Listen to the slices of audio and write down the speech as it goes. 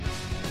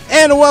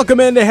And welcome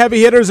into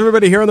Heavy Hitters,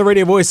 everybody here on the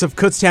radio voice of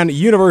Kutztown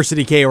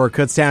University, KOR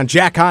Kutztown.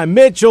 Jack Heim,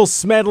 Mitchell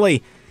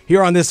Smedley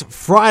here on this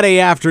Friday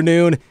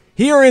afternoon.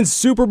 Here in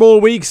Super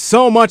Bowl week,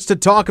 so much to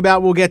talk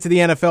about. We'll get to the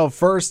NFL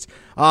first.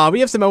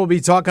 We have some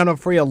MLB talk on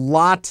for you, a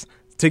lot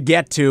to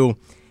get to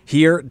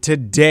here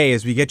today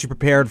as we get you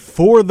prepared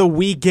for the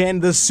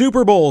weekend, the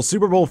Super Bowl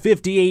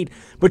 58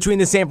 between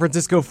the San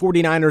Francisco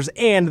 49ers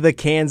and the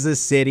Kansas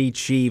City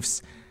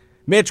Chiefs.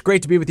 Mitch,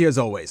 great to be with you as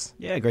always.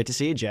 Yeah, great to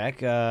see you,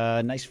 Jack.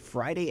 Nice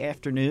Friday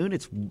afternoon.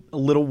 It's a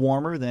little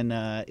warmer than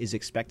is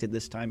expected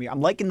this time of year.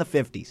 I'm liking the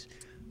 50s.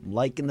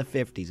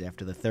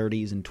 After the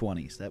 30s and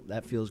 20s.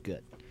 That feels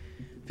good.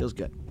 Feels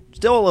good.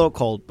 Still a little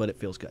cold, but it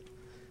feels good.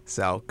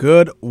 So,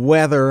 good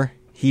weather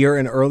here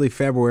in early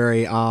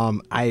February.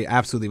 I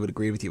absolutely would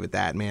agree with you with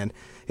that, man.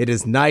 It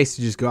is nice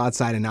to just go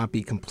outside and not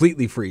be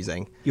completely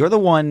freezing. You're the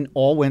one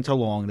all winter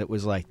long that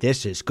was like,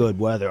 this is good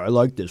weather. I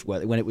like this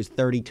weather, when it was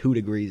 32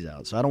 degrees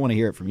out. So I don't want to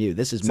hear it from you.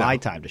 This is my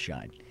time to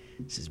shine.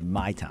 This is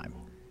my time.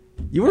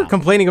 You were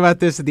complaining about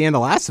this at the end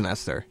of last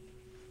semester.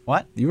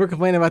 What? You were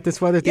complaining about this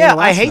weather at the end of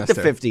last semester.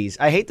 Yeah,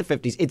 I hate the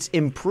 50s. It's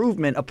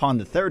improvement upon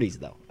the 30s,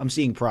 though. I'm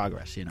seeing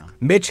progress, you know.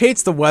 Mitch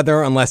hates the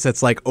weather unless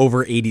it's like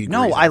over 80 degrees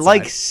No, outside. I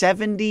like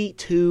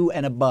 72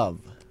 and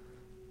above.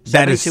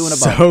 That is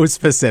so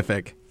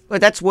specific. But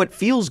that's what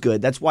feels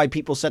good. That's why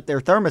people set their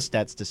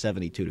thermostats to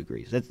 72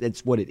 degrees.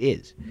 That's what it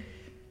is.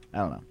 I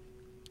don't know.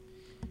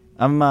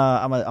 I'm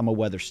a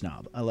weather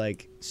snob. I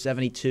like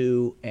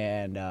 72,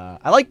 and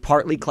I like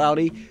partly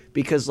cloudy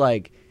because,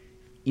 like,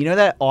 you know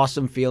that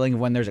awesome feeling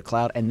of when there's a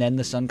cloud and then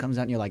the sun comes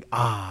out and you're like,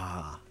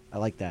 I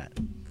like that.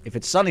 If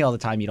it's sunny all the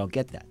time, you don't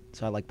get that.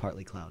 So I like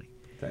partly cloudy.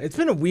 It's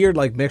been a weird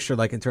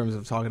mixture in terms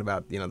of talking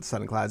about the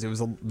sun and clouds. It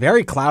was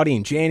very cloudy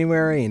in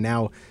January, and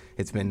now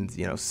it's been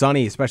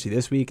sunny, especially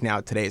this week.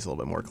 Now today's a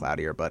little bit more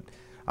cloudier, but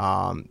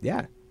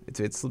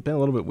it's been a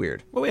little bit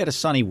weird. Well, we had a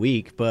sunny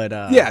week, but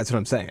yeah, that's what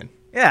I'm saying.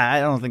 Yeah, I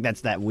don't think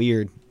that's that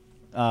weird.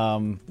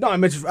 No,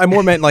 I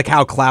more meant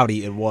how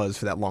cloudy it was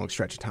for that long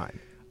stretch of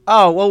time.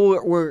 Oh,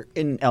 well, we're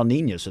in El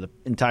Nino, so the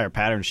entire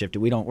pattern shifted.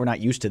 We're not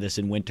used to this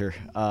in winter.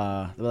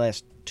 The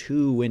last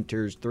 3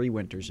 winters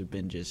have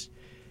been just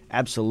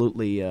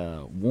absolutely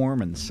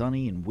warm and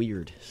sunny and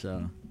weird,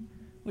 so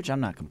which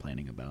I'm not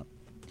complaining about.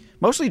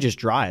 Mostly just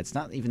dry. It's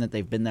not even that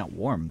they've been that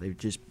warm. They've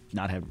just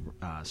not had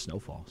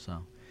snowfall,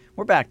 so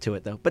we're back to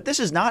it, though. But this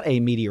is not a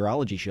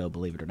meteorology show,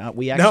 believe it or not.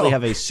 We actually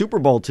have a Super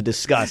Bowl to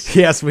discuss.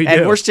 Yes, we do.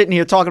 And we're sitting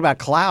here talking about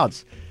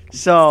clouds,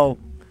 so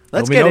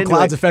let's get into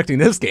clouds it. affecting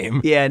this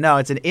game. Yeah, no,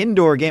 it's an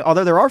indoor game,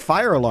 although there are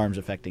fire alarms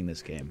affecting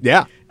this game.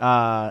 Yeah.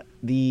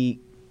 The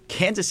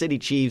Kansas City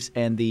Chiefs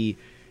and the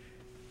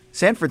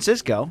San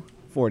Francisco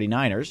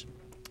 49ers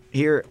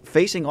here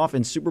facing off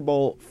in Super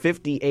Bowl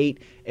 58,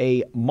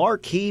 a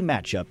marquee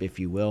matchup, if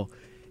you will.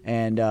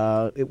 And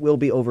it will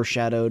be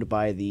overshadowed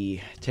by the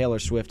Taylor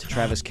Swift,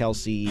 Travis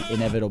Kelce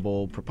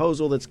inevitable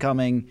proposal that's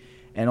coming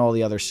and all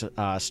the other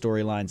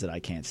storylines that I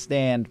can't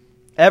stand.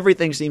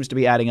 Everything seems to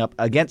be adding up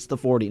against the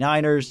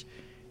 49ers.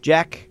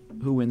 Jack,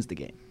 who wins the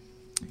game?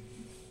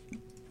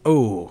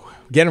 Oh,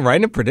 getting right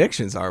into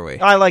predictions, are we?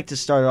 I like to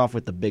start off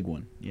with the big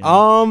one. You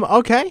know?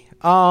 Okay.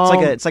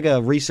 It's like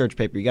a research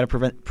paper. You got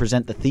to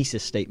present the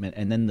thesis statement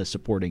and then the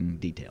supporting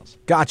details.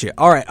 Gotcha.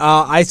 All right.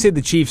 I say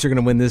the Chiefs are going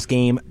to win this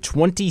game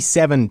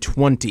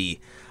 27-20.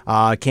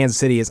 Kansas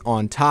City is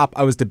on top.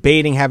 I was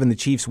debating having the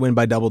Chiefs win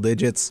by double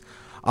digits,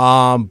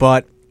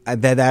 but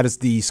that is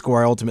the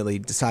score I ultimately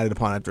decided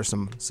upon after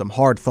some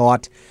hard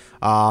thought.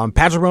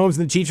 Patrick Mahomes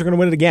and the Chiefs are going to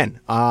win it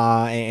again,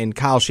 and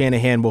Kyle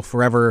Shanahan will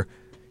forever,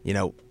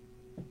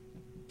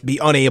 be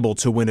unable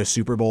to win a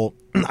Super Bowl.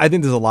 I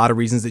think there's a lot of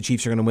reasons the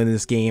Chiefs are going to win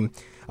this game.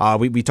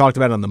 We talked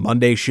about it on the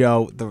Monday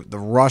show. The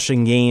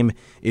rushing game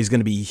is going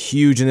to be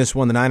huge in this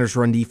one. The Niners'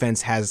 run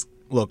defense has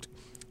looked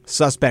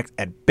suspect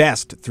at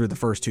best through the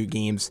first 2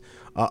 games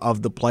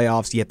of the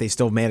playoffs, yet they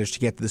still managed to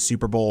get to the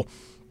Super Bowl.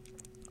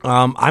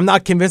 I'm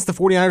not convinced the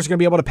 49ers are going to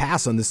be able to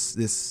pass on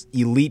this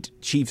elite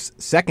Chiefs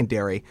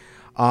secondary.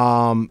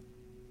 I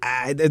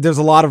think there's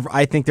a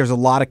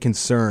lot of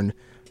concern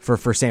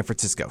for San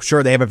Francisco.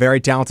 Sure, they have a very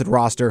talented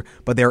roster,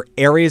 but there are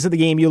areas of the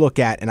game you look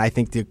at, and I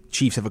think the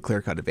Chiefs have a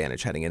clear-cut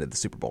advantage heading into the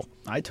Super Bowl.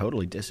 I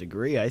totally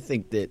disagree. I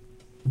think that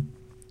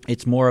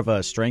it's more of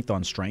a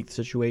strength-on-strength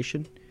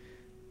situation.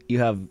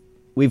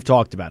 We've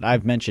talked about it.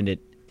 I've mentioned it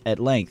at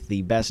length,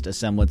 the best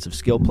assemblance of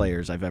skill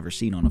players I've ever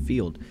seen on a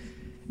field.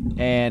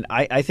 And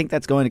I think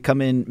that's going to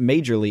come in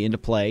majorly into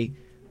play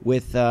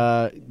with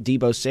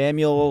Deebo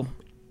Samuel,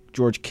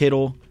 George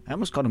Kittle. I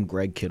almost called him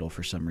Greg Kittle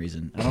for some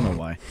reason. I don't know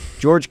why.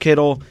 George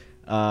Kittle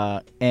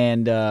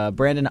and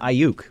Brandon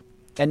Ayuk.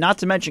 And not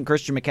to mention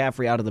Christian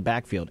McCaffrey out of the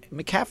backfield.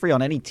 McCaffrey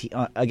on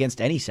against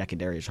any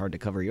secondary is hard to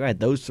cover. You had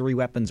those 3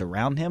 weapons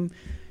around him.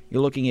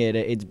 You're looking at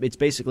it. It's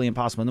basically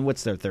impossible. And then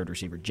what's their third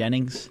receiver?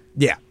 Jennings?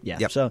 Yeah.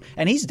 Yep. So,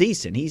 and he's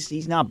decent.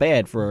 He's not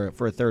bad for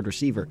a third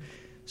receiver.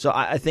 So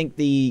I think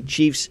the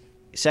Chiefs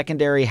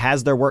secondary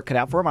has their work cut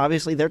out for them.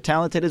 Obviously, they're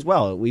talented as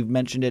well. We've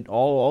mentioned it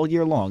all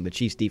year long. The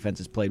Chiefs defense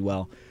has played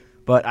well.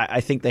 But I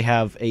think they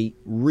have a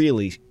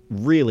really,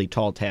 really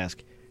tall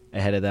task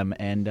ahead of them.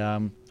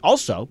 And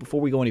also,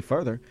 before we go any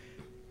further,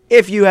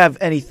 if you have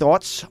any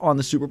thoughts on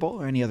the Super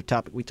Bowl or any other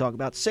topic we talk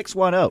about,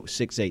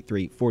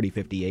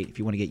 610-683-4058 if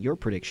you want to get your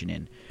prediction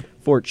in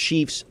for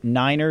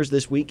Chiefs-Niners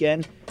this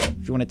weekend.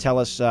 If you want to tell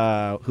us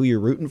who you're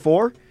rooting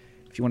for,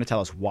 if you want to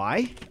tell us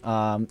why.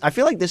 I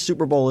feel like this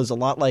Super Bowl is a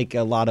lot like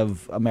a lot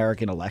of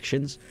American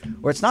elections,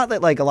 where it's not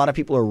that like a lot of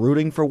people are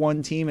rooting for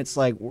one team. It's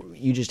like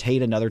you just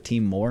hate another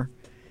team more.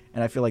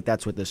 And I feel like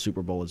that's what this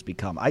Super Bowl has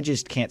become. I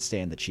just can't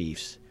stand the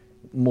Chiefs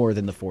more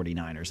than the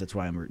 49ers. That's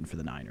why I'm rooting for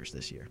the Niners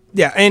this year.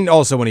 Yeah, and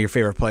also one of your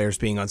favorite players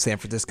being on San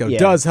Francisco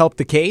does help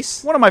the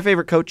case. One of my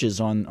favorite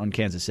coaches on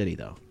Kansas City,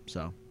 though.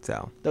 So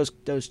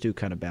those two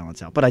kind of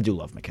balance out. But I do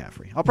love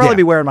McCaffrey. I'll probably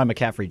be wearing my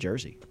McCaffrey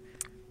jersey.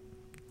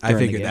 I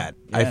figured that.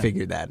 Yeah. I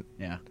figured that.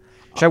 Yeah.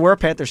 Should I wear a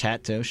Panthers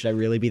hat, too? Should I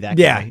really be that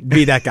guy? Yeah,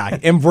 be that guy.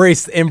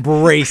 Embrace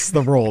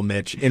the role,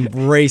 Mitch.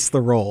 Embrace the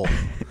role.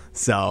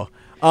 So,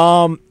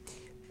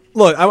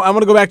 look, I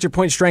want to go back to your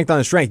point, strength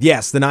on strength.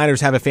 Yes, the Niners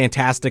have a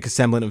fantastic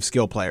assembly of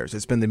skill players.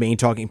 It's been the main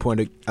talking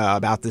point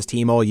about this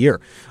team all year.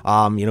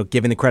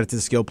 Giving the credit to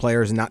the skill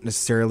players and not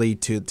necessarily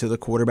to the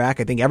quarterback.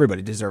 I think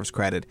everybody deserves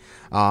credit.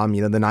 The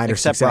Niners'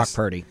 except success,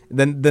 Brock Purdy.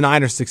 The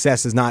Niners'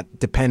 success is not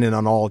dependent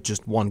on all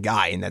just one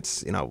guy, and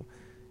that's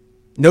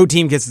no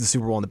team gets to the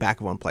Super Bowl on the back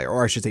of one player,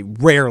 or I should say,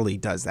 rarely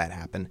does that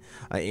happen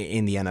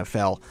in the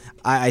NFL.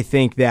 I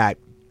think that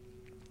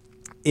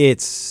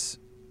it's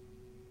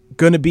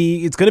going to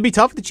be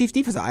tough with the Chiefs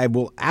defense. I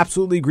will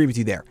absolutely agree with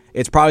you there.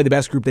 It's probably the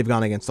best group they've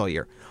gone against all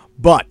year.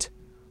 But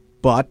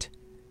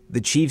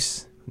the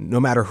Chiefs,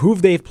 no matter who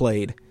they've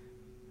played,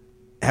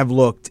 have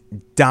looked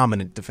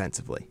dominant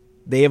defensively.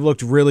 They have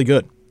looked really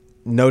good.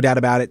 No doubt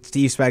about it.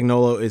 Steve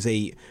Spagnuolo is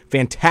a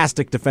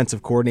fantastic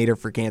defensive coordinator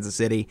for Kansas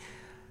City.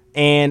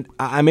 And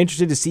I'm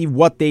interested to see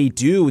what they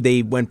do.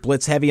 They went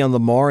blitz heavy on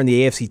Lamar in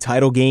the AFC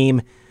title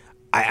game.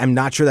 I'm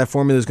not sure that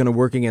formula is going to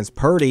work against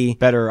Purdy.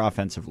 Better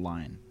offensive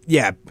line.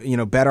 Yeah,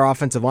 better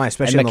offensive line,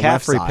 especially on the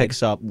left side. And McCaffrey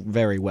picks up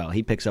very well.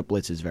 He picks up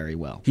blitzes very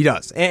well. He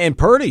does. And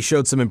Purdy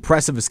showed some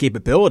impressive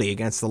escapability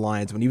against the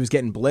Lions when he was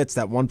getting blitzed.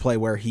 That one play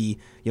where he,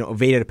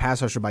 evaded a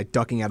pass rusher by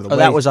ducking out of the way.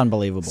 That was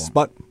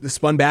unbelievable.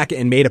 Spun back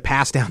and made a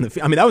pass down the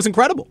field. I mean, that was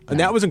incredible. And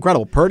that was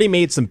incredible. Purdy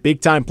made some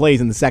big-time plays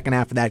in the second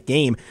half of that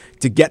game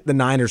to get the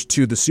Niners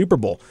to the Super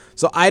Bowl.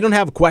 So I don't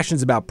have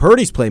questions about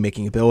Purdy's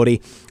playmaking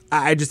ability.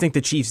 I just think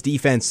the Chiefs'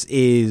 defense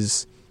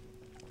is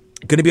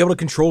going to be able to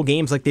control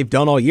games like they've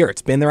done all year.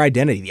 It's been their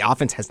identity. The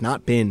offense has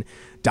not been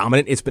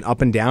dominant. It's been up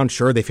and down.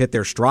 Sure, they've hit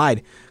their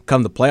stride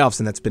come the playoffs,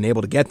 and that's been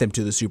able to get them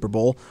to the Super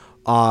Bowl.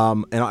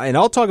 And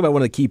I'll talk about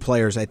one of the key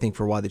players, I think,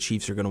 for why the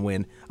Chiefs are going to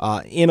win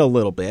in a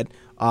little bit.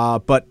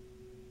 But,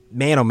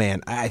 man, oh,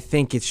 man, I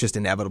think it's just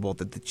inevitable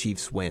that the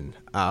Chiefs win.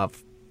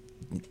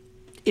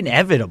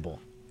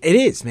 Inevitable? It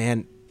is,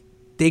 man.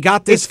 They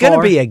got this far. It's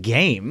going to be a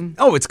game.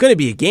 Oh, it's going to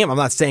be a game. I'm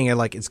not saying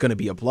it's going to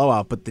be a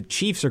blowout, but the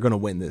Chiefs are going to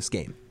win this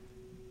game.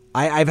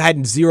 I've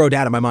had zero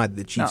doubt in my mind that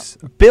the Chiefs.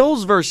 No,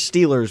 Bills versus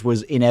Steelers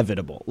was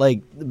inevitable.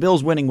 Like, the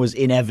Bills winning was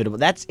inevitable.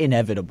 That's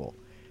inevitable.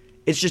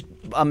 It's just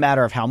a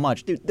matter of how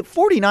much. Dude, the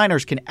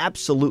 49ers can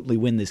absolutely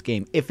win this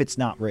game if it's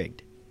not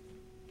rigged.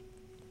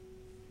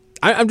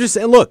 I'm just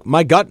saying, look,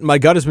 my gut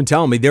has been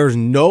telling me there's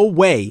no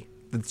way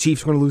that the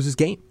Chiefs are going to lose this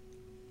game.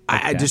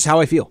 Okay. Just how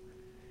I feel.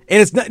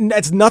 And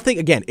it's nothing,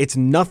 again, it's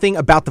nothing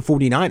about the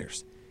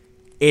 49ers.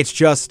 It's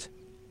just,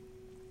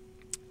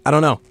 I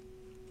don't know.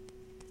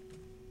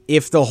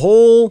 If the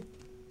whole,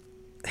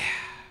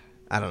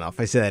 I don't know, if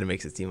I say that, it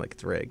makes it seem like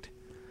it's rigged.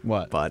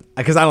 What? But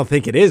because I don't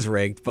think it is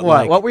rigged. But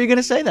what were you going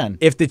to say then?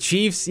 If the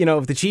Chiefs,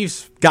 if the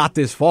Chiefs got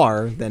this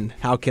far, then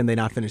how can they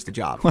not finish the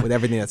job with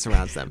everything that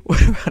surrounds them?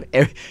 What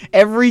about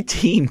every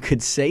team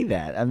could say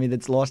that? I mean,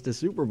 it's lost a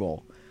Super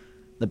Bowl.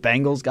 The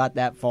Bengals got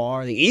that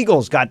far. The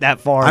Eagles got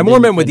that far. I'm more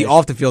meant with the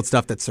off the field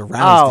stuff that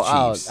surrounds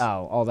the Chiefs.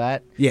 All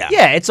that.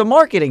 Yeah, it's a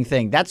marketing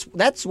thing. That's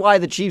why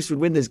the Chiefs would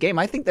win this game.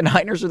 I think the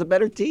Niners are the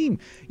better team.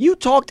 You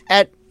talked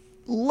at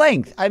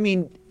length, I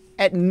mean,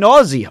 at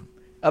nauseum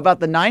about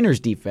the Niners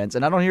defense,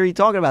 and I don't hear you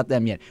talking about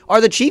them yet. Are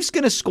the Chiefs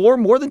going to score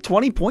more than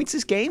 20 points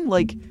this game?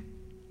 Like,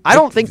 I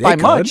don't think by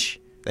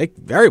much. They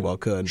very well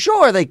could.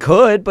 Sure, they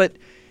could, but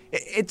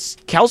it's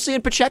Kelsey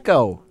and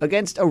Pacheco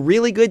against a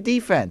really good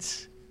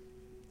defense.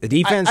 The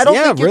defense, I don't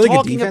think you're really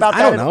talking good defense. about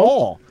that at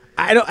all.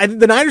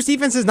 The Niners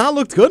defense has not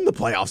looked good in the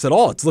playoffs at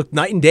all. It's looked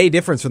night and day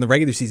difference from the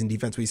regular season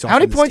defense we saw. How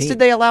many points did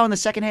they allow in the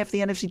second half of the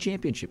NFC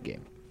Championship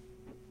game?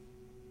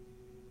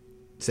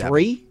 7.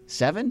 3?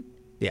 7?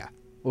 Yeah.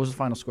 What was the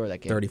final score of that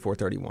game?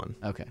 34-31.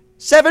 Okay.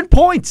 7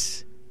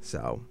 points.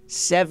 So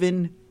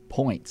 7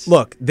 points.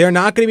 Look, they're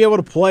not going to be able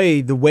to play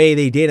the way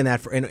they did in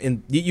that.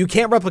 And you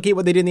can't replicate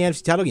what they did in the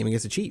NFC title game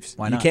against the Chiefs.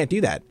 Why not? You can't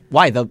do that.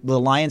 Why? The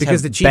Lions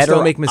because have the Chiefs better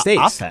don't make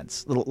mistakes.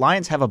 Offense. The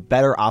Lions have a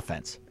better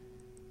offense.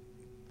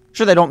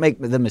 Sure, they don't make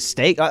the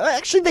mistake.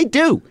 Actually, they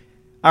do.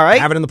 All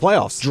right. Have it in the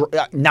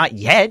playoffs. Not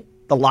yet.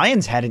 The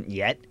Lions hadn't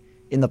yet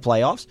in the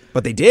playoffs.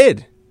 But they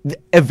did.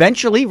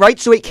 Eventually, right?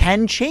 So it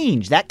can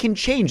change. That can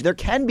change. There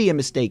can be a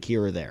mistake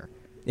here or there.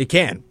 It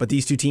can. But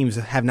these two teams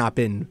have not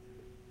been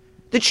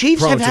The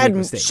Chiefs prone have to had make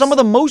mistakes some of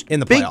the most in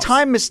the big playoffs.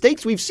 time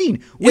mistakes we've seen.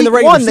 In Week the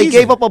regular one, they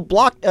season. gave up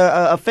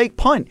a fake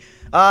punt.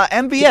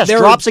 MVS They're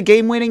drops a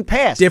game-winning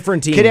pass.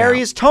 different team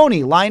Kadarius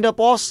Toney lined up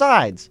all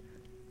sides.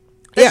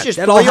 That's Yeah, just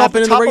that all three off happened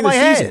the in the top of regular my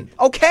head. season.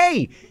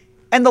 Okay.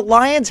 And the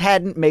Lions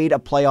hadn't made a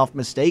playoff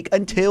mistake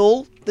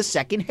until the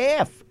second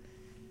half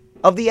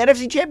of the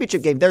NFC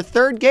Championship game. Their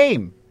third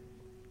game.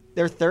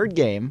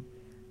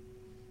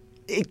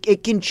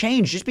 It can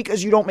change. Just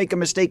because you don't make a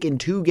mistake in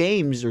 2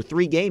 games or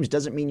 3 games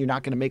doesn't mean you're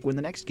not going to win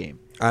the next game.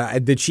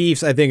 The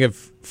Chiefs, I think, have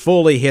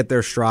fully hit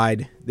their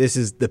stride. This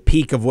is the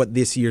peak of what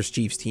this year's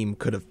Chiefs team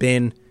could have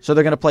been. So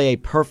they're going to play a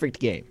perfect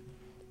game.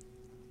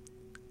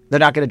 They're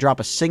not going to drop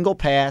a single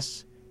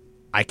pass.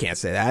 I can't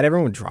say that.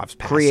 Everyone drops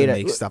passes Create and a-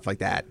 makes stuff like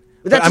that.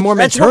 But But I'm more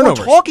meant that's what we're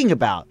turnovers. talking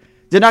about.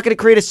 They're not going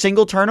to create a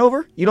single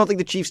turnover? You don't think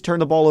the Chiefs turn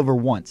the ball over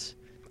once?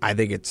 I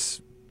think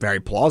it's very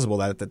plausible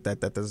that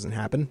doesn't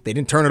happen. They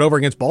didn't turn it over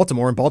against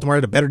Baltimore, and Baltimore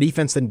had a better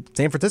defense than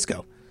San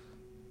Francisco.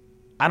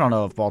 I don't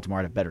know if Baltimore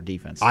had a better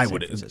defense than I San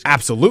would Francisco.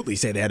 absolutely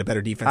say they had a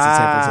better defense than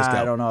San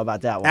Francisco. I don't know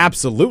about that one.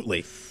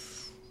 Absolutely.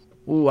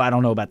 Ooh, I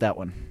don't know about that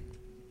one.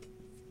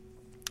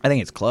 I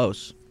think it's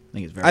close. I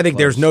think it's very I think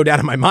there's close. no doubt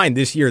in my mind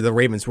this year the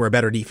Ravens were a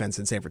better defense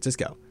than San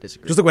Francisco.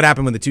 Disagree. Just look what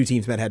happened when the two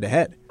teams met head to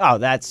head. Oh,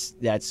 that's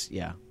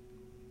yeah.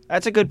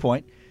 That's a good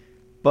point.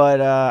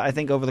 But I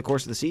think over the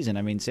course of the season,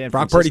 I mean, San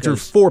Brock Purdy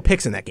Francisco's... threw 4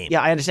 picks in that game.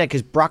 Yeah, I understand,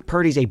 because Brock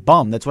Purdy's a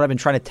bum. That's what I've been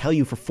trying to tell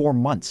you for 4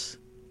 months.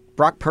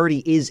 Brock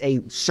Purdy is a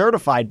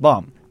certified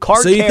bum.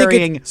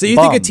 Card-carrying So you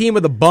bum. think a team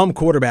with a bum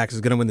quarterback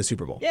is going to win the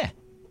Super Bowl? Yeah.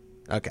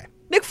 Okay.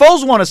 Nick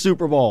Foles won a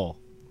Super Bowl.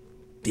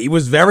 He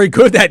was very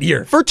good that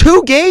year. For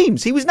 2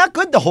 games. He was not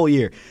good the whole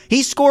year.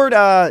 He scored,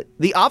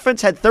 the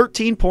offense had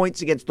 13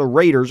 points against the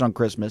Raiders on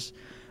Christmas.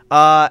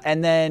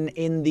 And then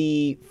in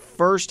the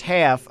first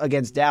half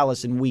against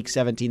Dallas in Week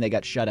 17, they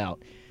got shut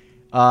out.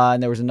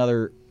 And there was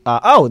another,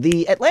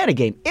 the Atlanta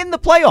game in the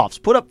playoffs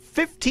put up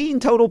 15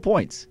 total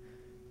points.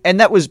 And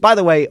that was, by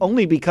the way,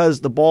 only because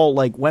the ball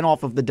went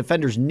off of the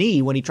defender's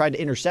knee when he tried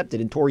to intercept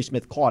it and Torrey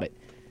Smith caught it.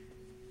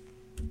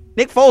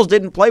 Nick Foles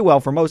didn't play well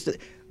for most of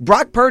it.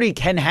 Brock Purdy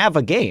can have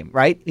a game,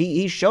 right?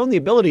 He's shown the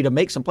ability to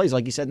make some plays,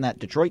 like you said in that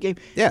Detroit game.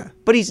 Yeah.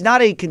 But he's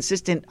not a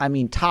consistent,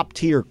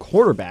 top-tier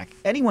quarterback.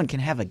 Anyone can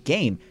have a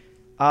game.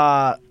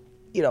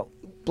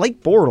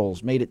 Blake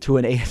Bortles made it to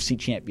an AFC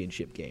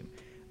Championship game.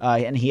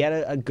 And he had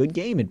a good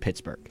game in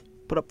Pittsburgh.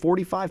 Put up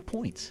 45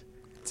 points.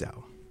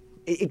 So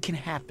It can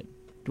happen.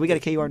 Do we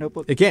got a KUR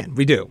notebook? it can.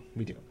 We do.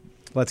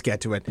 Let's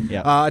get to it.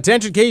 Yeah.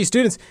 Attention KU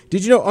students.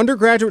 Did you know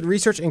undergraduate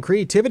research and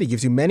creativity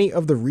gives you many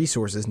of the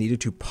resources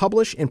needed to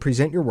publish and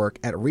present your work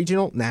at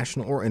regional,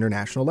 national, or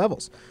international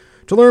levels?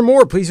 To learn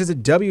more, please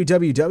visit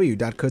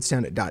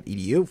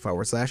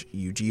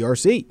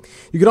www.kutztown.edu/UGRC.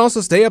 You can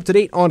also stay up to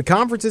date on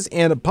conferences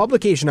and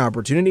publication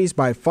opportunities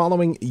by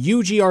following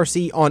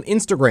UGRC on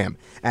Instagram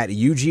at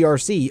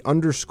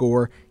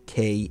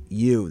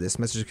UGRC_KU. This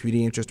message of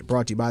community interest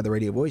brought to you by the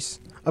radio voice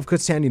of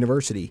Kutztown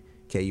University,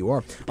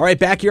 KUR. All right,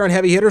 back here on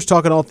Heavy Hitters,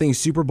 talking all things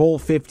Super Bowl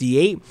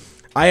 58.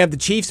 I have the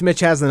Chiefs. Mitch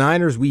has the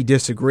Niners. We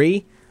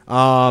disagree.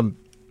 And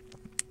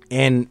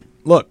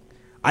look,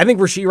 I think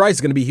Rashee Rice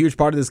is going to be a huge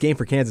part of this game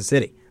for Kansas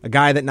City. A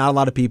guy that not a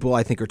lot of people,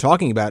 I think, are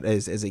talking about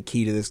as a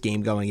key to this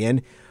game going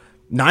in.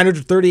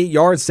 938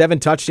 yards, 7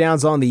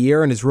 touchdowns on the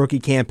year in his rookie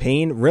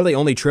campaign. Really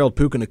only trailed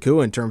Puka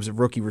Nacua in terms of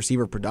rookie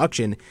receiver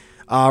production.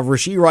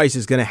 Rashee Rice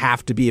is going to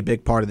have to be a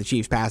big part of the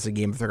Chiefs passing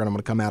game if they're going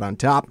to come out on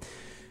top.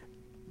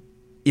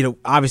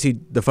 Obviously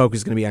the focus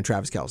is going to be on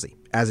Travis Kelce,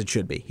 as it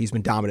should be. He's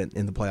been dominant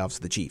in the playoffs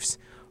of the Chiefs.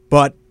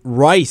 But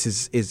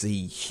Rice is a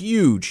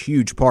huge,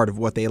 huge part of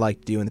what they like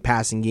to do in the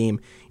passing game,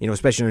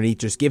 especially underneath.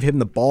 Just give him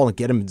the ball and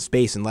get him in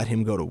space and let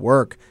him go to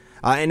work.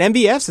 And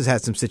MVS has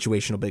had some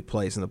situational big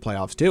plays in the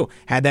playoffs, too.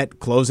 Had that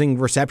closing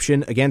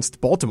reception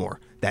against Baltimore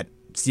that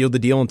sealed the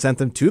deal and sent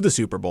them to the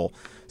Super Bowl.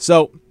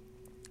 So,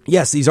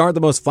 yes, these aren't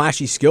the most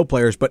flashy skill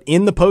players, but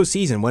in the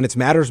postseason, when it's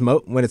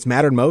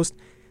mattered most,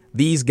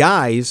 these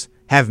guys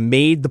have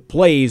made the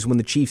plays when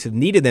the Chiefs have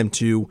needed them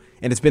to,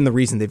 and it's been the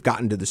reason they've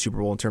gotten to the Super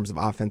Bowl in terms of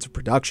offensive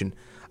production.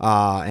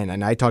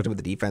 And I talked about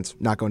the defense,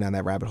 not going down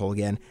that rabbit hole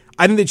again.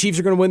 I think the Chiefs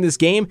are going to win this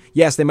game.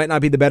 Yes, they might not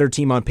be the better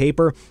team on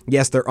paper.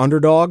 Yes, they're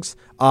underdogs.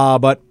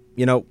 But,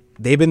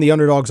 they've been the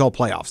underdogs all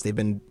playoffs. They've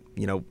been,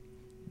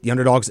 the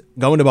underdogs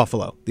going to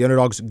Buffalo, the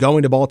underdogs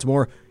going to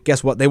Baltimore.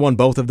 Guess what? They won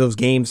both of those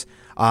games.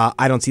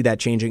 I don't see that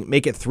changing.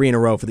 Make it 3 in a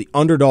row for the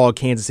underdog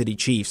Kansas City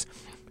Chiefs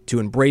to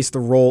embrace the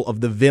role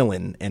of the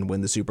villain and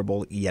win the Super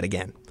Bowl yet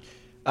again.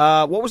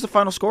 What was the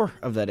final score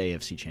of that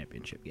AFC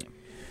Championship game?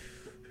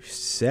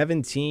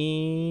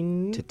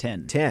 17 to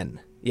 10. 10.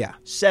 Yeah.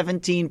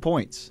 17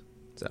 points.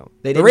 So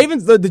They the didn't-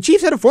 Ravens, the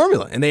Chiefs had a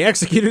formula, and they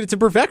executed it to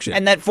perfection.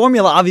 And that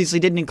formula obviously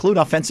didn't include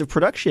offensive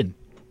production.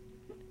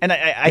 And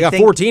I they got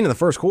think 14 in the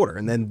first quarter,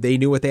 and then they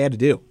knew what they had to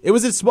do. It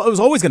was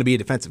always going to be a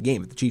defensive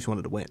game if the Chiefs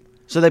wanted to win.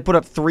 so. They put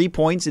up 3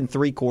 points in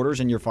 3 quarters,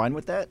 and you're fine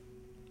with that?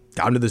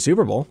 Got them to the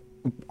Super Bowl.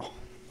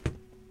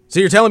 So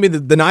you're telling me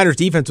that the Niners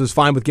defense was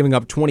fine with giving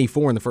up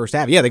 24 in the first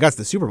half? Yeah, they got to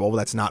the Super Bowl, but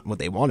that's not what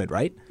they wanted,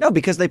 right? No,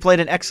 because they played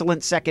an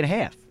excellent second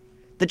half.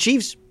 The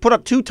Chiefs put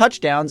up 2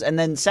 touchdowns and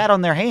then sat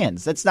on their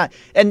hands. That's not.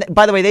 And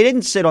by the way, they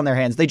didn't sit on their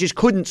hands. They just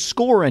couldn't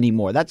score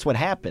anymore. That's what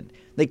happened.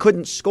 They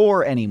couldn't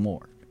score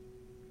anymore.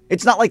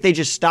 It's not like they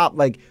just stopped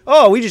like,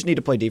 oh, we just need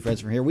to play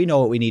defense from here. We know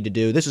what we need to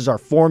do. This is our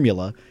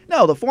formula.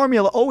 No, the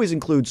formula always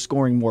includes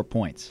scoring more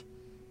points.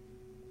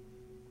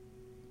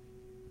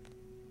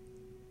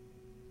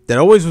 That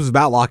always was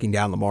about locking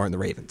down Lamar and the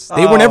Ravens.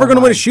 They were never going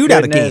to win a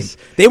shootout game.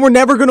 They were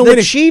never going to win.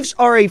 The Chiefs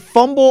are a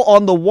fumble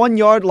on the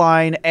 1-yard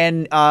line,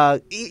 and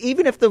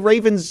even if the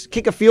Ravens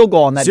kick a field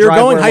goal on that, so you're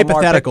going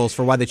hypotheticals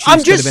for why the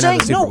Chiefs could have been out of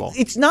the Super Bowl.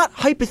 It's not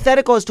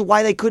hypothetical as to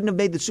why they couldn't have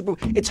made the Super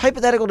Bowl. It's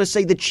hypothetical to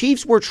say the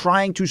Chiefs were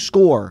trying to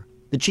score.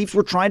 The Chiefs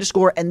were trying to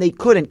score, and they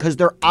couldn't because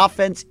their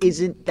offense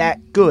isn't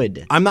that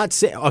good. I'm not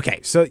saying... Okay,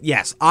 so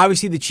yes,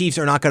 obviously the Chiefs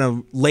are not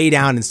going to lay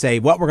down and say,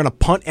 well, we're going to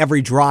punt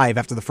every drive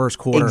after the first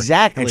quarter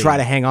and try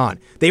to hang on.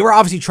 They were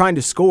obviously trying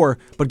to score,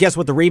 but guess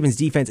what? The Ravens'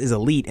 defense is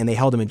elite, and they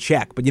held them in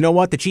check. But you know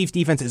what? The Chiefs'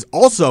 defense is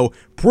also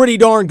pretty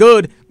darn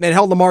good and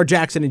held Lamar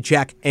Jackson in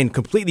check and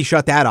completely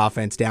shut that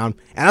offense down,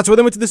 and that's where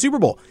they went to the Super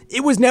Bowl.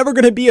 It was never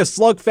going to be a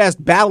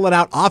slugfest,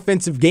 battle-it-out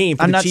offensive game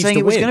for the Chiefs to win. I'm not saying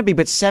it was going to be,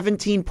 but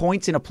 17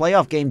 points in a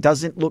playoff game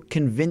doesn't look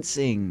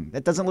convincing.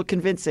 That doesn't look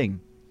convincing.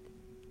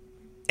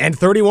 And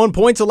 31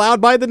 points allowed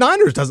by the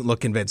Niners doesn't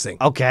look convincing.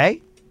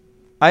 Okay.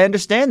 I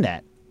understand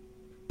that.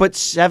 But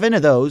 7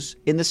 of those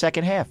in the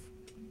second half.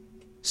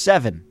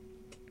 7.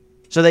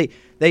 So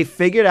they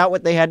figured out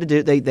what they had to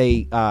do.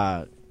 They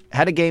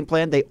had a game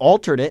plan. They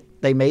altered it.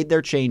 They made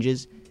their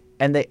changes.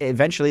 And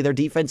eventually their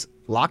defense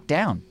locked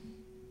down.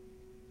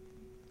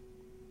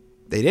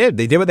 They did.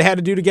 They did what they had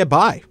to do to get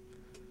by.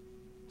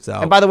 So.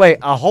 And by the way,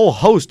 a whole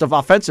host of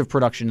offensive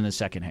production in the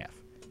second half.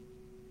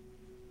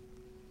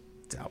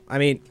 I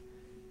mean,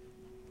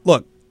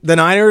 look, the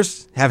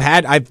Niners have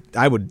had,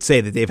 I would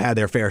say that they've had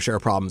their fair share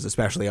of problems,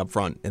 especially up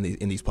front in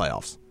these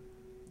playoffs.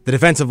 The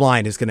defensive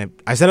line is going to,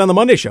 I said on the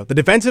Monday show, the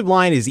defensive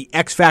line is the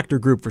X-factor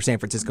group for San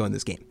Francisco in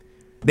this game.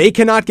 They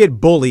cannot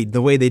get bullied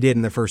the way they did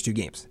in their first 2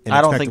 games.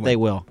 I don't think they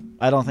will.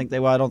 I don't think they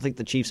will. I don't think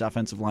the Chiefs'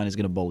 offensive line is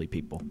going to bully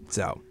people.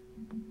 So,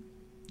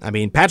 I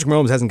mean, Patrick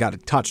Mahomes hasn't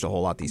got touched a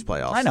whole lot these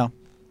playoffs. I know.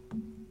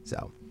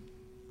 So,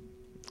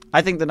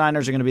 I think the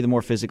Niners are going to be the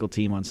more physical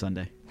team on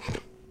Sunday.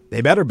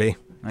 They better be,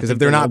 because if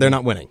they're not, they're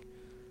not winning.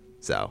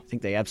 So I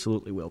think they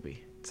absolutely will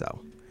be.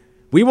 So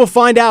we will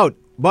find out,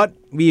 but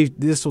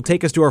this will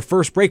take us to our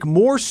first break.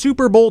 More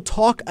Super Bowl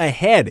talk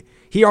ahead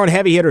here on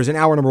Heavy Hitters in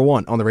hour number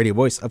 1 on the radio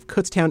voice of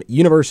Kutztown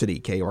University,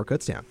 KUR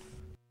Kutztown.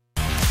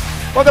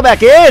 Welcome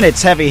back in.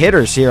 It's Heavy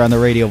Hitters here on the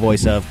radio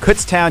voice of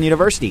Kutztown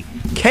University,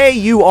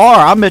 KUR.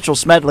 I'm Mitchell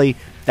Smedley.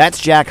 That's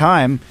Jack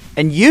Heim.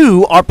 And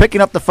you are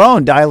picking up the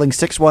phone, dialing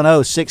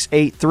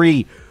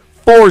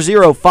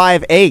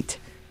 610-683-4058.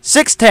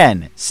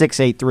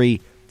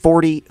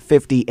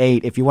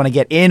 610-683-4058 if you want to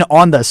get in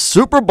on the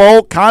Super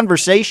Bowl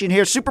conversation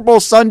here. Super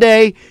Bowl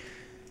Sunday,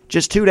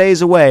 just 2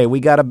 days away. We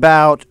got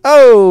about,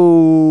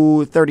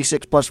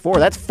 36 plus 4.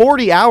 That's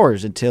 40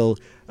 hours until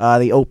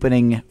the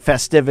opening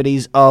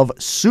festivities of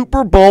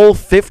Super Bowl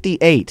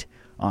 58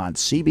 on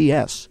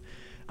CBS.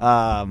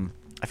 I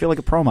feel like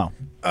a promo.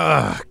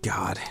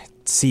 God.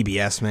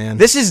 CBS, man.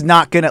 This is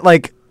not going to,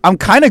 like, I'm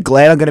kind of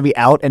glad I'm going to be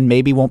out and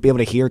maybe won't be able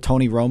to hear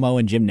Tony Romo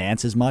and Jim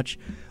Nantz as much.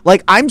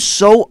 Like, I'm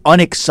so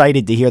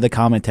unexcited to hear the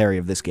commentary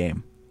of this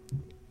game.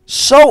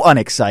 So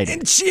unexcited.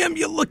 And Jim,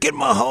 you look at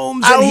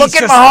Mahomes. I look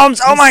at Mahomes.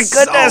 Oh, my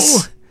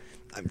goodness.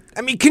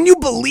 I mean, can you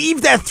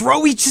believe that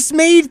throw he just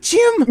made,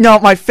 Jim? No,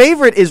 my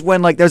favorite is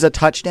when, like, there's a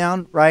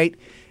touchdown, right?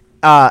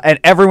 And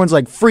everyone's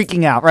like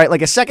freaking out, right?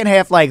 Like a second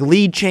half, like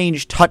lead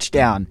change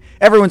touchdown.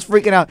 Everyone's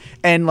freaking out,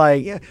 and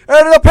like, and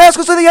the pass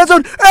goes to the end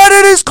zone, and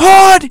it is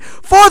caught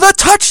for the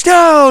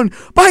touchdown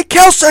by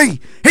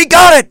Kelsey. He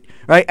got it,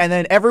 right? And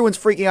then everyone's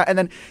freaking out, and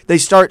then they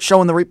start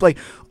showing the replay.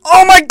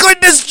 Oh my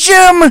goodness,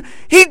 Jim!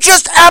 He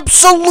just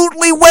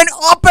absolutely went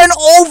up and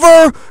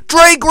over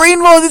Dre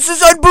Greenlaw. This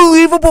is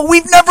unbelievable.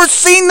 We've never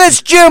seen this,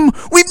 Jim.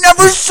 We've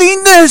never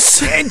seen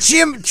this. And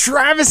Jim,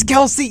 Travis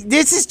Kelce,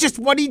 this is just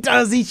what he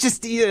does.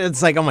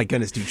 It's like, oh my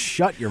goodness, dude,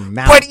 shut your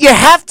mouth. But you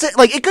have to,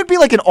 like, it could be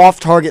like an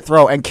off-target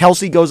throw, and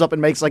Kelce goes up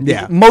and makes like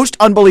the most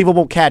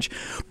unbelievable catch.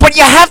 But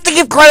you have to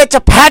give credit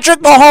to Patrick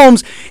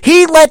Mahomes.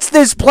 He lets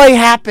this play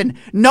happen.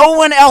 No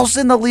one else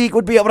in the league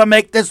would be able to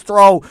make this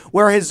throw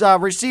where his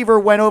receiver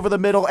went over the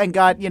middle and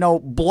got,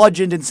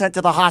 bludgeoned and sent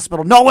to the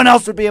hospital. No one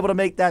else would be able to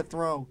make that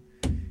throw.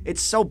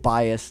 It's so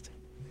biased.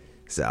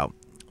 So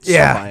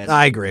biased.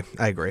 I agree.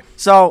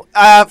 So,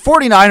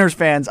 49ers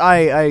fans,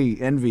 I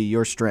envy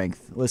your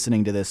strength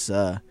listening to this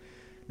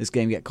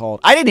game get called.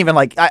 I don't even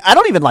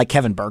like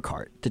Kevin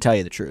Burkhardt, to tell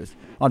you the truth.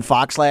 On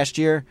Fox last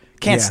year,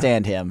 can't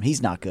stand him.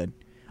 He's not good.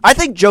 I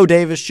think Joe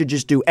Davis should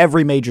just do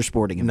every major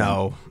sporting event.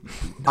 No.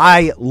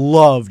 I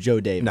love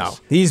Joe Davis. No.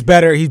 He's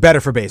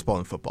better for baseball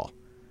than football.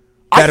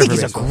 I think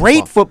he's a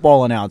great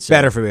football announcer.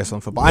 Better for baseball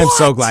and football. I'm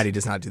so glad he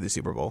does not do the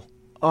Super Bowl.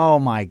 Oh,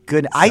 my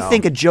goodness. I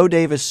think a Joe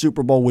Davis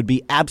Super Bowl would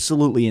be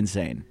absolutely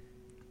insane.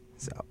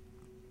 So,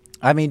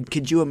 I mean,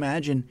 could you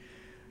imagine?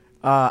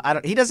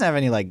 He doesn't have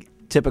any, like,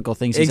 typical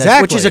things he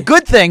says, which is a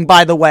good thing,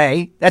 by the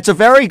way. That's a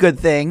very good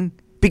thing.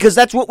 because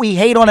that's what we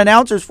hate on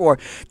announcers for.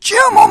 Jim,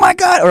 oh my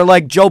God. Or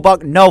like Joe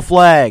Buck, no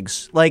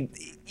flags. Like,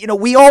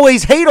 we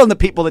always hate on the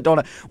people that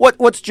don't.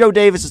 What's Joe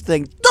Davis's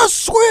thing? The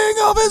swing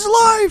of his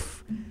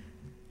life.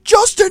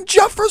 Justin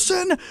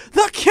Jefferson,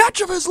 the catch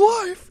of his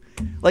life.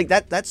 Like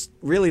that's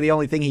really the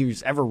only thing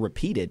he's ever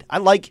repeated. I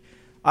like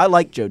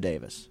Joe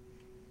Davis.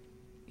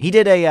 He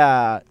did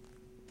the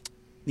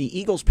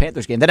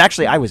Eagles-Panthers game that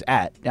actually I was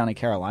at down in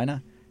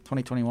Carolina,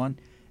 2021,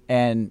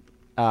 and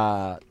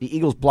the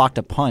Eagles blocked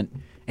a punt,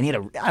 and he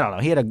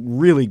had a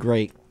really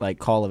great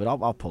call of it.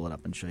 I'll pull it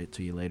up and show it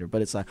to you later.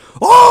 But it's like,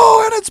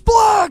 oh, and it's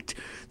blocked.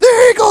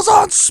 The Eagles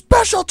on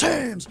special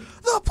teams.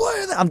 The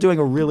play. I'm doing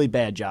a really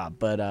bad job,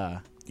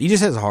 but he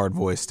just has a hard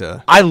voice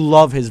to. I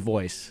love his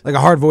voice. Like a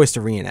hard voice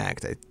to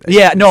reenact.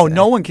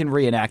 No one can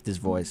reenact his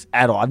voice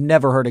at all. I've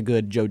never heard a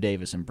good Joe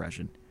Davis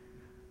impression.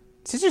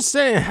 It's just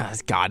saying,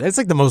 God, that's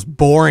like the most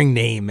boring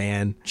name,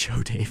 man.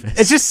 Joe Davis.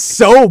 It's just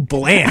so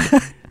bland.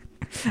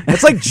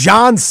 It's like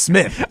John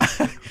Smith.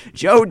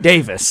 Joe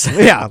Davis.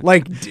 Yeah,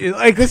 like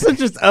this is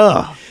just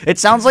It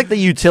sounds like the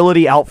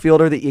utility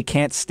outfielder that you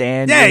can't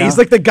stand. Yeah, he's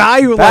like the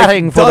guy who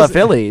batting for the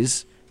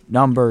Phillies,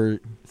 number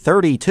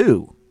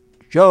 32.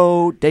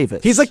 Joe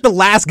Davis. He's like the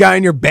last guy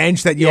on your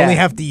bench that you only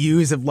have to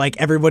use if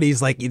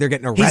everybody's either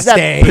getting a rest He's that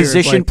day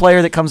position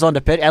player that comes on to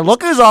pitch. And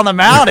look who's on the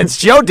mound. It's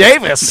Joe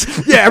Davis.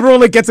 Yeah,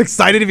 everyone gets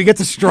excited if he gets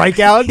a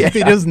strikeout. If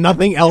he does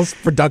nothing else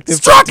productive.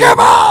 Struck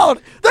him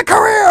out! The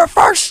career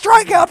first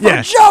strikeout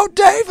for Joe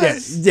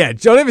Davis. Yeah,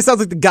 Joe Davis sounds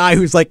like the guy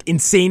who's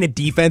insane at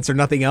defense or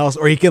nothing else,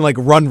 or he can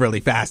run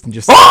really fast and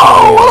just.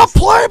 Oh, what a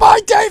play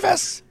by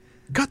Davis!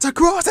 Cuts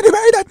across and he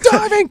made a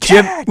diving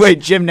catch.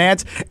 Jim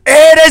Nantz.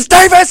 It is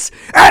Davis,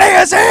 and he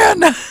is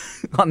in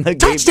on the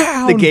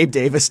touchdown. The Gabe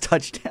Davis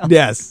touchdown.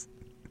 Yes,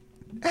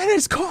 and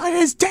it's caught. It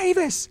is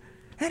Davis,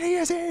 and he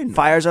is in.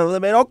 Fires over the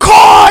middle.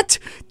 Caught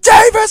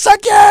Davis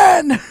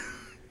again.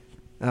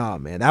 Oh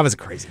man, that was a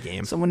crazy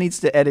game. Someone needs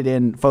to edit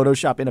in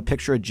Photoshop in a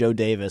picture of Joe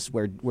Davis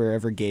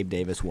wherever Gabe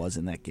Davis was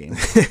in that game.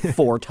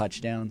 4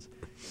 touchdowns.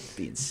 It'd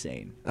be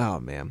insane.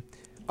 Oh man.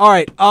 All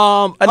right.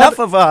 Enough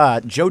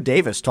of Joe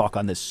Davis talk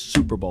on this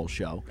Super Bowl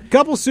show.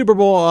 Couple Super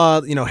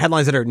Bowl,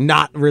 headlines that are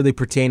not really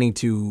pertaining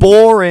to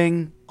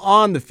boring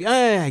on the field.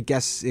 I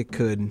guess it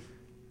could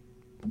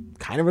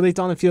kind of relate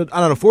to on the field.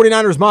 I don't know.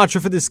 49ers mantra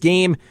for this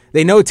game: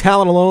 they know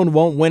talent alone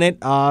won't win it.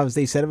 As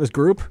they said, it was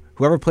group.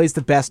 Whoever plays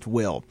the best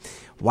will.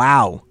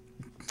 Wow.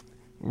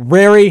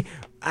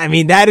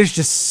 That is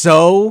just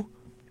so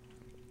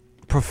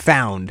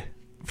profound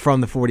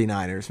from the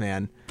 49ers,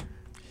 man.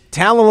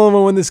 Talent alone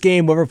will win this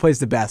game. Whoever plays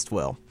the best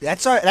will.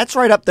 That's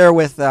right up there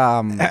with the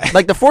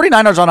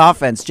 49ers on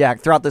offense, Jack,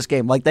 throughout this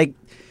game. They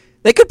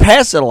could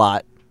pass it a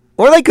lot,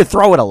 or they could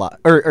throw it a lot,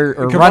 or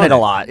run it a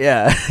lot.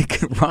 Yeah, they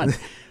could run.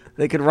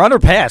 They could run or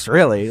pass,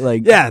 really.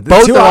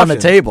 Both are on the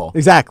table.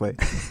 Exactly.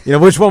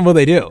 Which one will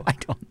they do? I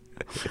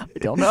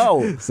don't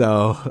know.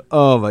 So,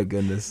 oh my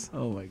goodness.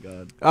 Oh my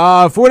God.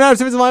 49ers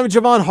defensive lineman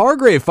Javon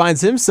Hargrave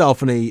finds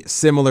himself in a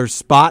similar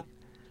spot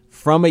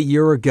from a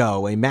year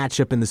ago, a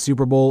matchup in the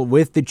Super Bowl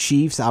with the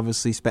Chiefs,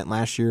 obviously spent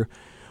last year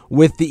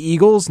with the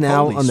Eagles,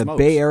 now Holy on the smokes.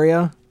 Bay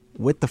Area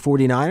with the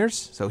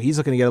 49ers. So he's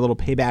looking to get a little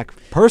payback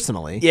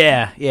personally.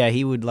 Yeah,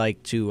 he would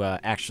like to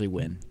actually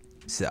win.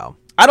 So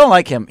I don't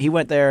like him. He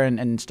went there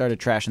and started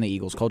trashing the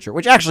Eagles culture,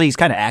 which actually he's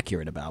kind of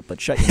accurate about, but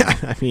shut your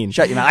mouth.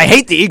 Shut your mouth. I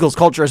hate the Eagles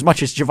culture as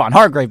much as Javon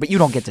Hargrave, but you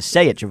don't get to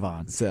say it,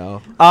 Javon.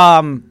 So,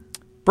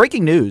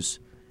 breaking news.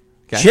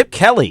 Okay. Chip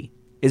Kelly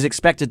is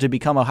expected to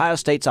become Ohio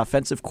State's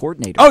offensive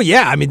coordinator. Oh,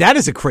 yeah. That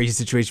is a crazy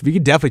situation. We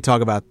could definitely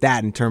talk about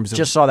that in terms of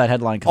just saw that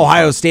headline.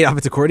 Ohio State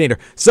offensive coordinator.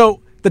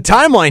 So the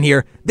timeline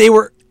here, they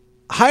were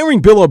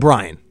hiring Bill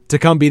O'Brien to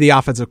come be the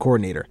offensive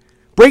coordinator.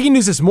 Breaking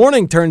news this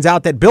morning turns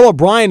out that Bill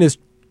O'Brien is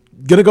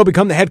going to go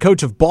become the head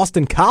coach of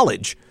Boston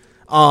College,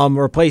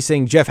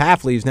 replacing Jeff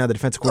Hafley, who's now the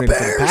defensive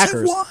coordinator for the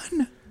Packers. Have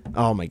won.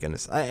 Oh my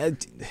goodness.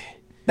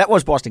 That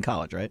was Boston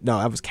College, right? No,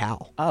 that was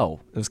Cal.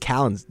 Oh. That was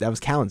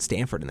Cal and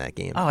Stanford in that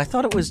game. Oh, I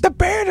thought it was... The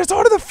band is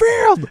out of the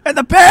field! And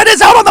the band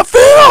is out on the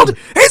field!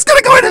 He's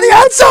going to go into the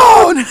end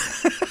zone!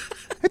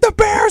 The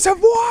Bears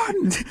have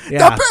won!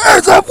 Yeah. The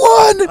Bears have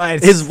won!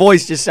 His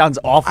voice just sounds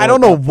awful. I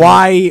don't know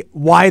why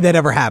that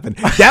ever happened.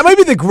 That might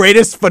be the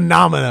greatest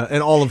phenomena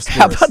in all of sports.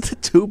 How about the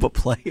tuba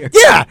player?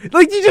 Yeah,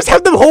 you just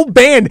have the whole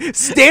band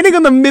standing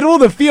on the middle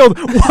of the field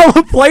while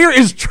a player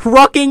is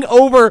trucking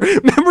over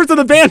members of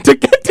the band to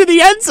get to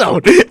the end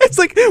zone. It's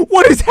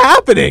what is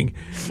happening?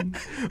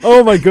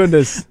 Oh my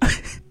goodness.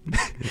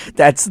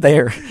 That's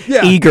their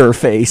eager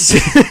face.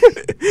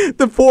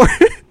 The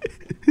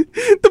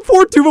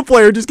poor tuba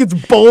player just gets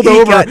bowled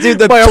over by a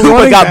tuba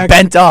running got back.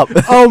 Bent up.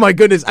 Oh my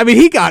goodness.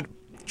 He got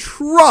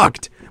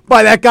trucked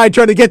by that guy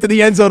trying to get to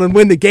the end zone and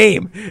win the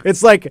game.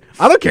 It's I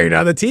don't care, you're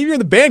not on the team, you're in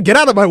the band, get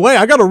out of my way,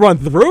 I gotta run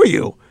through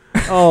you.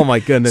 Oh my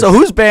goodness. So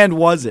whose band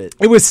was it?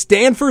 It was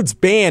Stanford's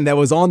band that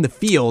was on the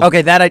field.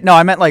 Okay,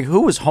 I meant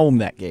who was home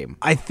that game?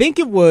 I think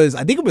it was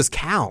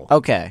Cal.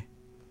 Okay.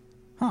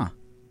 Huh.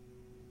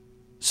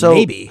 So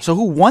maybe. So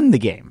who won the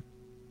game?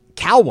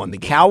 Cal won the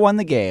game. Cal won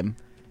the game.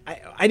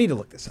 I need to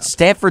look this up.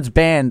 Stanford's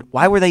band,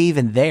 why were they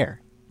even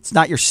there? It's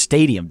not your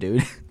stadium,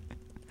 dude.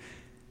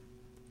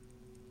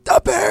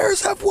 The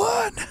Bears have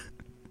won.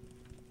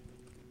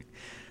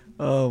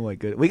 Oh, my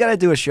goodness. We got to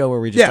do a show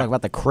where we just talk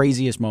about the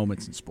craziest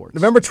moments in sports.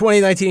 November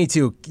 20,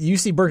 1982,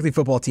 UC Berkeley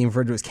football team,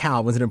 referred to as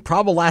Cal, wins an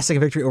improbable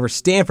last-second victory over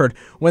Stanford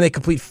when they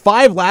complete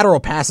 5 lateral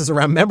passes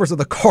around members of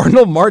the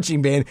Cardinal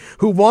Marching Band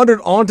who wandered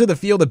onto the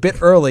field a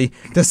bit early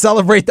to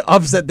celebrate the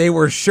upset they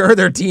were sure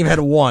their team had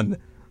won.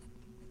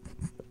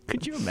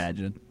 Could you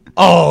imagine?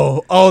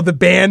 Oh, the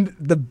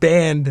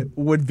band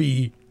would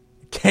be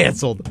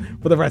canceled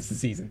for the rest of the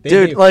season.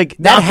 Dude, like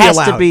that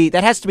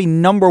has to be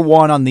number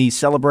 1 on the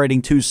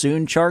celebrating too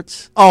soon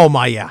charts. Oh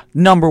my, yeah.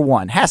 Number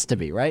 1 has to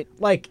be, right?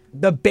 Like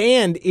the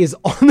band is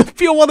on the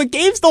field while the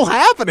game's still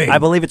happening. I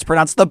believe it's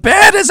pronounced the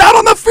band is out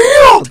on the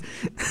field.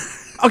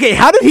 Okay,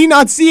 how did he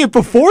not see it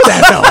before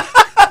that though?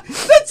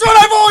 That's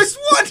what I've always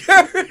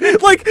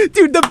wondered. Like,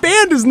 dude, the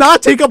band does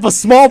not take up a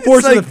small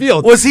portion of the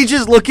field. Was he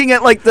just looking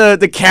at like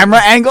the camera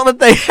angle that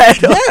they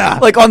had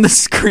like on the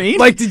screen?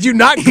 Like, did you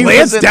not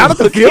glance down at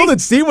the field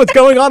and see what's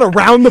going on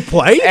around the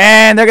play?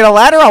 And they're going to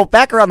lateral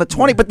back around the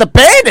 20, but the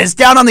band is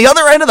down on the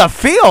other end of the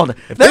field.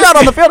 They're not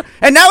on the field,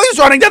 and now he's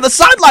running down the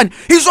sideline.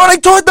 He's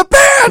running toward the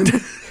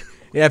band.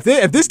 Yeah,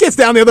 if this gets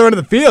down the other end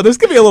of the field, this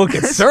could be a little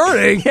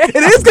concerning. It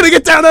is going to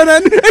get down that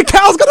end, and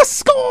Cal's going to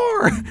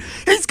score.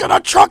 He's going to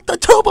truck the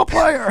tuba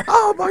player.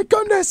 Oh, my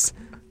goodness.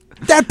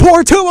 That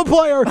poor tuba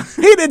player.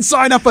 He didn't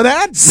sign up for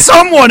that.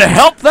 Someone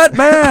help that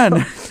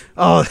man.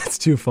 Oh, that's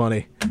too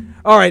funny.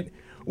 All right.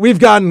 We've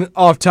gotten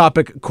off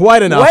topic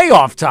quite enough. Way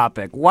off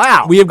topic.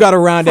 Wow. We have got to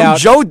round From out.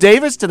 Joe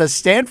Davis to the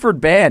Stanford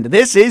band.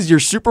 This is your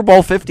Super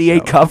Bowl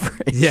 58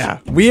 coverage. Yeah.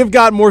 We have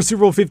got more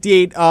Super Bowl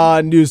 58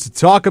 news to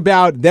talk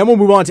about. Then we'll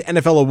move on to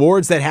NFL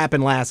awards that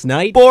happened last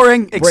night.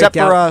 Boring, except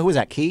for, who was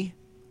that, Key?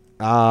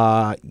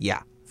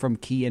 Yeah. From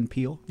Key and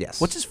Peele? Yes.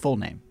 What's his full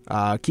name?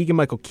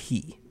 Keegan-Michael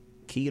Key.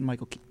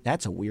 Keegan-Michael Key.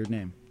 That's a weird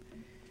name.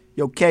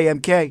 Yo,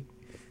 KMK.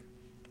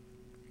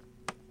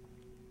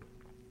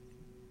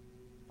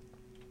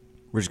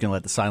 We're just going to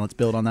let the silence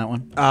build on that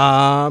one?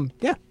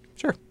 Yeah,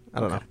 sure. I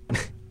don't know.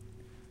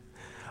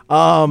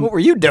 What were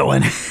you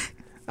doing?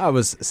 I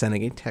was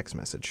sending a text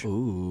message.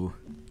 Ooh.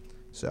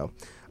 So,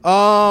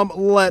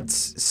 let's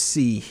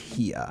see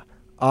here.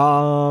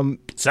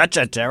 Such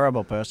a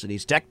terrible person.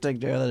 He's texting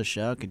during the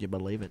show. Could you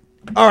believe it?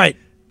 All right.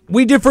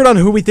 We differed on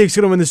who we think is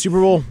going to win the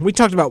Super Bowl. We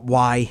talked about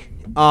why.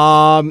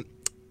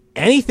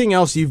 Anything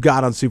else you've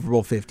got on Super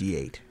Bowl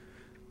 58?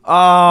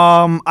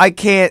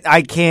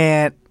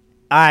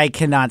 I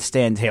cannot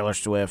stand Taylor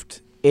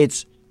Swift.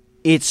 It's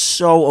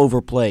so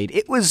overplayed.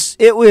 It was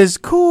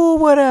cool,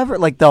 whatever.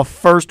 Like the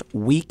first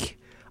week,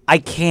 I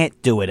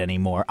can't do it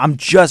anymore. I'm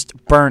just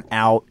burnt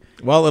out.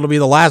 Well, it'll be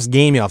the last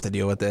game you have to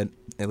deal with it,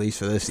 at least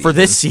for this season. For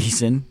this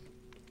season.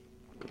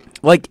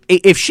 Like,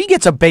 if she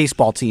gets a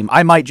baseball team,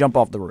 I might jump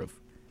off the roof.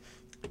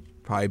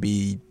 Probably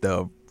be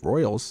the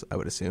Royals, I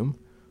would assume.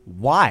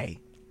 Why?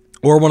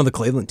 Or one of the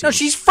Cleveland teams. No,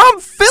 she's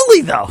from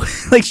Philly, though.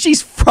 Like,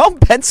 she's from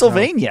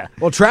Pennsylvania.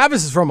 Well,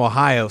 Travis is from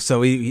Ohio,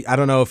 so I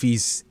don't know if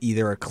he's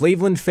either a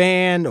Cleveland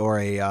fan or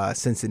a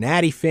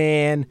Cincinnati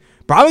fan.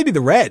 Probably be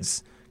the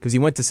Reds, because he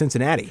went to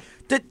Cincinnati.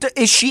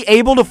 Is she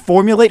able to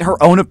formulate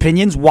her own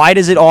opinions? Why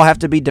does it all have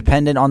to be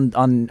dependent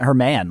on her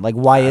man? Like,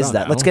 why is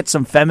that? know. Let's get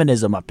some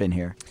feminism up in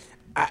here.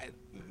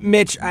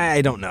 Mitch,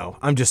 I don't know.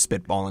 I'm just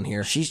spitballing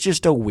here. She's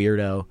just a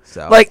weirdo.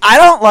 So. Like, I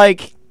don't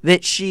like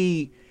that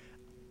she...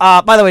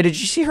 by the way,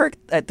 did you see her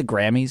at the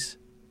Grammys?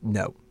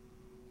 No.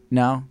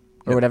 No?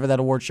 Or whatever that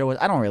award show was?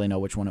 I don't really know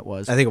which one it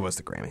was. I think it was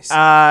the Grammys.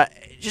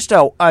 Just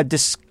a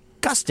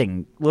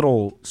disgusting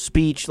little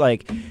speech.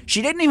 Like,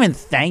 she didn't even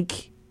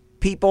thank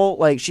people.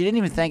 Like, she didn't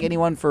even thank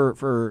anyone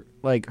for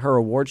like, her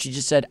award. She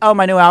just said, oh,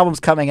 my new album's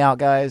coming out,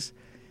 guys.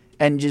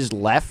 And just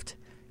left.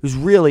 It was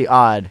really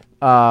odd.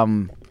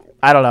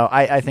 I don't know.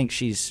 I think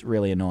she's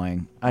really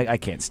annoying. I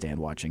can't stand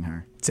watching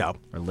her. So.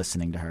 Or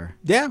listening to her.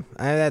 Yeah.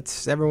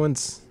 That's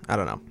everyone's... I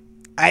don't know.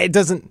 It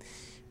doesn't...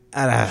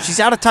 She's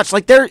out of touch.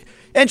 Like,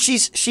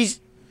 she's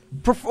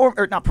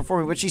not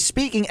performing, but she's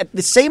speaking at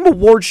the same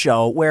award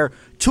show where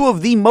two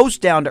of the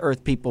most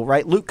down-to-earth people,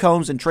 right, Luke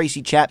Combs and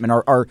Tracy Chapman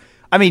are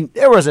I mean,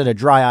 there wasn't a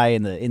dry eye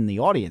in the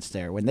audience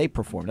there when they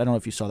performed. I don't know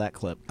if you saw that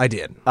clip. I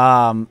did.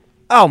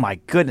 Oh my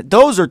goodness,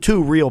 those are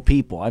two real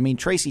people. I mean,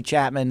 Tracy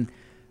Chapman,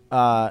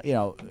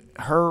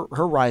 her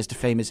rise to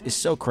fame is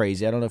so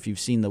crazy. I don't know if you've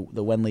seen the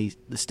Wembley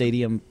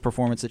Stadium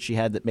performance that she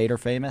had that made her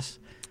famous.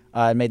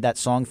 Made that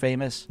song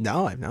famous.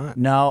 No, I've not.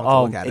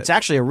 No, it's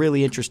actually a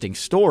really interesting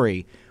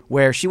story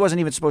where she wasn't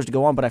even supposed to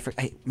go on, but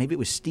maybe it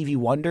was Stevie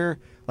Wonder.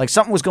 Like,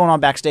 something was going on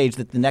backstage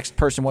that the next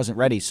person wasn't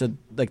ready. So,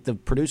 like, the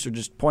producer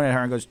just pointed at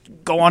her and goes,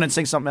 go on and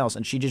sing something else.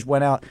 And she just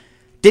went out,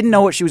 didn't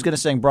know what she was going to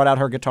sing, brought out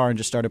her guitar and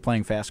just started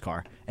playing Fast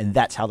Car. And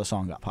that's how the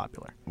song got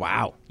popular.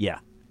 Wow. Yeah.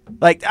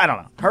 Like, I don't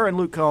know. Her and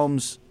Luke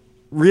Combs,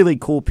 really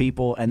cool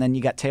people. And then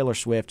you got Taylor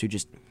Swift, who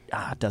just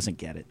doesn't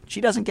get it.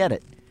 She doesn't get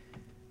it.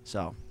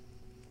 So,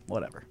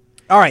 whatever.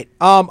 All right.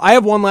 I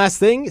have one last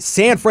thing.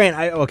 San Fran.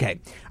 I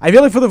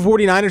feel like for the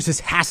 49ers,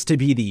 this has to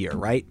be the year,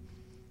 right?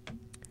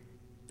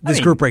 this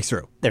group breaks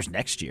through. There's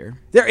next year.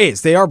 There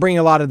is. They are bringing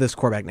a lot of this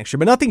core back next year,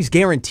 but nothing's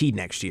guaranteed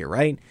next year,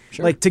 right?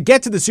 Sure. Like, to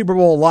get to the Super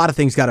Bowl, a lot of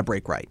things got to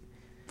break right.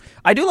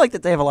 I do like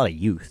that they have a lot of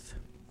youth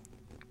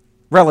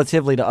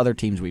relatively to other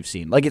teams we've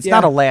seen. Like, it's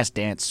not a last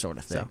dance sort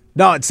of thing.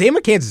 No, it's same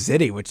with Kansas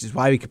City, which is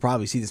why we could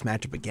probably see this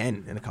matchup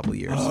again in a couple of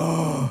years.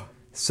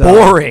 So,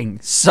 boring.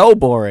 So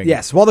boring.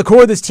 yes, while the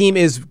core of this team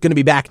is going to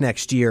be back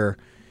next year,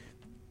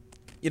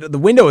 the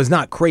window is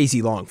not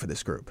crazy long for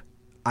this group,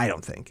 I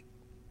don't think.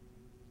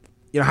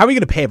 How are we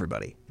going to pay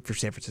everybody for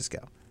San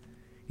Francisco?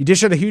 You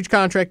dish out a huge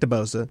contract to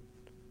Bosa.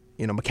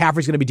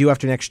 McCaffrey's going to be due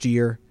after next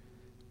year.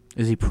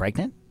 Is he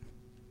pregnant?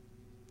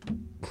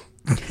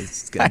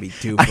 It's going to be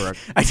due for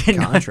a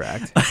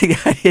contract.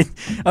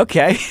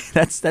 Okay,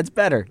 that's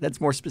better. That's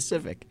more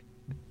specific.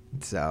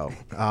 So,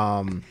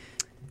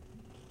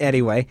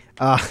 anyway,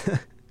 I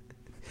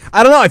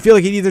don't know. I feel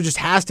like it either just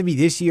has to be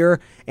this year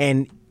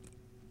and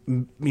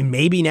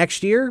maybe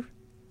next year.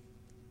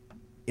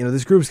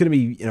 This group's going to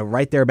be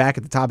right there back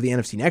at the top of the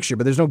NFC next year,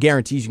 but there's no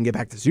guarantees you can get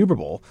back to the Super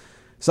Bowl.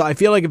 So I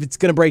feel like if it's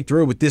going to break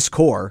through with this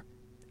core,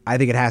 I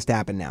think it has to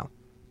happen now.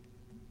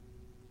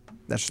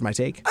 That's just my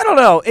take. I don't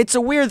know. It's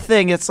a weird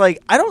thing. It's like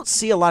I don't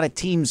see a lot of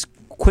teams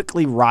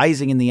quickly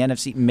rising in the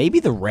NFC. Maybe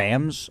the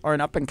Rams are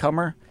an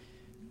up-and-comer.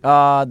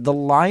 The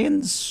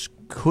Lions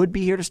could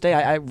be here to stay.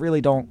 I really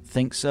don't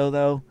think so,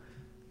 though.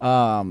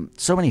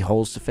 So many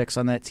holes to fix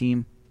on that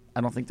team. I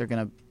don't think they're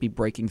going to be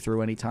breaking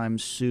through anytime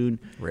soon.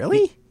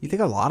 Really? You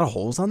think a lot of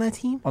holes on that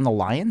team? On the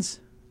Lions?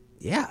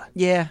 Yeah.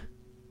 Yeah,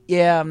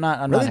 I'm not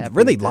happy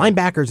really, with that.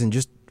 linebackers and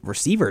just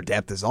receiver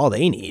depth is all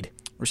they need.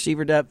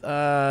 Receiver depth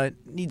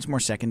needs more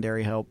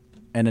secondary help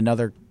and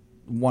another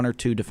one or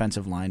two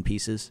defensive line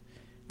pieces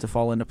to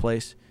fall into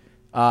place.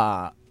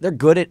 They're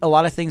good at a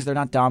lot of things. They're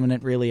not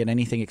dominant really at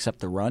anything except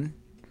the run.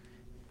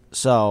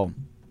 So,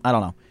 I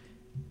don't know.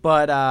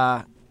 But,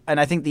 and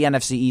I think the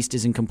NFC East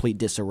is in complete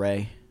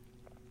disarray.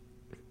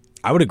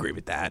 I would agree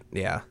with that,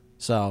 yeah.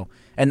 So,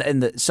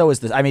 so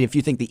is the. I mean, if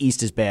you think the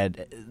East is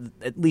bad,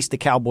 at least the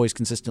Cowboys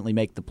consistently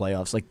make the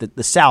playoffs. Like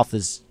the South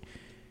is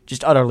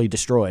just utterly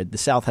destroyed. The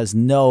South has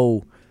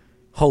no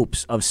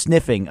hopes of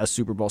sniffing a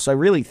Super Bowl. So I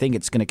really think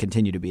it's going to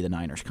continue to be the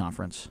Niners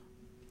conference.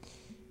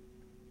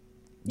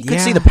 You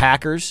could see the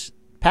Packers,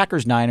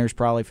 Niners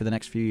probably for the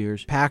next few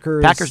years.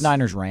 Packers,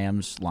 Niners,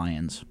 Rams,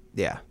 Lions.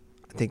 Yeah,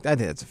 I think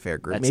that's a fair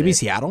group. That's Maybe it.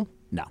 Seattle.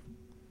 No,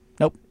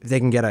 nope. If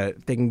they can get a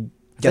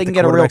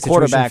a real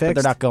quarterback, but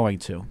they're not going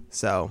to.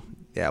 So,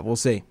 yeah, we'll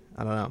see.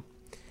 I don't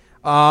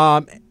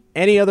know.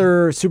 Any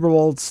other Super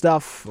Bowl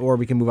stuff, or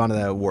we can move on to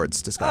the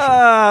awards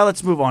discussion?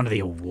 Let's move on to the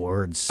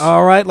awards.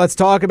 All right, let's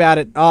talk about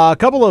it. A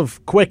couple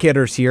of quick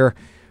hitters here.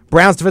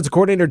 Browns defensive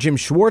coordinator Jim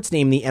Schwartz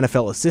named the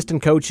NFL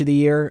Assistant Coach of the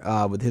Year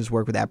with his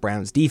work with that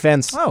Browns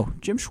defense. Oh,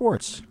 Jim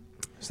Schwartz.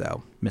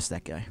 So, missed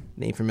that guy.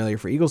 Name familiar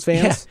for Eagles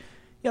fans?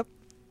 Yeah. Yep.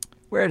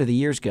 Where do the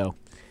years go?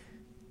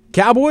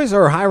 Cowboys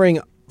are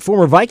hiring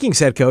former Vikings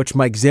head coach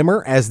Mike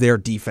Zimmer as their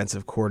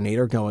defensive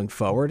coordinator going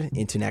forward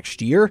into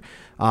next year.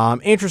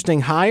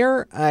 Interesting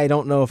hire. I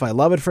don't know if I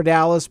love it for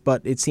Dallas,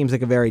 but it seems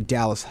like a very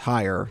Dallas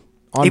hire.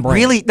 It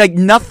really, like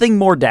nothing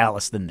more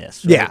Dallas than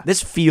this. Right? Yeah.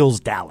 This feels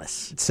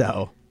Dallas.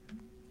 So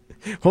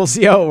we'll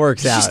see how it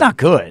works out. It's just not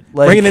good.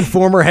 Bringing in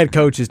former head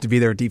coaches to be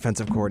their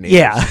defensive coordinators.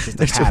 Yeah.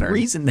 There's a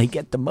reason they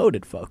get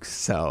demoted, folks.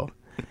 So...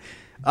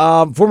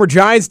 former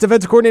Giants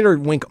defensive coordinator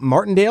Wink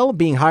Martindale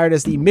being hired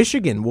as the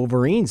Michigan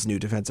Wolverines' new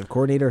defensive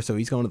coordinator, so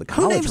he's going to the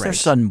college ranks. Who names their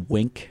son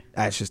Wink?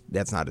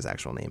 That's not his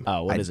actual name.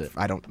 Oh, what is it?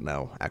 I don't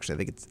know. Actually, I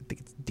think it's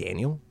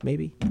Daniel.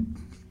 Maybe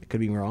I could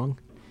be wrong.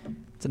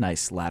 It's a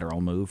nice lateral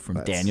move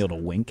from Daniel to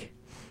Wink.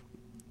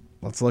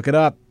 Let's look it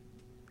up.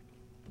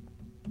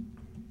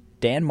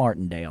 Dan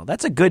Martindale.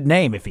 That's a good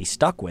name if he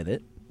stuck with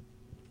it.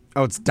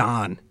 Oh, it's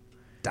Don.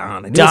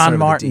 Don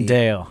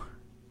Martindale.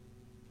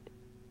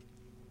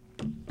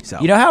 So.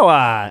 You know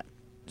how,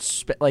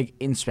 like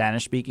in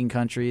Spanish-speaking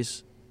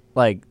countries,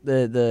 like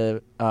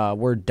the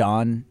word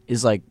 "don"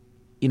 is like,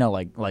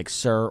 like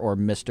sir or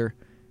mister.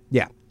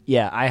 Yeah,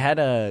 yeah. I had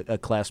a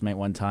classmate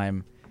one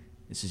time.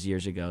 This is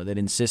years ago. That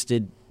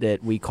insisted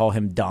that we call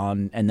him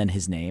Don and then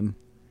his name.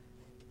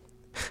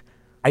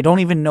 I don't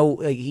even know.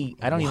 Like,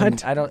 I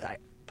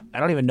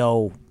don't even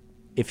know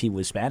if he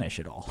was Spanish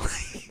at all.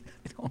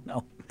 I don't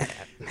know,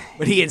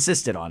 but he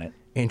insisted on it.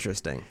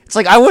 Interesting. It's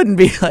like I wouldn't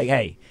be like,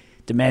 hey.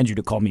 Demand you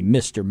to call me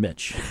Mr.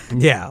 Mitch.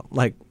 Yeah,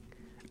 like,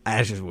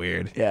 that's just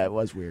weird. Yeah, it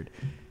was weird.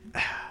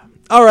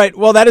 All right,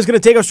 well, that is going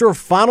to take us to our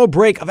final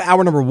break of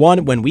hour number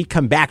 1. When we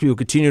come back, we will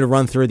continue to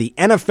run through the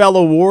NFL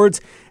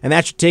awards, and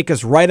that should take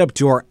us right up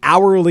to our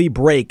hourly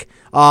break.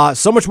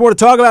 So much more to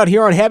talk about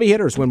here on Heavy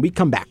Hitters when we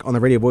come back on the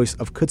radio voice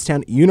of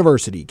Kutztown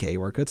University,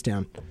 KUR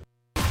Kutztown.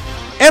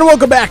 And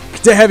welcome back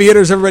to Heavy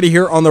Hitters, everybody,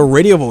 here on the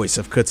radio voice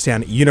of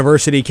Kutztown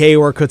University,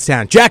 KUR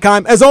Kutztown. Jack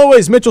Heim, as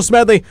always, Mitchell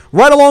Smedley,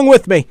 right along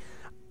with me.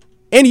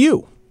 And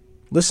you,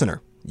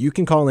 listener, you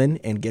can call in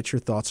and get your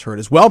thoughts heard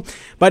as well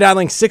by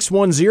dialing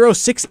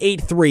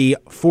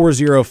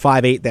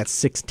 610-683-4058.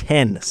 That's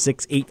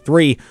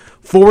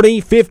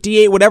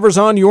 610-683-4058. Whatever's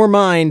on your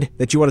mind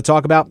that you want to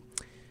talk about,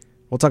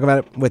 We'll talk about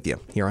it with you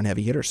here on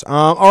Heavy Hitters.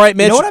 All right,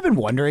 Mitch. You know what I've been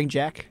wondering,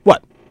 Jack?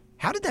 What?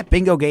 How did that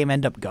bingo game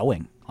end up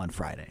going on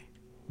Friday?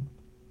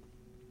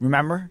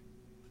 Remember?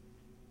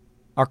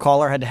 Our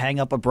caller had to hang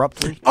up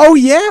abruptly. Oh,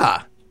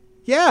 yeah.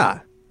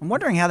 Yeah. I'm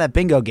wondering how that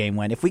bingo game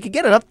went. If we could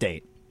get an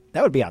update,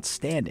 that would be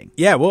outstanding.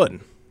 Yeah, it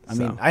would. I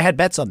mean, I had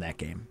bets on that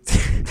game.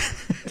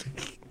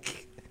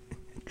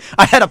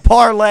 I had a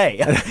parlay.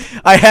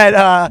 I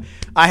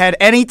had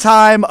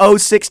anytime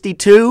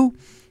 062.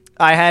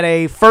 I had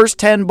a first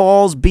 10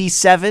 balls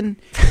B7,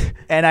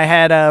 and I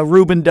had a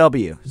Ruben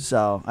W.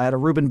 So I had a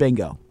Ruben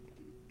bingo.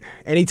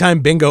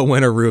 Anytime bingo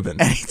winner, Ruben.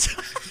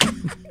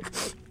 Anytime.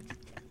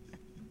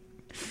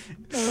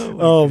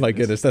 Oh, my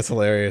goodness. That's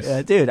hilarious.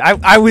 Yeah, dude,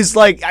 I was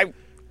like, I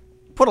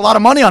put a lot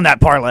of money on that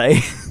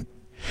parlay.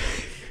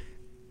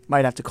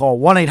 Might have to call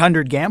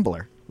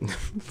 1-800-GAMBLER.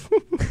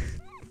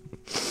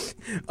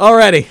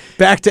 Alrighty,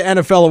 back to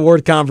NFL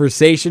award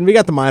conversation. We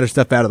got the minor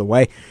stuff out of the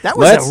way. That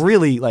was a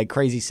really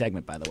crazy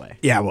segment, by the way.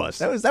 Yeah, it was.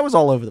 That was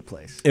all over the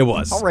place. It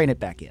was. I'll rein it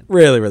back in.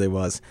 Really, really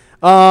was.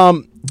 All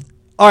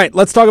right,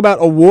 let's talk about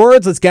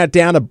awards. Let's get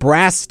down to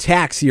brass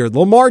tacks here.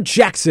 Lamar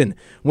Jackson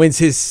wins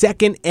his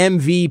second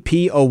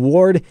MVP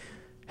award.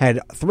 Had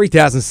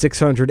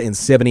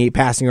 3,678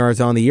 passing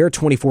yards on the year,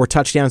 24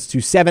 touchdowns to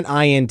 7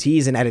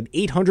 INTs, and added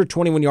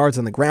 821 yards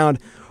on the ground,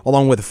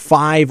 along with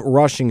 5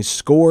 rushing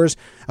scores.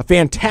 A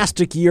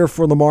fantastic year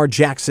for Lamar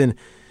Jackson.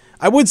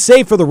 I would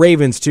say for the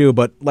Ravens, too,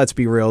 but let's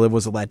be real, it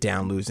was a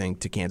letdown losing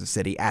to Kansas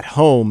City at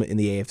home in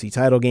the AFC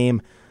title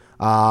game.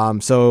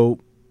 So,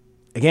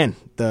 again,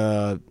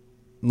 the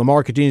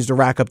Lamar continues to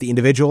rack up the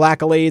individual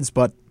accolades,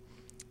 but,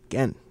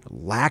 again,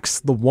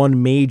 lacks the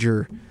one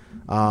major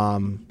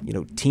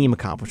team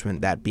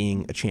accomplishment, that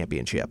being a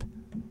championship.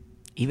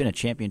 Even a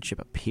championship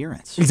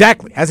appearance.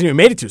 Exactly. Hasn't even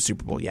made it to a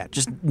Super Bowl yet.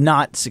 Just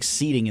not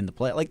succeeding in the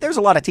play. Like, there's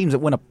a lot of teams that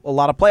win a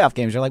lot of playoff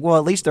games. You're like, well,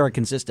 at least they're a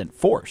consistent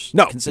force.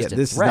 No, consistent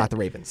this threat. is not the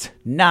Ravens.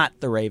 Not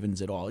the Ravens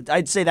at all.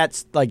 I'd say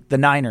that's like the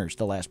Niners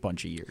the last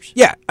bunch of years.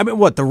 Yeah. I mean,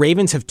 what? The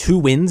Ravens have 2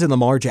 wins in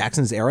Lamar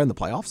Jackson's era in the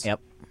playoffs?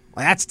 Yep.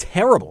 Like, that's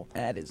terrible.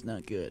 That is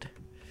not good.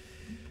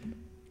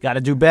 Got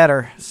to do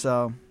better,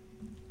 so.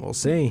 We'll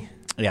see.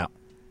 Yeah.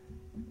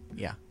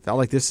 Yeah. Felt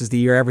like this is the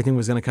year everything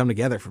was going to come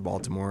together for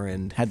Baltimore,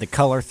 and had the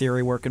color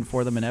theory working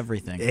for them and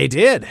everything. They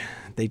did,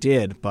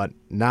 but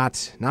not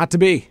to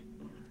be.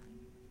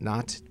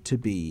 Not to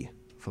be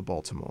for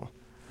Baltimore.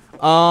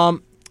 All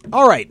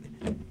right.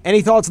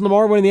 Any thoughts on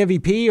Lamar winning the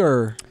MVP,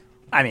 or?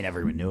 I mean,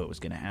 everyone knew it was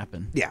going to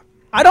happen. Yeah.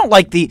 I don't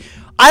like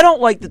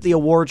that the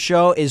award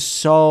show is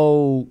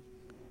so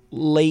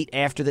late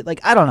after that.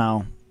 Like, I don't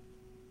know.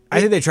 I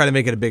think they try to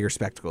make it a bigger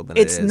spectacle than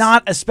it is. It's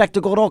not a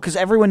spectacle at all because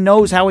everyone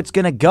knows how it's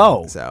going to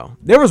go. So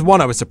there was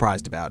one I was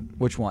surprised about.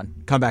 Which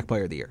one? Comeback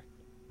Player of the Year.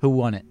 Who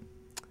won it?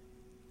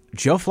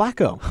 Joe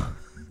Flacco.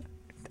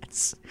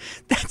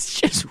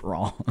 That's just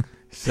wrong.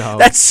 So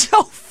that's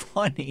so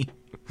funny.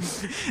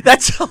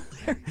 That's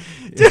hilarious,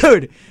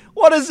 dude.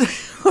 What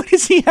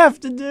does he have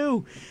to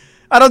do?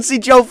 I don't see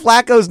Joe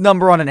Flacco's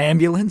number on an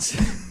ambulance.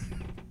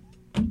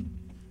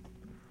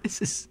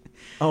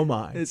 Oh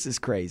my! This is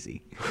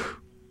crazy.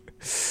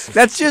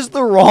 That's just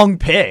the wrong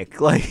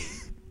pick. Like,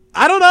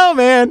 I don't know,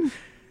 man.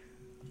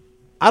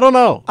 I don't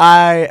know.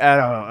 I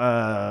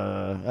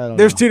don't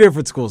There's know. 2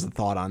 different schools of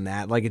thought on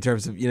that. Like, in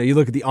terms of, you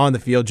look at the on the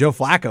field, Joe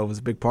Flacco was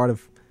a big part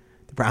of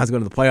the Browns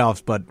going to the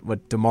playoffs, but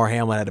what DeMar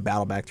Hamlin had to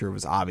battle back through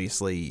was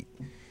obviously,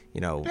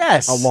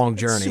 yes, a long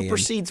journey. It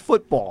supersedes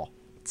football.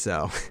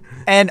 So,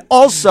 and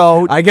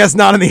also, I guess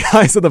not in the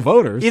eyes of the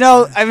voters.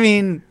 I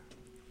mean,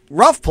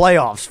 rough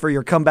playoffs for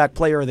your comeback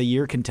player of the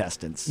year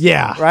contestants.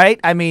 Yeah. Right?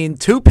 I mean,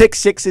 2 pick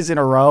sixes in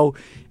a row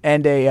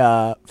and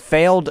a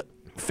failed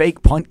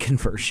fake punt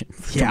conversion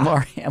for DeMar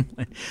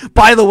Hamlin.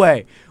 By the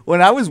way,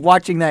 when I was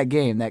watching that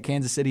game, that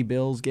Kansas City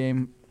Bills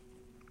game,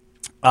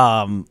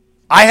 I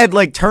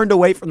had turned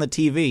away from the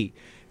TV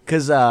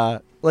because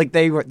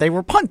they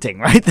were punting,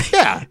 right?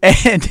 Yeah.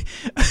 And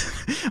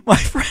my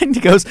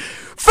friend goes,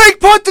 "Fake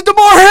punt to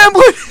DeMar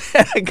Hamlin."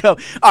 And I go,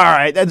 "All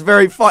right, that's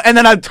very fun." And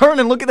then I turn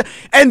and look at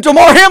and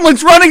DeMar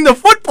Hamlin's running the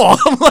football.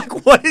 I'm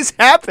like, "What is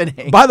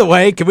happening?" By the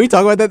way, can we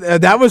talk about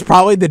that? That was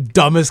probably the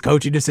dumbest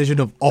coaching decision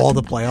of all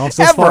the playoffs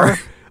so Ever. far.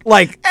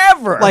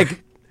 Ever.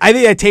 I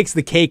think that takes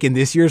the cake in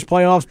this year's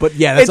playoffs, but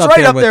yeah, that's it's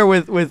right up there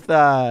with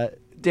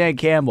Dan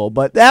Campbell,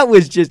 but that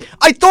was just,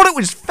 I thought it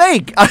was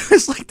fake. I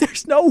was like,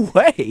 there's no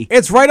way.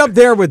 It's right up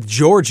there with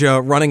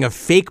Georgia running a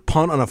fake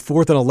punt on a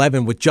 4th and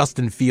 11 with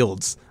Justin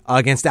Fields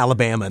against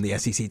Alabama in the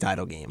SEC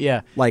title game.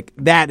 Yeah.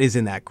 That is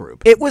in that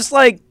group. It was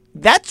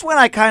that's when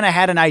I kind of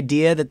had an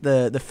idea that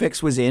the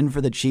fix was in for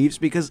the Chiefs,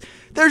 because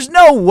there's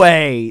no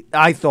way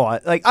I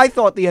thought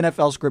the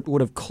NFL script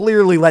would have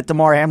clearly let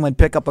DeMar Hamlin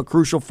pick up a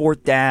crucial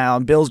 4th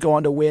down. Bills go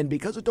on to win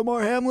because of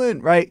DeMar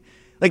Hamlin, right?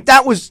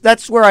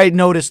 That's where I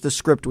noticed the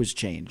script was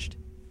changed.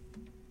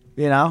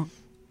 Is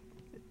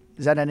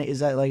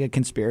that like a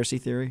conspiracy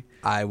theory?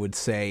 I would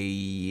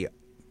say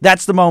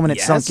That's the moment it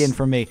yes. sunk in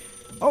for me.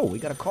 Oh, we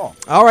got a call.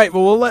 All right,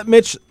 well, we'll let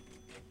Mitch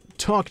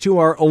talk to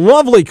our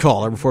lovely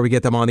caller before we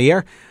get them on the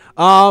air.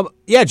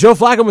 Yeah, Joe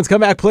Flacco wins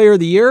comeback player of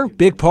the year.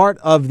 Big part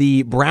of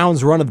the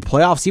Browns' run of the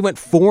playoffs. He went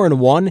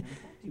 4-1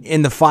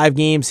 in the 5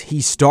 games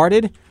he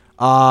started.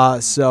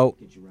 So,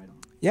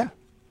 yeah.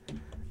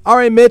 All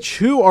right, Mitch,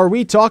 who are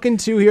we talking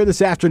to here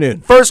this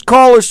afternoon? First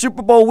caller,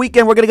 Super Bowl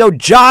weekend. We're going to go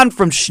John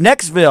from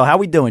Schnecksville. How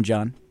we doing,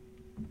 John?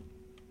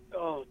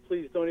 Oh,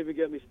 please don't even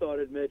get me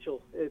started,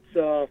 Mitchell. It's,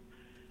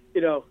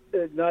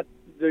 not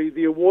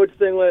the awards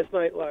thing last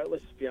night.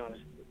 Let's just be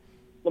honest.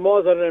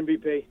 Lamar's not an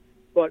MVP,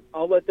 but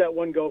I'll let that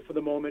one go for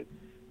the moment.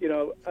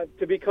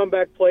 To be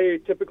comeback player, you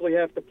typically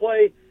have to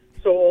play.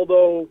 So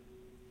although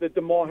the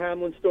Damar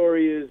Hamlin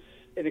story is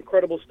an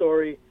incredible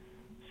story,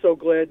 so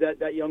glad that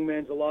that young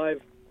man's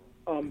alive.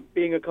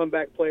 Being a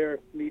comeback player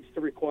needs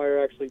to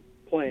require actually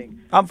playing.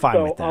 I'm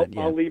fine with that.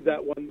 I'll leave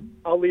that one.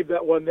 I'll leave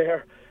that one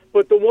there.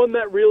 But the one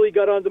that really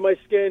got under my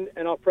skin,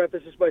 and I'll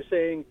preface this by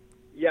saying,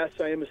 yes,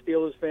 I am a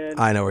Steelers fan.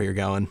 I know where you're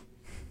going.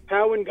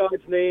 How in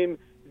God's name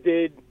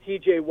did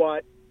T.J.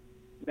 Watt,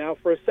 now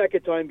for a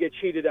second time, get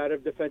cheated out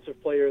of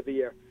Defensive Player of the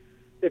Year?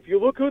 If you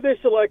look who they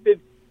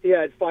selected, he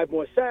had 5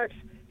 more sacks.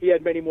 He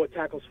had many more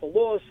tackles for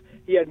loss.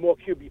 He had more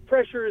QB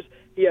pressures.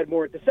 He had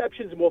more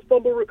interceptions, more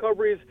fumble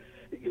recoveries.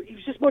 He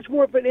was just much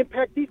more of an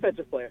impact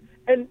defensive player.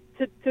 And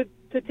to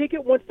take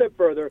it one step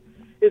further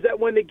is that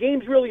when the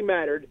games really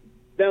mattered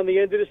down the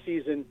end of the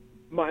season,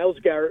 Myles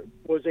Garrett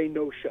was a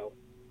no-show.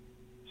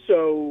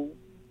 So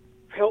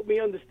help me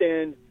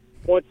understand,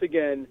 once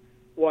again,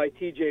 why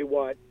T.J.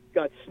 Watt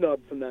got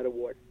snubbed from that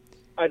award.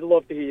 I'd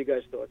love to hear you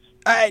guys' thoughts.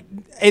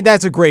 Hey,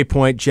 that's a great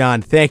point,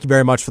 John. Thank you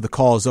very much for the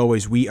call. As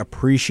always, we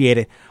appreciate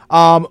it.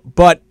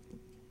 But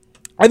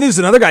I think there's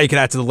another guy you could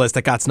add to the list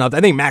that got snubbed.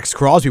 I think Max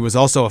Crosby was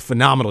also a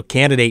phenomenal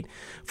candidate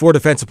for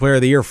Defensive Player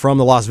of the Year from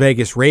the Las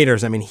Vegas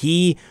Raiders. I mean,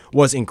 he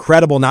was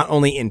incredible not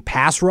only in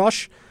pass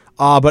rush,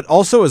 but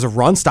also as a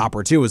run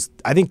stopper too.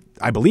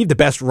 I believe the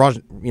best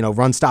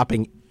run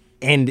stopping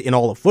end in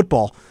all of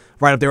football,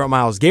 right up there with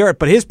Myles Garrett.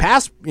 But his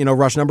pass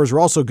rush numbers were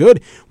also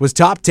good. Was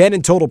top 10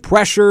 in total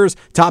pressures,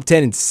 top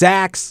 10 in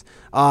sacks.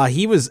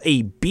 He was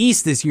a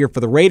beast this year for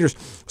the Raiders.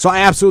 So I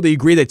absolutely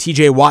agree that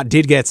T.J. Watt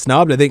did get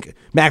snubbed. I think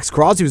Max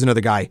Crosby was another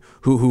guy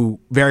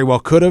who very well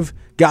could have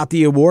got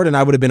the award, and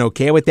I would have been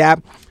okay with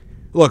that.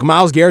 Look,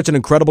 Myles Garrett's an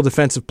incredible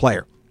defensive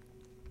player.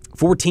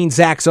 14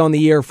 sacks on the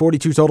year,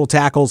 42 total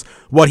tackles.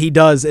 What he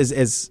does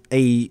as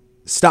a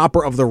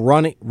stopper of the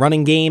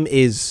running game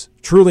is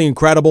truly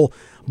incredible.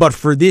 But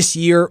for this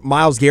year,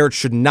 Myles Garrett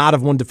should not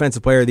have won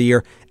Defensive Player of the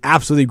Year.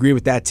 Absolutely agree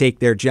with that take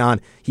there,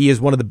 John. He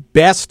is one of the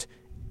best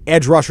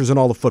edge rushers in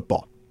all of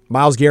football.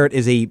 Myles Garrett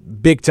is a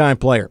big-time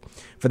player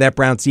for that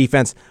Browns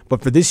defense.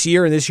 But for this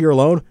year and this year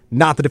alone,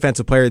 not the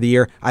Defensive Player of the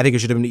Year. I think it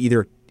should have been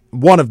either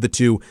one of the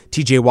two,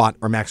 T.J. Watt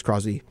or Max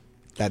Crosby.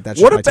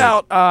 What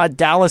about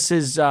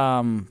Dallas's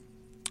DeMarcus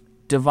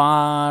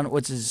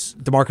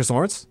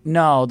Lawrence?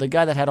 No, the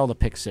guy that had all the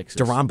pick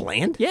sixes. DaRon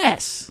Bland?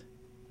 Yes.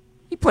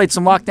 He played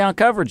some lockdown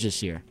coverage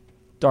this year.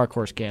 Dark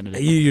horse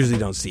candidate. You usually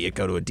don't see it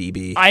go to a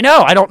DB. I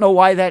know. I don't know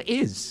why that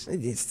is.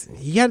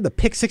 He had the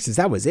pick sixes.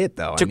 That was it,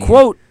 though. To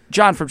quote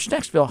John from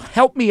Schnecksville,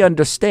 help me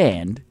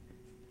understand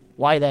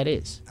why that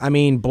is. I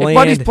mean, Bland... If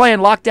Buddy's playing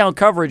lockdown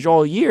coverage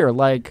all year,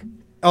 like...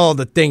 Oh,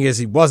 the thing is,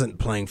 he wasn't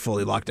playing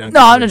fully lockdown.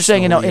 No, I'm just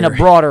saying in a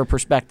broader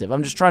perspective.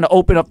 I'm just trying to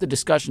open up the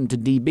discussion to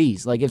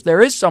DBs. Like, if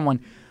there is someone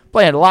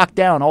playing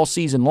lockdown all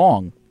season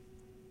long,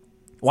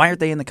 why aren't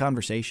they in the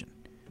conversation?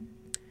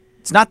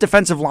 It's not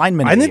defensive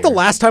linemen. I think the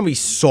last time we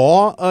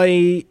saw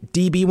a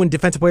DB win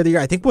Defensive Player of the Year,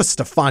 I think was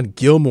Stephon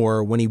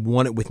Gilmore when he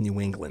won it with New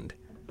England.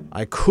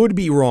 I could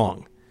be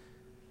wrong.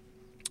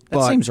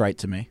 That seems right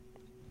to me.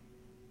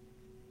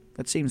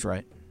 That seems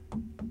right.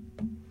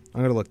 I'm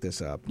going to look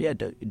this up. Yeah,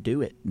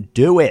 do it.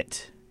 Do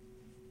it.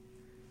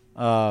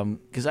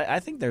 Because I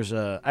think there's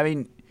I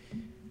mean,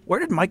 where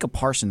did Micah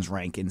Parsons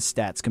rank in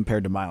stats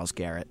compared to Myles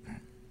Garrett?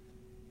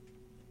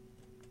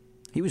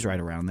 He was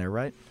right around there,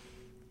 right?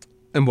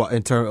 And what,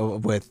 in terms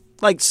of with?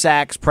 Like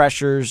sacks,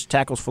 pressures,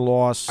 tackles for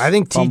loss. I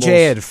think fumbles.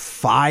 TJ had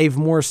 5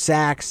 more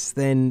sacks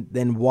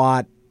than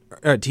Watt.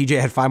 Or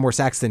TJ had 5 more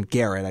sacks than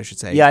Garrett, I should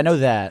say. Yeah, I know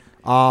that.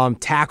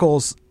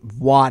 Tackles,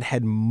 Watt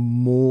had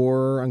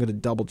more. I'm going to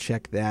double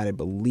check that, I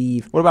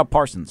believe. What about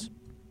Parsons?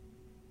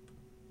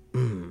 I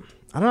don't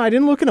know. I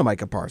didn't look into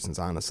Micah Parsons,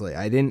 honestly.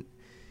 I didn't.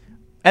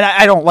 And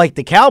I don't like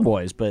the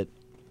Cowboys, but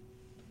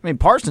I mean,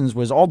 Parsons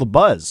was all the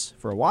buzz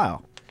for a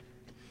while.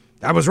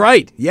 I was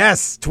right.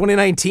 Yes,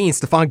 2019,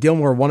 Stephon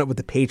Gilmore won it with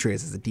the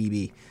Patriots as a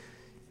DB.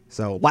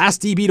 So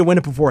last DB to win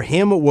it before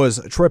him was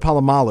Troy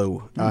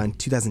Polamalu in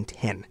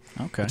 2010.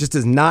 Okay. It just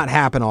does not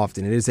happen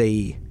often. It is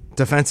a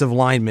defensive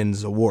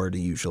lineman's award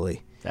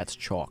usually. That's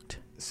chalked.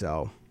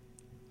 So,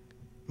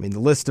 I mean, the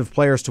list of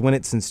players to win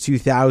it since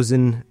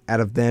 2000,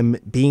 out of them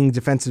being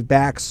defensive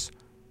backs,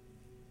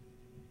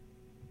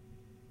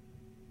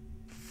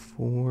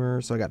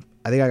 4. So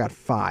I think I got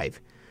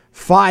 5.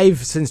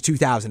 5 since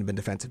 2000 have been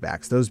defensive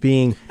backs. Those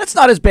being... That's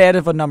not as bad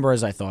of a number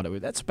as I thought it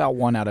would. That's about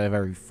 1 out of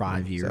every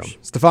 5 years.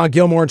 So, Stephon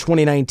Gilmore in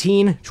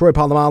 2019, Troy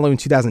Polamalu in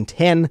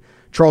 2010,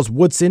 Charles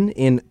Woodson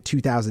in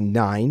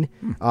 2009,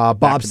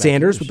 Bob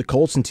Sanders with the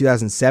Colts in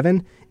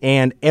 2007,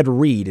 and Ed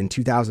Reed in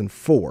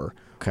 2004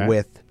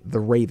 with the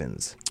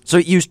Ravens. So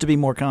it used to be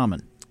more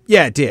common.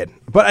 Yeah, it did.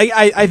 But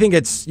I think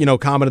it's,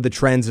 common to the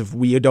trends of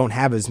we don't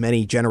have as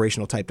many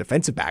generational type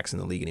defensive backs in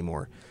the league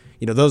anymore.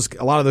 A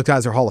lot of those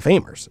guys are Hall of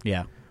Famers.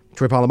 Yeah.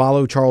 Troy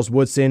Polamalu, Charles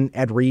Woodson,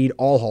 Ed Reed,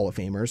 all Hall of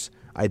Famers.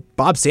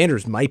 Bob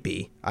Sanders might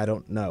be. I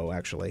don't know,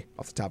 actually,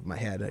 off the top of my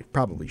head. I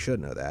probably should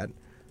know that.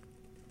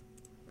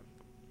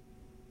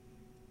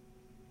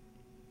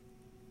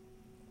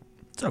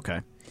 It's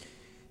okay.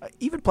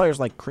 Even players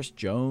like Chris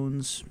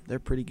Jones, they're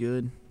pretty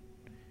good.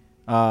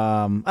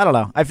 I don't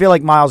know. I feel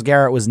like Myles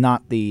Garrett was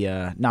not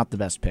the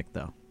best pick,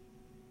 though.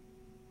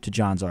 To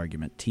John's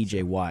argument,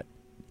 T.J. Watt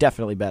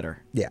definitely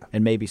better. Yeah,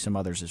 and maybe some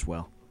others as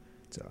well.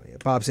 So yeah,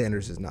 Bob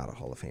Sanders is not a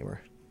Hall of Famer.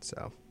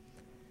 So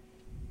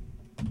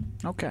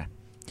okay,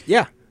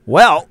 yeah.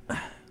 Well,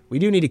 we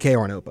do need a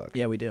KR notebook.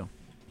 Yeah, we do.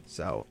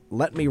 So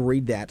let me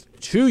read that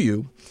to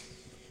you.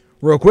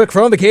 Real quick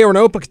from the KR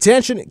Notebook,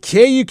 attention,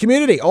 KU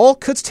community. All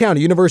Kutztown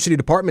University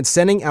departments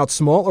sending out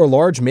small or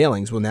large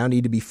mailings will now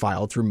need to be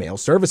filed through mail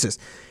services.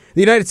 The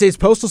United States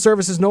Postal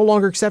Service is no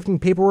longer accepting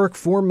paperwork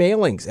for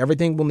mailings.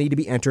 Everything will need to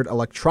be entered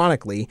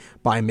electronically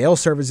by mail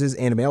services,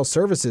 and mail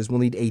services will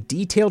need a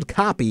detailed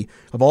copy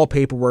of all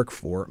paperwork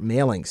for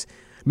mailings.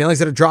 Mailings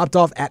that are dropped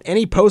off at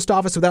any post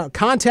office without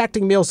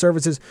contacting mail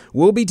services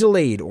will be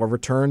delayed or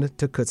returned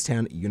to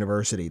Kutztown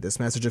University. This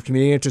message of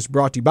community interest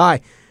brought to you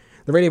by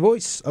the radio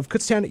voice of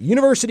Kutztown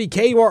University,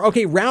 KUR.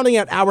 Okay, rounding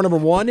out hour number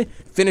one,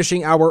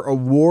 finishing our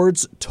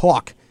awards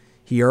talk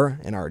here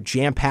in our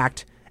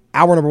jam-packed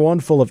hour number one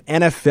full of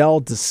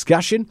NFL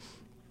discussion.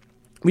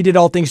 We did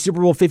all things Super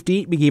Bowl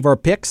 58. We gave our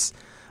picks.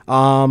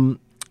 But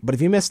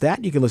if you missed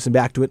that, you can listen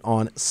back to it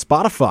on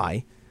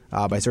Spotify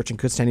by searching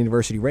Kutztown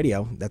University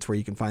Radio. That's where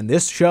you can find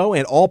this show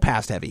and all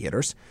past heavy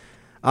hitters.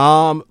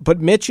 But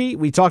Mitchie,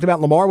 we talked about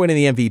Lamar winning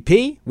the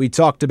MVP. We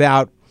talked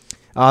about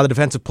the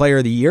Defensive Player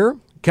of the Year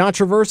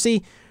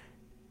controversy,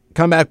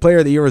 comeback player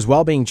of the year as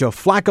well being Joe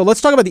Flacco.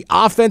 Let's talk about the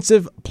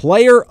offensive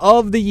player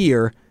of the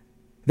year,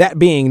 that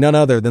being none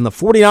other than the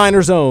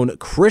 49ers' own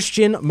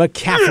Christian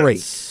McCaffrey.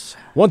 Yes.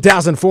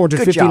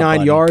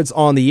 1,459 yards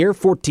on the year,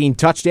 14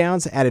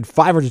 touchdowns, added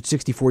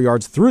 564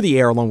 yards through the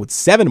air along with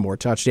 7 more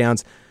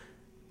touchdowns.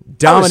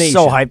 Domination.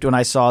 I was so hyped when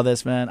I saw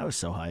this, man. I was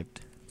so hyped.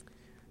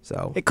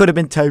 So it could have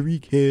been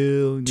Tyreek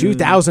Hill.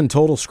 2,000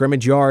 total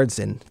scrimmage yards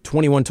and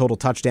 21 total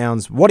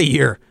touchdowns. What a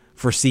year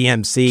for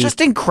CMC.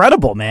 Just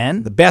incredible,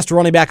 man. The best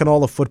running back in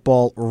all of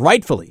football,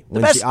 rightfully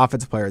wins the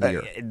offensive player of the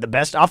year. The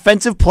best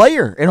offensive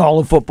player in all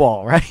of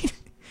football, right?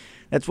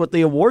 That's what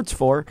the award's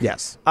for.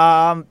 Yes.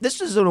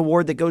 This is an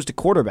award that goes to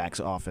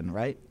quarterbacks often,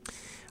 right?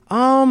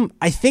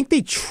 I think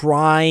they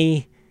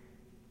try.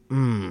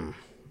 I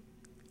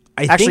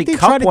Actually, think they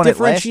Cup try to won it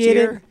differentiate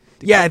last it. year?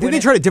 Yeah, I think they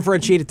try to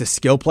differentiate it to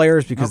skill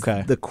players because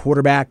the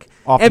quarterback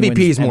often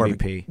MVP is more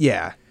MVP.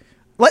 Yeah.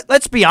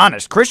 Let's be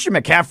honest. Christian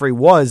McCaffrey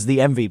was the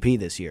MVP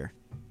this year.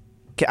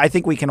 I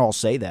think we can all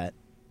say that.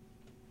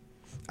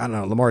 I don't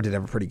know. Lamar did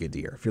have a pretty good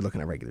year if you're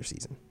looking at regular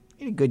season.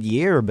 He had a good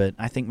year, but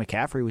I think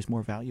McCaffrey was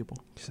more valuable.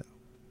 So,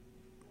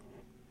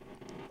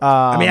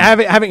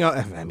 having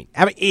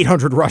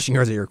 800 rushing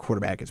yards at your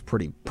quarterback is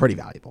pretty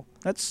valuable.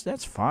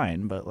 That's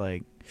fine, but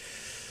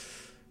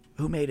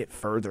who made it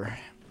further?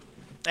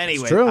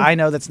 Anyway, true. I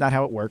know that's not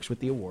how it works with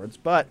the awards,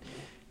 but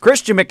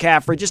Christian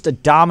McCaffrey, just a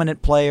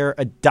dominant player,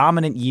 a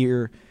dominant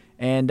year,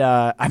 and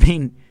not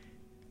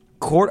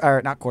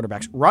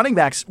quarterbacks, running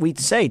backs, we'd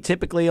say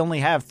typically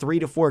only have 3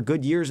 to 4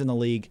 good years in the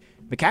league.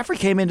 McCaffrey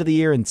came into the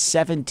year in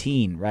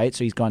 17, right?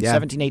 So he's gone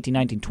 17, 18,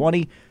 19,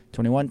 20,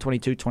 21,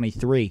 22,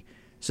 23.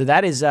 So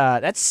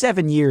that's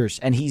 7 years,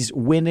 and he's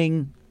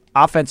winning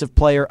Offensive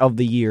Player of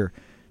the Year.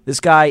 This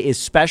guy is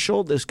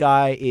special. This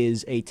guy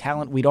is a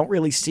talent we don't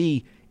really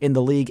see in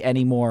the league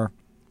anymore,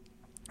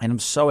 and I'm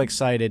so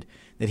excited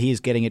that he is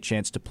getting a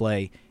chance to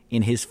play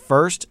in his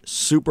first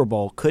Super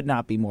Bowl. Could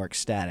not be more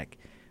ecstatic.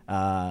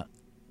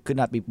 Could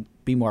not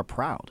be more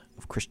proud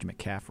of Christian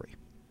McCaffrey.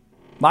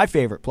 My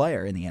favorite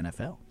player in the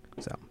NFL.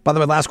 So, by the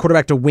way, last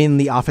quarterback to win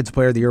the Offensive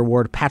Player of the Year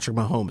award, Patrick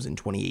Mahomes in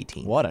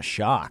 2018. What a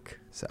shock.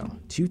 So,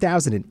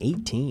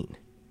 2018.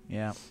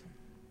 Yeah.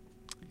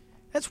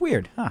 That's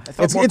weird, huh?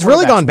 It's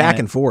really gone back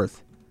and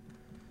forth.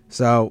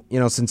 So,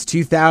 since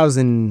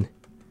 2000,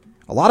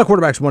 a lot of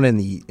quarterbacks won in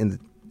the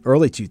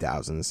early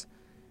 2000s.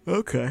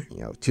 Okay.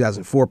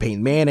 2004,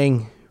 Peyton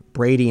Manning,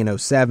 Brady in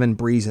 07,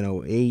 Breeze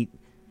in 08,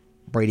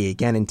 Brady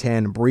again in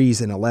 10,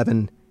 Breeze in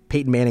 11,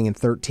 Peyton Manning in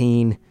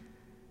 13,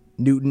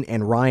 Newton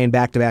and Ryan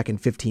back-to-back in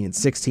 15 and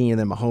 16, and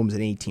then Mahomes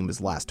in 18 was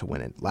the last to win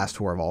it. Last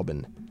 4 have all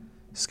been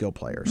skill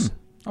players.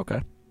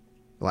 Okay.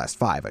 The last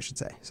 5, I should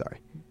say. Sorry.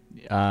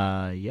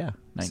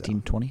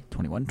 19, 20,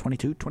 21,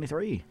 22,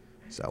 23.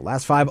 So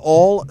last 5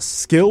 all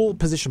skill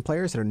position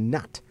players that are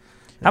not.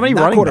 How many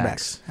not running quarterbacks?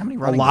 Backs? How many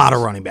running A lot backs?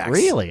 of running backs.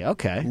 Really?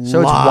 Okay. So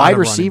it's wide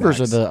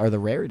receivers are the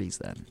rarities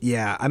then.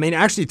 Yeah,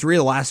 actually 3 of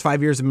the last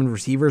 5 years have been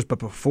receivers, but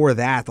before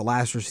that, the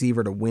last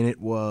receiver to win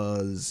it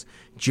was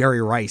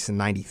Jerry Rice in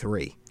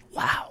 93.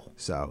 Wow.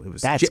 So it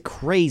was That's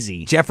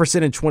crazy.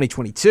 Jefferson in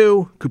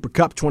 2022, Cooper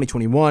Kupp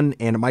 2021,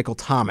 and Michael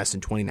Thomas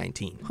in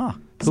 2019. Huh.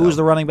 Who was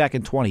the running back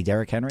in 20?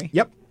 Derrick Henry?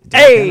 Yep.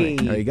 Hey!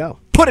 There you go.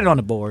 Put it on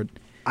the board.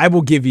 I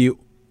will give you.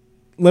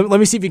 Let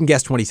me see if you can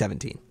guess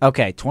 2017.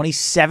 Okay,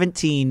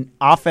 2017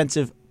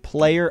 Offensive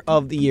Player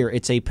of the Year.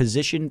 It's a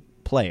position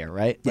player,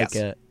 right? Yes.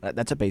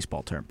 That's a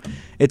baseball term.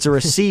 It's a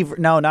receiver.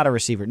 No, not a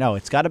receiver. No,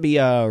 it's got to be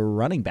a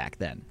running back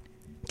then.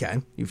 Okay,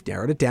 you've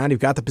narrowed it down. You've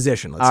got the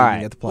position. Let's All see if right. you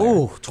can get the player.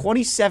 Ooh,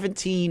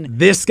 2017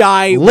 This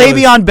guy,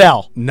 Le'Veon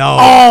Bell. No.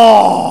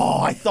 Oh,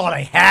 I thought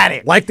I had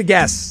it. Like the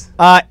guess.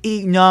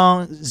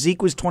 No,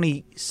 Zeke was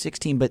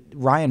 2016, but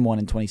Ryan won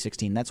in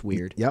 2016. That's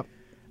weird. Yep.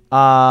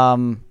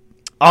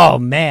 Oh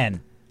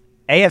man,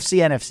 AFC,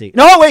 NFC.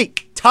 No,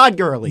 wait, Todd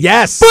Gurley.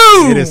 Yes.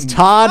 Boom! It is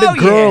Todd Oh,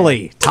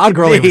 Gurley. yeah. Todd Look at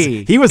Gurley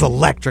me. he was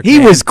electric. He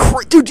man. was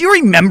dude. Do you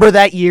remember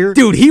that year?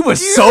 Dude, he was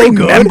Do you so good.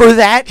 remember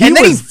that? And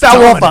then he was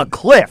fell off a dominant.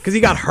 cliff. Because he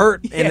got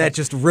hurt, and that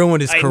just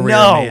ruined his I career,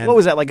 know. man. What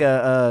was that, like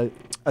a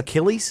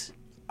Achilles?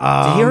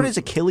 Did he hurt his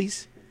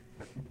Achilles?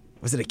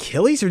 Was it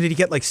Achilles, or did he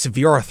get like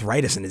severe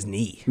arthritis in his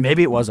knee?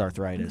 Maybe it was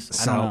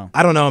arthritis. I don't know.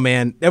 I don't know,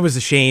 man. That was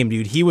a shame,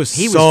 dude. He was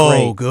He was so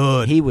great.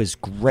 good. He was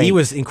great. He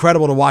was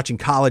incredible to watch in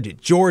college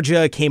at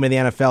Georgia. Came in the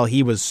NFL.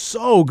 He was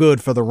so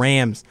good for the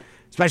Rams,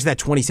 especially that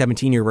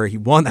 2017 year where he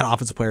won that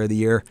Offensive Player of the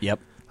Year. Yep.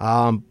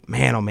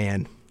 Man, oh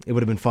man, it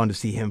would have been fun to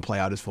see him play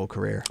out his full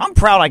career. I'm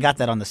proud I got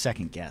that on the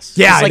second guess.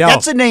 Yeah, It's like, I know.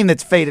 that's a name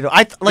that's faded.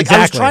 I was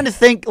Exactly. trying to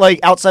think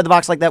like outside the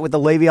box like that with the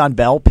Le'Veon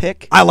Bell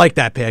pick. I like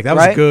that pick. That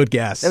was Right? a good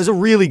guess. That was a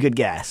really good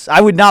guess. I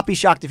would not be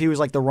shocked if he was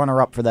like the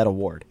runner-up for that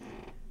award.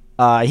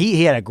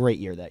 He had a great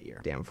year that year.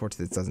 Damn,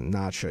 unfortunately, this does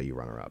not show you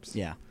runner-ups.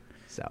 Yeah.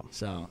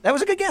 So That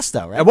was a good guess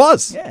though, right? it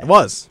was. Yeah. It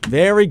was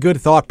very good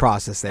thought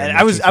process there. And Mitchie,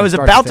 I was from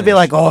start about to be finish.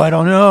 like, oh, I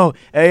don't know.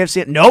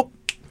 AFC. Nope.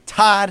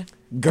 Todd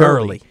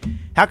Gurley. Gurley.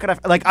 How could I?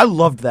 Like, I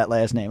loved that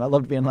last name. I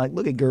loved being like,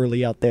 look at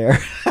Gurley out there.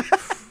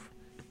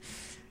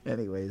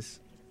 Anyways,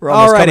 we're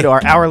almost coming Alrighty. to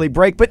our hourly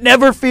break, but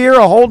never fear,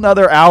 a whole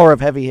nother hour of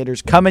heavy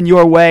hitters coming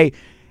your way.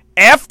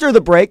 After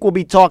the break, we'll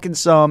be talking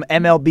some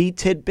MLB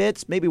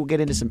tidbits. Maybe we'll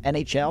get into some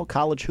NHL,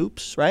 college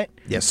hoops, right?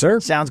 Yes, sir.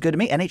 Sounds good to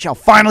me. NHL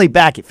finally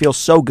back. It feels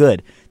so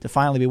good to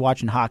finally be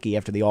watching hockey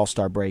after the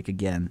All-Star break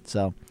again.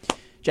 So,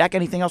 Jack,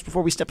 anything else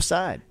before we step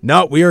aside?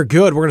 No, we are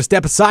good. We're going to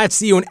step aside.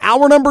 See you in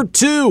hour number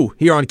 2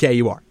 here on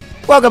KUR.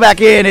 Welcome back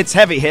in. It's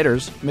Heavy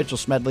Hitters. Mitchell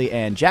Smedley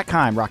and Jack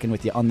Heim rocking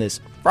with you on this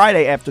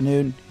Friday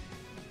afternoon,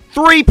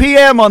 3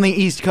 p.m. on the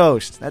East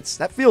Coast.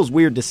 That feels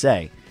weird to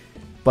say,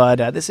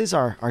 but this is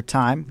our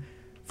time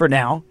for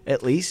now,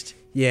 at least.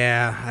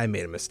 Yeah, I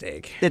made a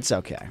mistake. It's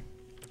okay.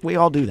 We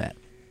all do that.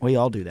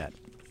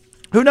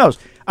 Who knows?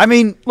 I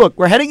mean, look,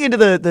 we're heading into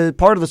the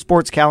part of the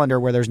sports calendar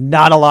where there's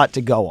not a lot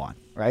to go on,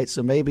 right?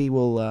 So maybe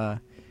we'll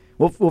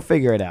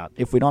figure it out.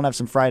 If we don't have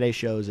some Friday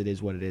shows, it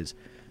is what it is.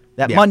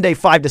 That Yeah. Monday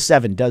 5 to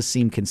 7 does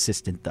seem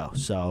consistent, though.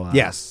 So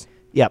Yes.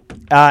 Yep.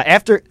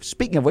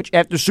 Speaking of which,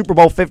 after Super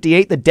Bowl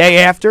 58, the day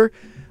after,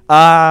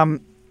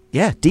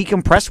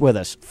 decompress with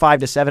us 5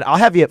 to 7. I'll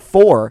have you at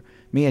 4.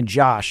 Me and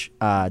Josh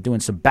doing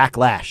some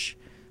backlash.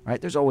 Right?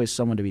 There's always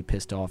someone to be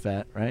pissed off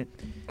at, right?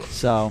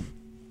 So,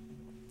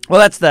 well,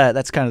 that's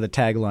kind of the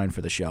tagline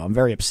for the show. I'm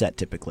very upset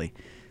typically,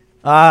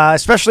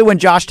 especially when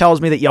Josh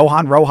tells me that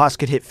Johan Rojas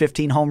could hit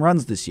 15 home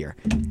runs this year.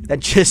 That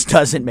just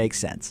doesn't make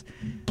sense.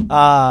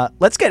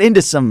 Let's get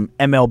into some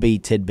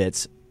MLB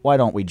tidbits. Why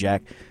don't we,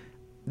 Jack?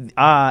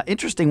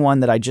 Interesting one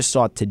that I just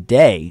saw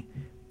today.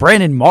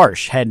 Brandon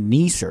Marsh had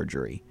knee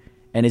surgery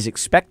and is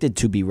expected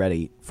to be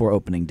ready for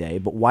opening day.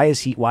 But why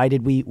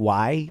did we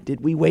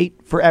wait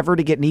forever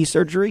to get knee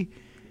surgery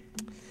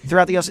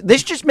throughout the offseason?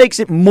 This just makes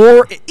it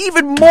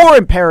even more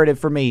imperative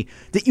for me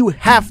that you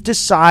have to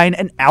sign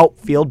an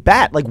outfield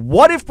bat. Like,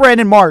 what if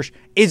Brandon Marsh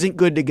isn't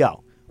good to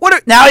go?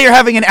 Now you're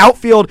having an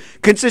outfield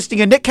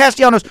consisting of Nick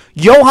Castellanos,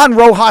 Johan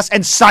Rojas,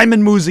 and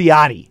Simon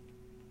Muzziotti.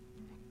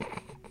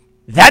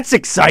 That's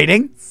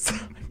exciting.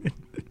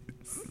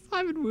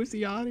 Simon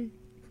Muzziotti.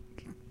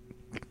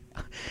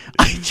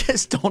 I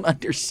just don't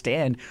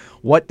understand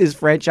what this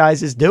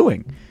franchise is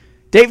doing.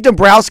 Dave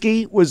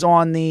Dombrowski was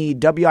on the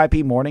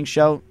WIP morning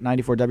show.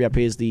 94 WIP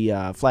is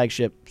the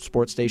flagship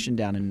sports station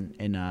down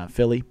in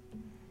Philly.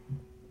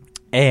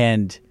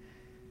 And,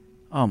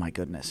 oh my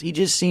goodness, he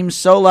just seems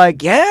so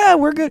like, yeah,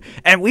 we're good.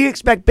 And we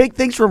expect big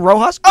things from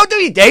Rojas. Oh, do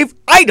you, Dave?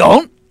 I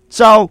don't.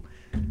 So,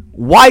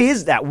 why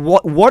is that?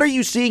 What are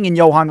you seeing in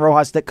Johan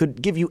Rojas that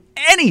could give you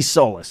any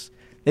solace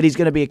that he's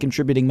going to be a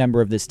contributing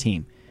member of this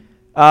team?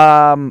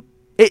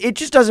 It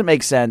just doesn't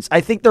make sense. I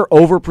think they're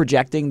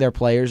over-projecting their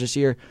players this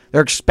year.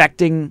 They're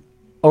expecting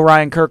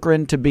Orion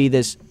Kirkland to be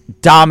this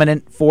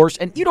dominant force,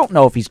 and you don't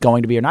know if he's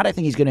going to be or not. I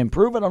think he's going to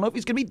improve. I don't know if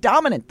he's going to be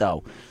dominant,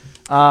 though.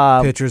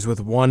 Pitchers with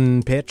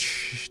one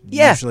pitch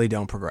Yeah. usually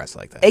don't progress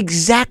like that.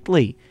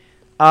 Exactly.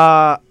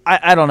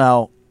 I don't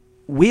know.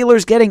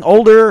 Wheeler's getting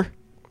older.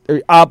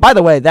 By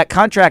the way, that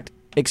contract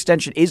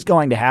extension is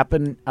going to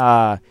happen.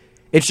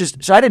 It's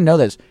just, so I didn't know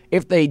this.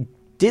 If they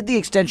did the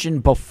extension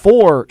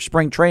before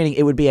spring training,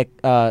 it would be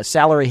a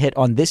salary hit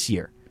on this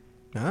year.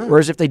 Ah.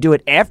 Whereas if they do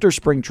it after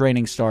spring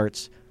training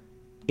starts,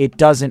 it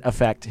doesn't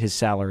affect his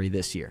salary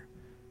this year,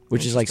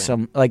 which is like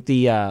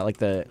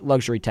the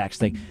luxury tax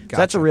thing. So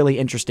that's a really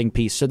interesting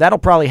piece. So that'll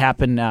probably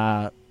happen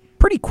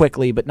pretty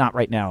quickly, but not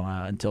right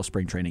now until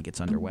spring training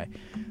gets underway.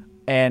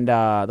 And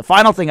the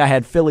final thing I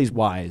had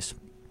Phillies-wise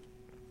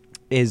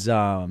is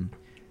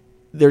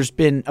there's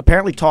been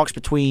apparently talks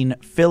between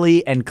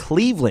Philly and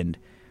Cleveland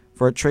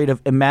for a trade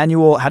of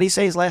Emmanuel. How do you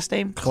say his last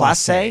name?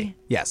 Clase?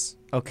 Yes.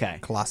 Okay.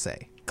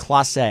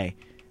 Clase.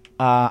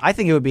 I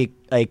think it would be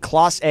a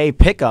Class A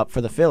pickup for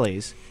the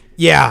Phillies.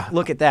 Yeah.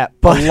 Look at that.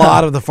 But a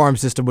lot of the farm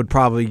system would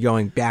probably be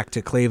going back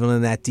to Cleveland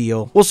in that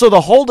deal. Well, so the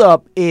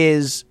holdup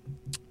is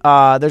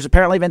there's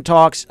apparently been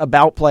talks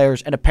about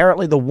players, and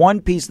apparently the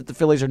one piece that the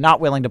Phillies are not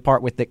willing to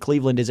part with that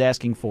Cleveland is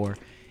asking for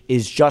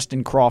is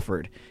Justin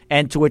Crawford.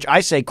 And to which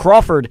I say,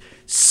 Crawford,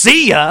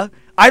 see ya!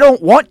 I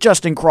don't want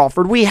Justin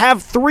Crawford. We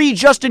have 3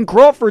 Justin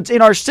Crawfords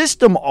in our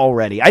system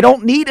already. I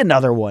don't need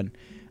another one.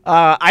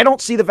 I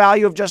don't see the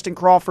value of Justin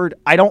Crawford.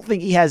 I don't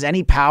think he has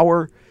any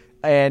power,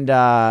 and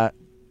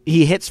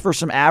he hits for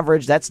some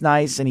average. That's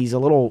nice, and he's a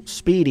little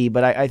speedy,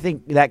 but I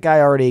think that guy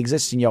already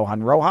exists in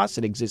Johan Rojas.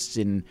 It exists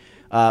in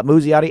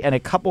Muzziotti and a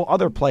couple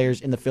other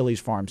players in the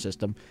Phillies farm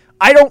system.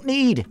 I don't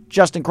need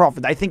Justin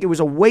Crawford. I think it was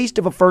a waste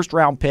of a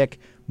first-round pick.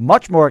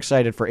 Much more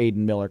excited for Aiden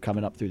Miller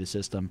coming up through the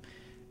system.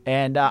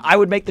 And I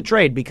would make the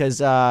trade because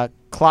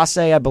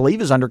Clase, I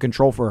believe, is under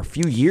control for a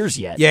few years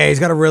yet. Yeah, he's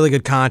got a really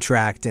good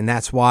contract, and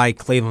that's why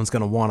Cleveland's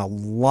going to want a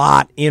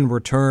lot in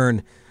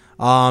return.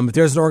 If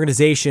there's an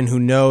organization who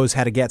knows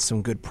how to get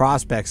some good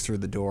prospects through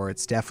the door,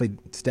 it's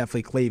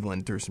definitely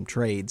Cleveland through some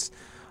trades,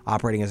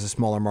 operating as a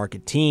smaller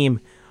market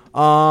team.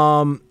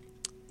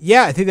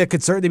 Yeah, I think that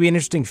could certainly be an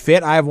interesting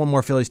fit. I have one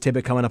more Phillies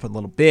tidbit coming up in a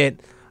little bit,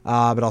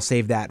 but I'll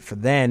save that for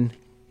then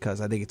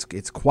because I think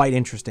it's quite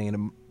interesting,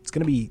 and it's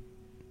going to be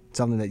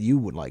something that you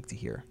would like to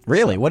hear.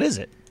 Really? What is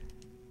it?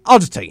 I'll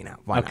just tell you now.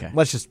 Why okay. not?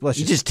 Let's just.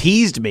 You just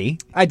teased me.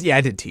 I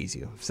did tease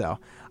you. So,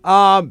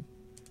 well,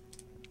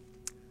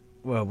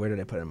 where did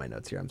I put it in my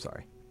notes here? I'm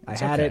sorry. I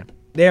had it.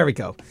 There we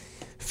go.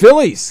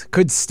 Phillies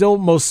could still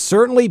most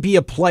certainly be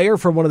a player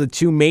for one of the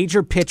 2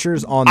 major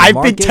pitchers on the market.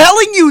 I've been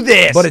telling you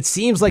this! But it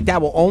seems like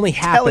that will only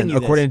happen,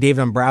 according to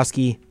David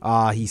Dombrowski.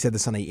 He said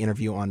this on an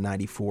interview on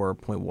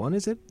 94.1,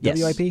 is it?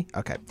 Yes. WIP?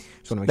 Okay.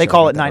 They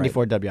call it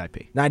 94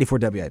 WIP. 94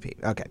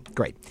 WIP. Okay,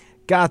 great.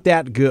 Got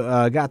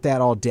that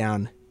all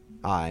down.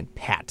 And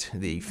Pat,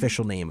 the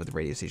official name of the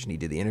radio station he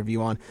did the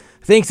interview on,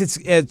 thinks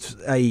it's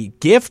a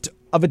gift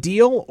of a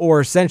deal, or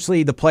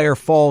essentially the player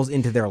falls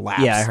into their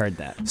laps. Yeah, I heard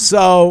that.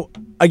 So,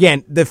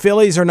 again, the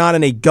Phillies are not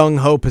in a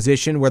gung-ho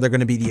position where they're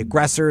going to be the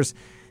aggressors.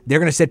 They're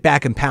going to sit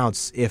back and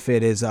pounce if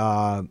it's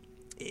the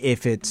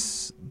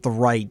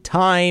right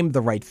time,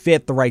 the right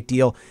fit, the right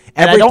deal.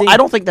 And I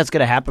don't think that's going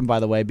to happen, by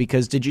the way,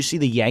 because did you see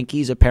the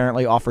Yankees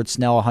apparently offered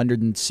Snell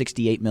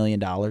 $168 million?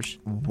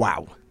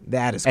 Wow.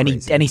 That is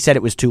crazy. And he said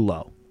it was too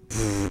low.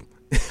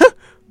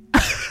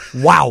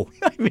 Wow.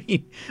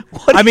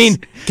 I mean,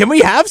 can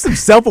we have some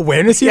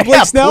self-awareness here,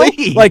 Blake Snell?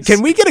 Please. Like,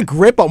 can we get a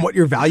grip on what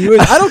your value is?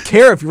 I don't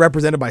care if you're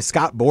represented by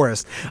Scott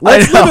Boras.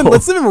 Let's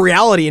live in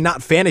reality and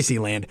not fantasy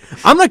land.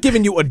 I'm not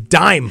giving you a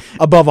dime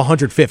above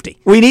 150.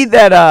 We need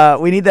that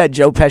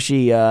Joe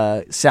Pesci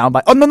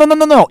soundbite. Oh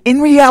no. In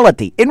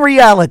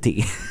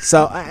reality.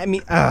 So I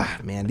mean,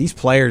 man, these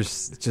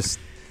players just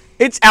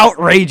it's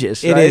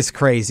outrageous. It is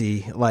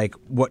crazy, like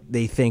what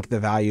they think the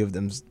value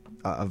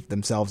of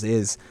themselves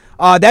is.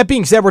 That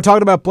being said, we're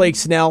talking about Blake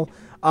Snell.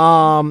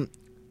 I'm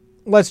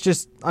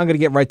going to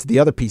get right to the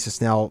other piece of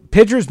Snell.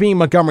 Pitchers being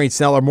Montgomery and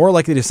Snell are more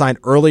likely to sign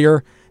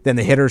earlier than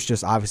the hitters,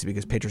 just obviously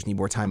because pitchers need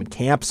more time in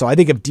camp. So I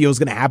think if a deal is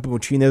going to happen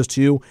between those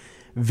two,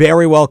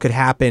 very well could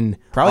happen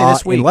probably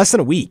this week. In less than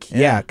a week.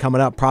 Yeah, coming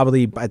up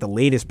probably at the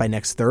latest by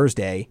next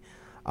Thursday.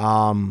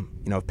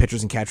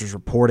 Pitchers and catchers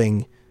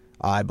reporting,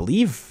 I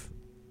believe,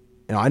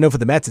 I know for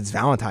the Mets it's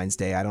Valentine's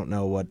Day. I don't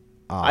know what.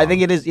 I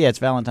think it is. Yeah, it's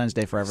Valentine's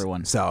Day for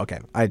everyone. So, okay.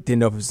 I didn't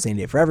know if it was the same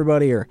day for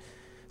everybody or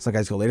some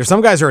guys go later.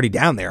 Some guys are already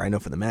down there, I know,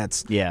 for the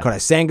Mets. Yeah. Kodai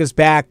Senga's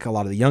back. A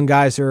lot of the young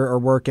guys are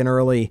working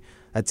early.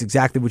 That's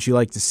exactly what you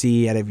like to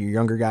see out of your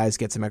younger guys,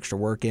 get some extra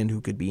work in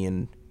who could be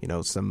in,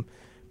 some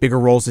bigger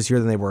roles this year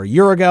than they were a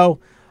year ago.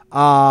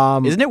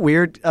 Isn't it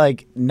weird,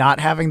 like,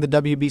 not having the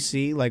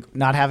WBC, like,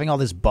 not having all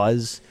this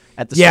buzz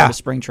at the start of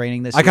spring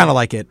training this year? I kind of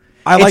like it.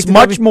 It's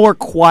much more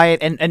quiet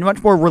and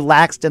much more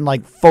relaxed and,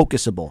 like,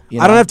 focusable.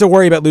 I don't have to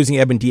worry about losing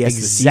Edwin Diaz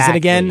this season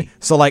again,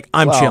 so, like,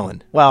 I'm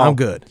chilling. Well, I'm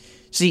good.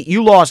 See,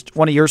 you lost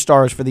one of your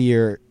stars for the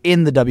year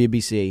in the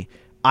WBC.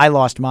 I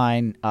lost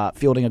mine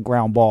fielding a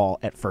ground ball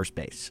at first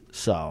base.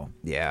 So,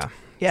 yeah,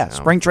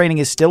 spring training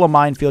is still a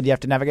minefield you have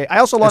to navigate. I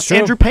also lost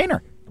Andrew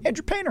Painter.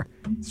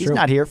 He's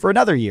not here for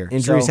another year.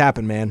 Injuries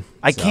happen, man.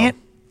 I can't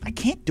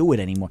do it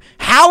anymore.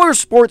 How are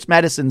sports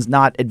medicines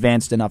not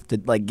advanced enough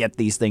to, like, get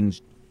these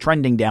things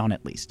trending down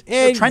at least?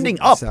 Trending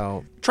up.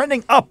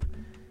 Trending up.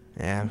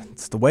 Yeah,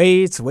 it's the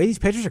way these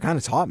pitchers are kind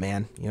of taught,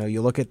 man.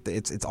 You look at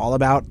it's all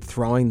about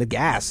throwing the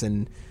gas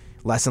and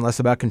less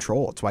about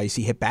control. It's why you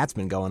see hit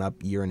batsmen going up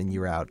year in and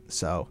year out.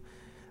 So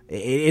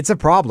it's a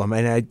problem,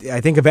 and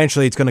I think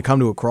eventually it's going to come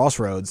to a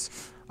crossroads.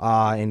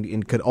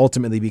 and could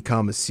ultimately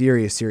become a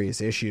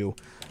serious issue.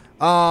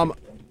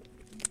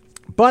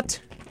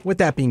 But with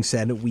that being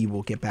said, we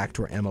will get back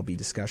to our MLB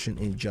discussion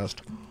in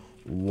just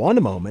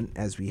one moment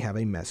as we have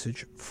a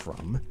message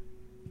from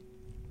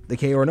the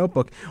KUR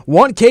Notebook.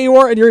 Want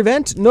KUR at your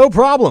event? No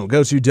problem.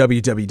 Go to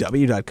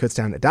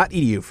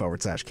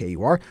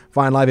www.kutztown.edu/KUR.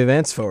 Find live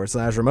events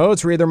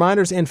 /remotes, read the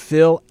reminders, and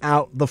fill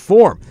out the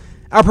form.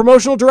 Our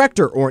promotional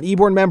director or an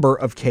eBoard member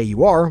of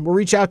KUR will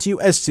reach out to you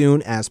as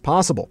soon as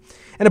possible.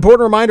 An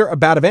important reminder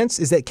about events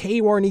is that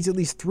KUR needs at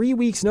least 3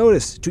 weeks'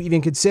 notice to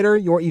even consider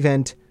your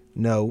event.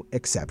 No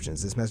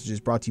exceptions. This message is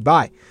brought to you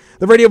by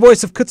the radio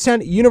voice of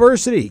Kutztown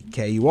University,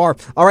 KUR.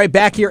 All right,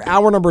 back here,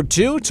 hour number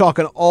 2,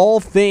 talking all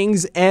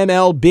things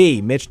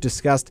MLB. Mitch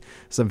discussed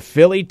some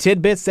Philly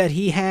tidbits that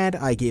he had.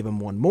 I gave him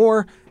one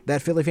more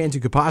that Philly fans who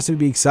could possibly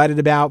be excited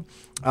about.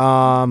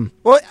 Well,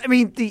 I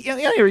mean, the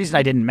only reason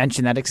I didn't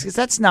mention that is because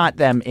that's not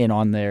them in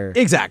on their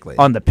exactly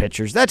on the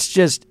pitchers. That's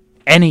just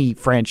any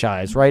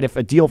franchise, right? If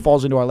a deal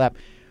falls into our lap.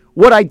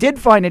 What I did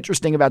find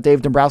interesting about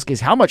Dave Dombrowski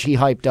is how much he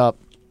hyped up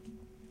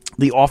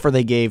the offer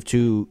they gave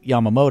to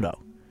Yamamoto.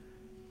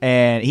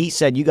 And he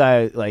said, you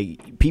guys,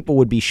 like, people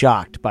would be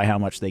shocked by how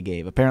much they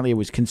gave. Apparently, it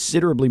was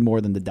considerably more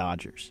than the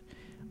Dodgers.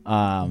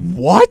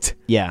 What?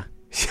 Yeah.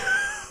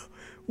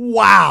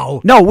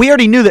 Wow. No, we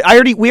already knew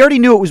that. We already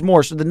knew it was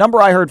more. So the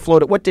number I heard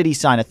floated, what did he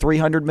sign? A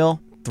 $300 million?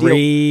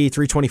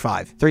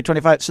 325.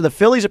 325. So the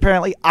Phillies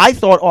apparently, I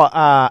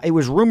thought it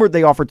was rumored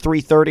they offered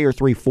 330 or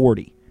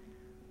 340.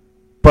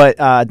 But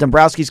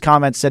Dombrowski's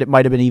comments said it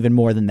might have been even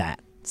more than that.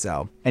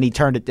 So, and he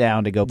turned it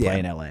down to go play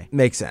in L.A.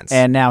 Makes sense.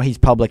 And now he's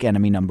public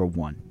enemy number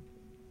 1.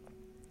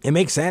 It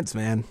makes sense,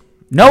 man.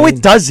 No,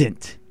 it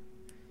doesn't.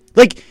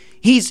 Like,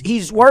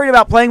 he's worried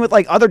about playing with,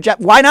 like, other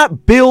why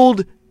not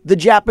build the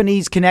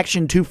Japanese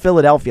connection to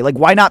Philadelphia? Like,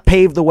 why not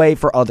pave the way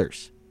for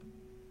others?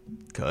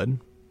 Could.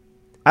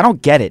 I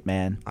don't get it,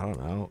 man. I don't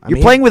know.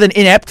 You're playing with an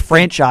inept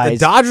franchise.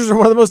 The Dodgers are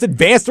one of the most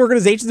advanced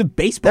organizations in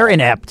baseball. They're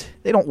inept.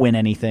 They don't win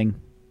anything.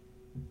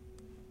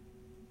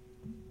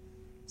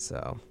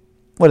 So,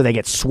 what, do they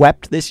get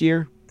swept this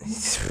year?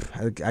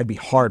 I'd be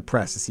hard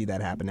pressed to see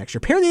that happen next year.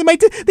 Apparently,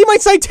 they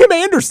might sign Tim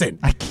Anderson.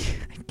 I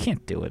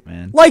can't do it,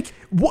 man. Like,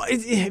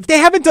 if they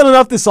haven't done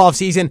enough this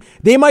offseason,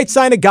 they might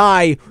sign a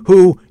guy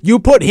who you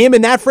put him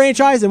in that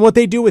franchise and what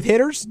they do with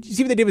hitters. You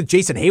see what they did with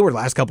Jason Hayward the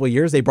last couple of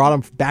years? They brought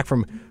him back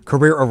from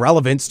career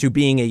irrelevance to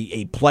being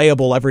a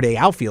playable everyday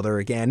outfielder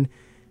again.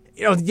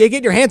 You know, you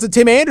get your hands on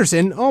Tim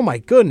Anderson. Oh, my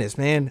goodness,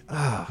 man.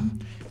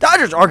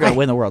 Dodgers are going to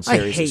win the World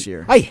Series this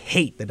year. I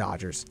hate the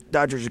Dodgers.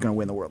 Dodgers are going to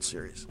win the World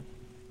Series.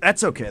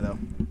 That's okay, though.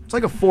 It's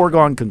like a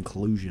foregone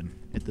conclusion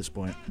at this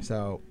point.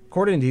 So,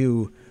 according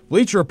to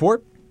Bleacher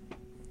Report,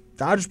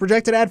 Dodgers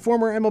projected to add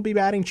former MLB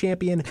batting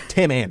champion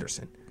Tim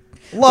Anderson.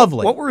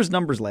 Lovely. What were his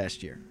numbers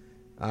last year?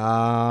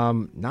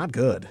 Not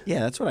good. Yeah,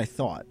 that's what I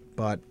thought.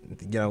 But,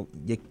 you know,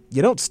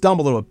 you don't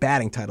stumble to a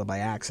batting title by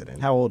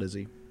accident. How old is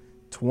he?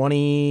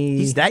 20.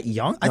 He's that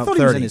young? I thought 30.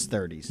 he was in his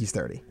 30s. He's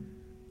 30.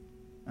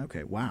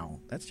 Okay, wow.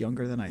 That's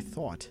younger than I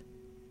thought.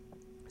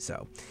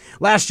 So,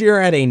 last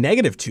year had a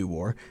 -2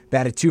 WAR,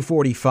 batted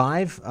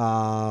 .245.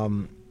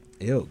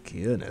 Oh,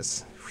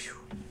 goodness. Whew.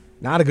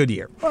 Not a good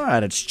year.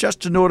 But it's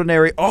just an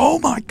ordinary. Oh,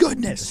 my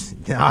goodness.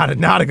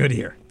 Not a good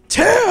year.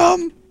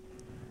 Tim!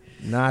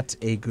 Not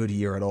a good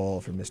year at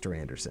all for Mr.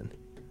 Anderson.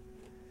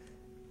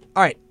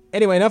 All right.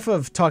 Anyway, enough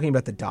of talking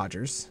about the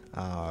Dodgers,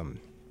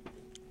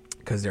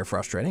 because they're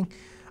frustrating.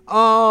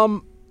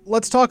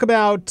 Let's talk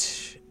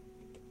about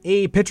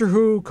a pitcher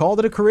who called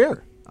it a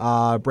career.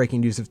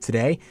 Breaking news of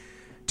today.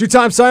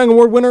 2-time Cy Young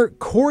Award winner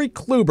Corey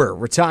Kluber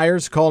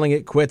retires, calling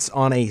it quits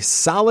on a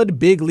solid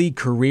big league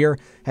career.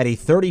 Had a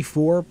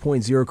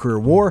 34.0 career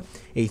WAR,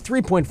 a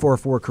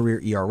 3.44 career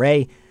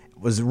ERA.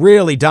 Was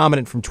really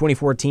dominant from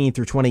 2014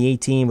 through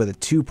 2018 with a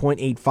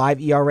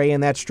 2.85 ERA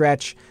in that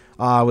stretch,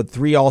 with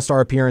 3 All-Star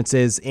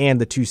appearances and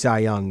the 2 Cy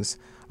Youngs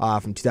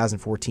from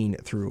 2014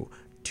 through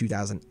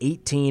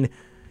 2018.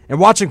 And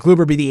watching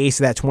Kluber be the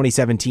ace of that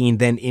 2017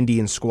 then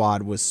Indian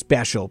squad was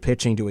special,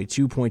 pitching to a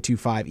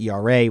 2.25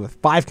 ERA with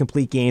 5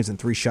 complete games and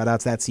 3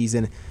 shutouts that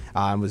season.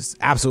 Was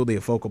absolutely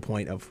a focal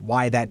point of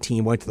why that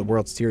team went to the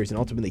World Series and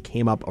ultimately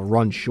came up a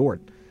run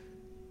short.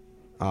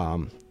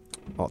 Well,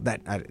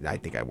 I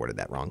think I worded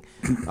that wrong.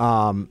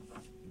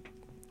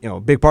 A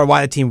big part of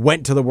why the team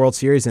went to the World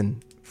Series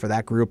and for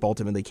that group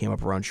ultimately came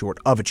up a run short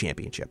of a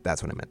championship.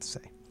 That's what I meant to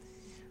say.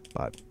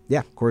 But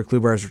yeah, Corey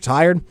Kluber has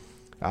retired.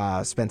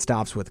 Spent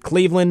stops with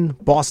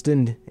Cleveland,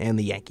 Boston, and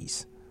the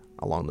Yankees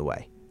along the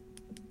way.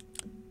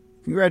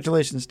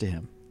 Congratulations to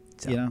him.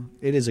 So. You know,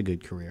 it is a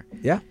good career.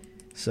 Yeah.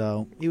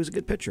 So he was a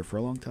good pitcher for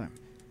a long time.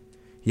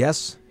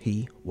 Yes,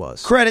 he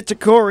was. Credit to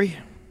Corey.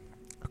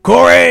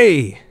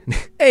 Corey!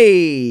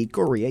 Hey,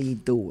 Corey, how you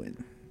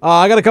doing?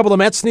 I got a couple of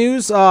Mets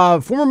news.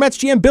 Former Mets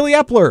GM Billy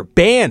Epler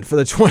banned for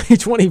the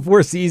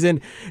 2024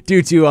 season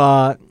due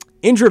to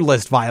injured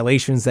list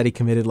violations that he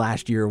committed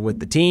last year with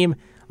the team.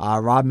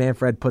 Rob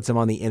Manfred puts him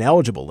on the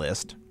ineligible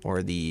list,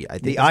 or the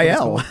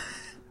IL.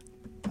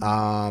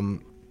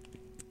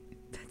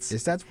 Mets.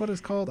 Is that what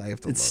it's called? I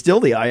have to It's look. still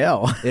the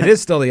IL. It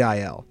is still the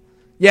IL.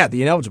 Yeah,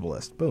 the ineligible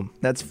list. Boom.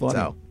 That's funny.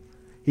 So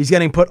he's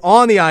getting put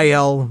on the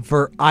IL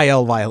for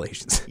IL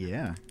violations.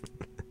 Yeah.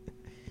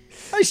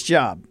 Nice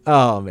job.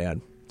 Oh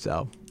man.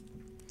 So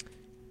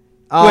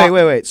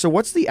Wait. So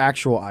what's the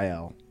actual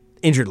IL?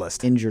 injured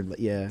list. Injured.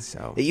 Yeah.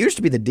 So- It used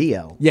to be the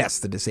DL. Yes,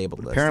 the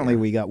disabled list. Apparently, yeah.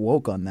 we got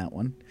woke on that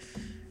one.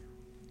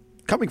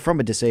 Coming from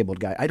a disabled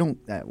guy, I don't.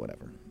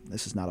 Whatever.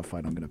 This is not a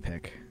fight I'm going to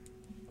pick.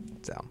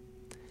 So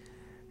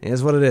it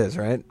is what it is,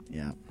 right?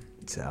 Yeah.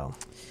 So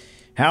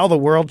How the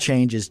world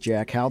changes,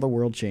 Jack. How the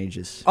world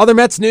changes. other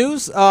Mets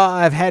news.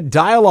 I've had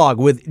dialogue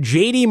with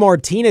JD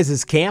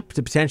Martinez's camp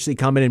to potentially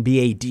come in and be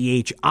a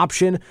DH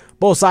option.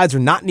 Both sides are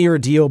not near a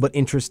deal, but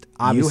interest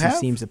obviously have?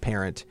 seems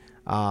apparent.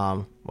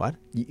 What?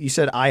 You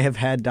said I have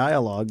had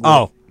dialogue. With,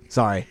 Oh,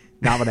 sorry.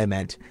 Not what I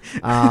meant.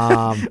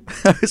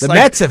 It's The like,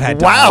 Mets have had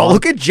Wow, dialogue.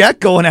 look at Jack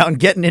going out and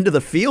getting into the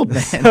field,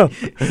 man.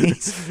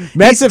 he's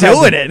Mets have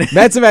doing had, it.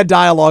 Mets have had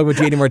dialogue with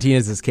JD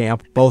Martinez's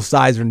camp. Both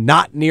sides are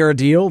not near a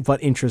deal,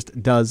 but interest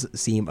does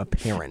seem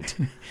apparent,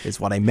 is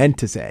what I meant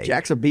to say.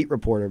 Jack's a beat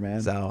reporter, man.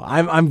 So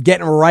I'm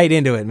getting right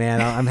into it, man.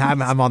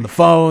 I'm on the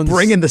phones.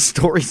 Bringing the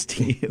stories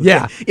to you.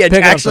 Yeah. Yeah, Picking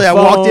up actually, the I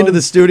walked into phone.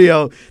 the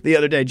studio the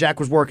other day. Jack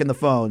was working the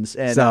phones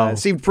and So-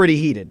 seemed pretty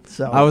heated.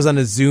 So I was on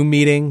a Zoom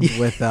meeting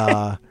with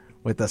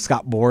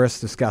Scott Boris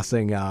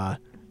discussing a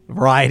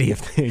variety of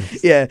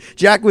things. Yeah,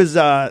 Jack was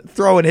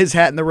throwing his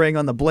hat in the ring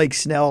on the Blake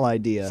Snell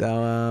idea.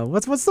 So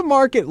what's the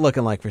market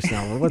looking like for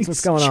Snell?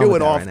 What's going on? Chewing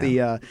with that off right the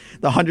now?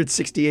 the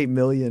 168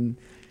 million.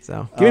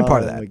 So give me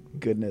part of Oh, that. my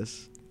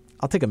goodness.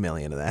 I'll take $1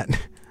 million of that.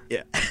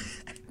 Yeah.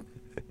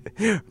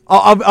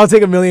 I'll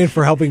take $1 million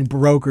for helping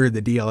broker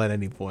the deal at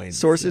any point.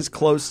 Sources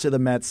close to the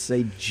Mets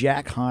say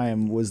Jack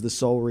Heim was the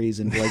sole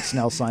reason Blake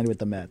Snell signed with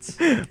the Mets.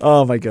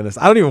 Oh my goodness,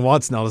 I don't even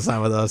want Snell to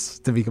sign with us,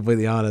 to be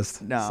completely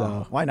honest. No,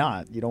 So why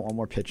not? You don't want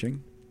more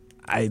pitching?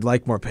 I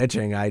like more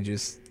pitching. I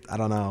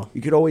don't know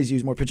You could always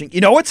use more pitching.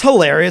 You know what's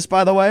hilarious,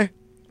 by the way?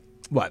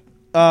 what.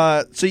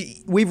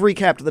 We've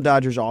recapped the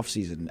Dodgers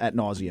offseason at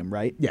nauseum,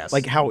 right? Yes.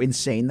 Like how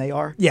insane they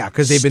are. Yeah,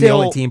 because they've been the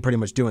only Still- team pretty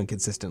much doing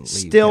consistently.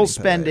 Still getting paydays.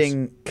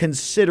 spending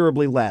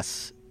considerably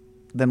less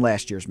than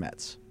last year's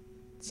Mets,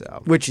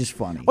 So which is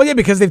funny. well, yeah,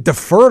 because they've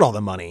deferred all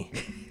the money.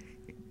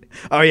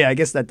 Oh yeah, I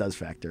guess that does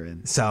factor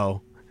in.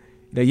 So,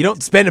 you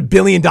don't spend $1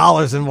 billion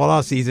in one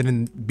off season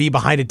and be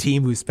behind a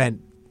team who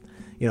spent,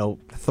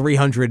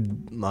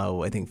 300,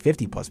 I think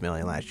 50 plus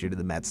million last year to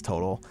the Mets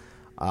total,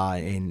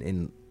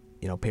 in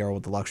payroll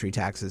with the luxury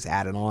taxes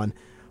added on.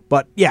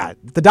 But yeah,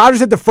 the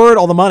Dodgers have deferred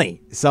all the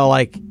money. So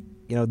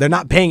they're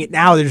not paying it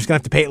now. They're just gonna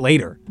have to pay it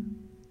later.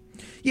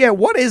 Yeah,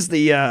 what is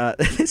the?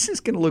 This is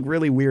going to look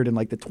really weird in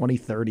like the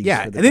 2030s. Yeah,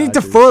 for and the then they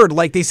Dodgers. deferred.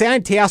 Like they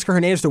signed Teoscar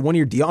Hernandez to a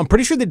 1-year deal. I'm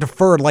pretty sure they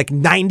deferred like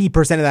 90%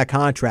 of that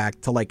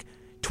contract to like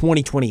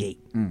 2028.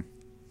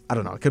 I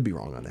don't know. I could be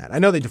wrong on that. I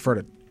know they deferred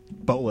a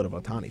boatload of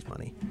Ohtani's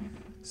money.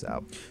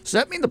 So Does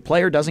that mean the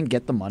player doesn't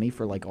get the money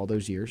for like all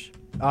those years?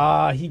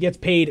 he gets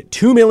paid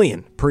 $2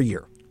 million per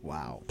year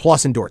Wow.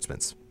 plus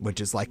endorsements, which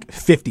is like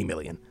 $50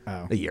 million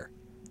a year.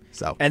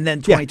 So And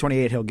then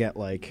 2028 he'll get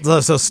like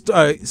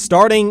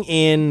starting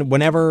in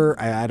whenever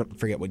I don't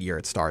forget what year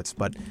it starts,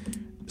 but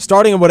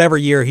starting in whatever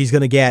year he's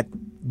going to get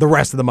the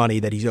rest of the money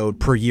that he's owed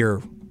per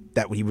year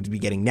that he would be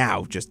getting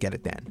now. Just get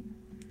it then.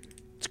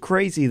 it's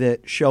crazy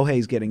that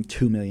Shohei's getting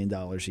 $2 million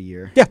a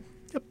year. Yeah,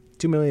 yep,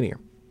 $2 million a year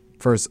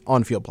for his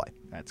on-field play.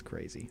 That's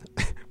crazy.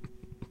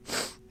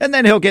 And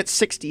then he'll get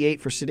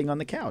 68 for sitting on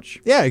the couch.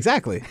 Yeah,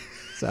 exactly.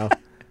 So,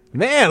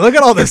 man, look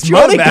at all this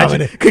money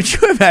coming in. Could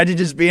you imagine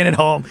just being at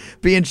home,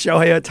 being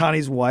Shohei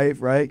Ohtani's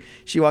wife, right?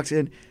 She walks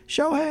in,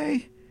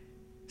 Shohei,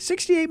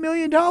 $68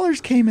 million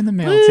came in the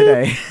mail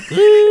today.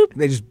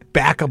 They just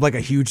back up like a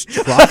huge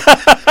truck.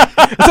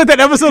 It's like that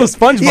episode of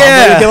SpongeBob where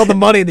Yeah. they get all the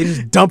money and they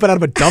just dump it out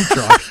of a dump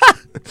truck.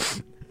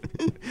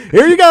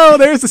 Here you go.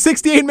 There's the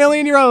 $68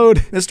 million you're owed.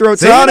 Mr.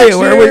 See you next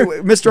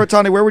Ohtani, Mr.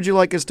 Ohtani, where would you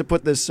like us to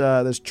put this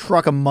this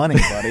truck of money,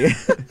 buddy?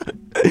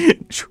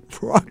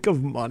 Truck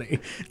of money.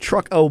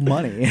 Truck o'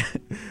 money.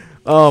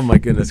 Oh, my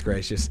goodness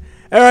gracious.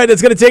 All right,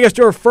 that's going to take us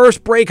to our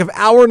first break of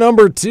hour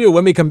number 2.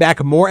 When we come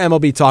back, more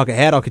MLB talk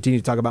ahead. I'll continue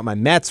to talk about my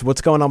Mets,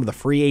 what's going on with the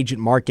free agent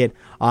market,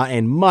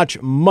 and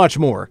much, much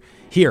more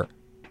here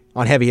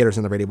on Heavy Hitters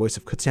on the radio voice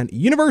of Kutztown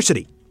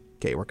University.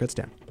 KOR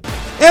Kutztown.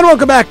 And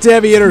welcome back to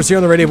Heavy Hitters here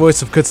on the radio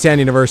voice of Kutztown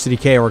University,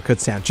 KOR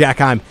Kutztown. Jack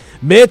Heim,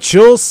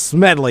 Mitchell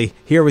Smedley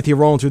here with you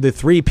rolling through the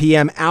 3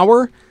 p.m.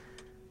 hour.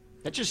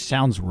 That just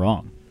sounds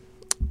wrong.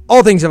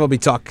 All things MLB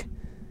talk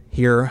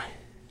here.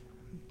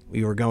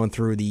 We were going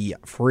through the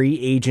free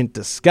agent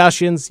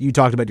discussions. You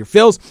talked about your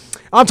Phils.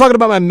 I'm talking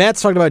about my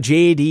Mets, talking about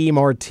J.D.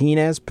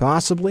 Martinez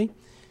possibly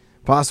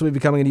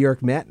becoming a New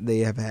York Met. They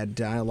have had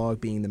dialogue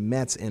being the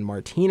Mets and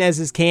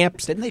Martinez's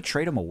camps. Didn't they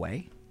trade him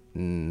away?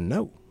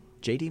 No,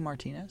 J.D.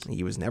 Martinez?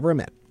 he was never a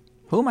Met.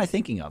 Who am I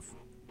thinking of?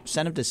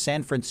 Sent him to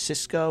San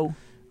Francisco?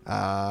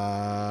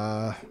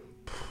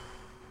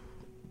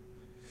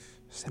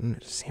 Send him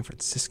to San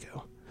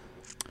Francisco.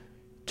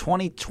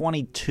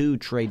 2022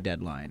 trade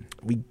deadline.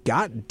 We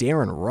got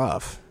Darren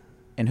Ruff.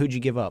 And who'd you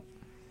give up?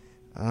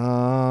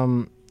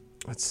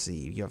 Let's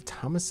see. You have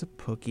Thomas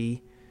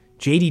Sapuki,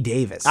 J.D.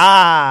 Davis.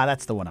 Ah,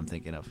 that's the one I'm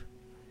thinking of.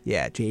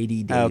 Yeah,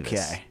 J.D. Davis.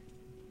 Okay.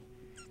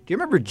 Do you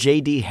remember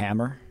J.D.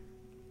 Hammer?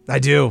 I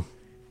do.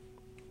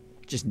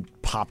 Just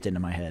popped into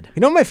my head.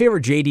 You know what my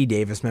favorite J.D.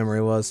 Davis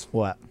memory was?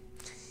 What?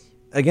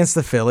 Against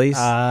the Phillies.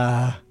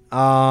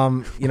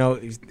 You know,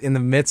 in the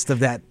midst of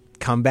that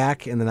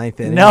comeback in the ninth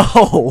inning.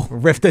 No.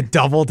 Ripped a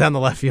double down the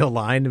left field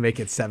line to make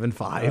it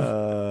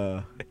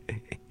 7-5.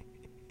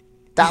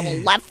 Double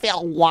left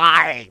field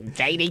line.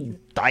 J.D.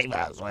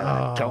 Davis with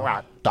a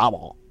two-run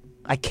double.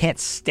 I can't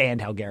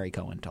stand how Gary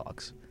Cohen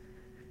talks.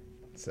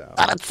 So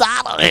And it's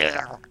out of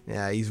here.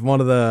 yeah, he's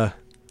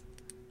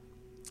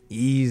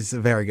a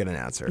very good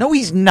announcer. No,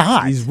 he's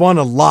not. He's won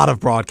a lot of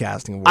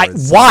broadcasting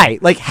awards. Why?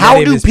 Like, how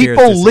Many of do his peers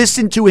people just-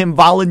 listen to him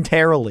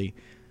voluntarily?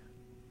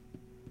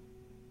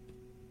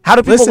 How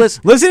do people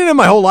listen? Listening to him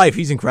my whole life,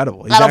 he's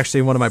incredible. He's Got a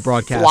actually one of my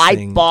Fly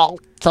broadcasting. ball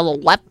to the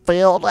left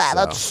field, and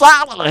it's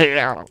out of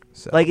here.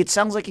 Like, it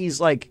sounds like he's,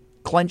 like,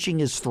 clenching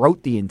his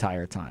throat the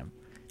entire time.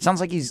 It sounds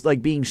like he's,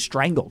 like, being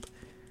strangled.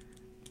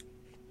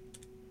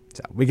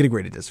 So we can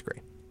agree to disagree.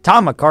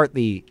 Tom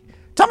McCarthy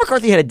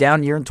had a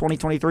down year in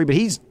 2023, but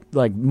he's,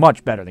 like,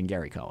 much better than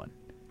Gary Cohen.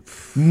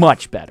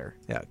 Much better.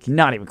 Yeah.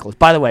 Not even close.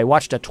 By the way, I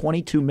watched a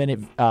 22-minute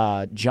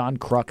John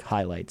Kruk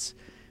highlights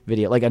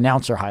video, like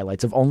announcer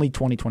highlights of only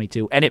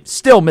 2022, and it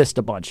still missed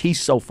a bunch. He's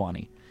so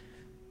funny.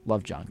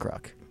 Love John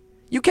Kruk.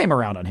 You came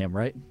around on him,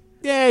 right?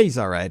 Yeah, he's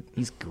all right.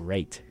 He's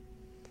great.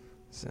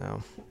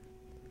 So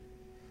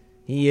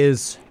he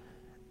is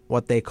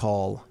what they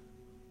call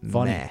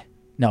Funny. meh.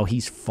 No,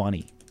 he's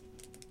funny.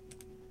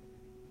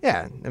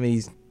 Yeah, I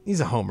mean he's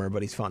a homer,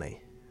 but he's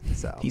funny.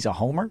 So He's a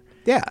homer?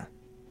 yeah.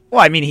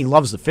 Well, I mean, he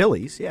loves the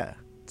Phillies, yeah.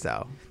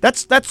 So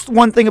That's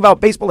one thing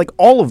about baseball, like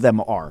all of them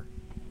are,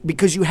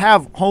 because you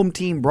have home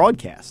team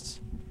broadcasts.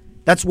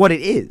 That's what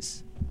it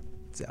is.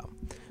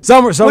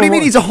 some are. What do you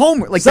mean he's a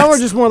homer? Like some are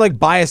that's- just more like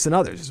biased than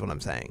others. Is what I'm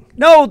saying.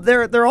 No,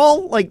 they're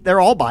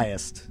all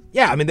biased.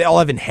 Yeah, I mean they all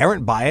have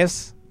inherent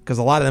bias because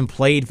a lot of them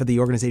played for the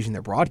organization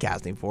they're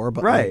broadcasting for.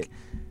 But Right. like,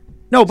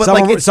 No, but some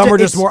like some are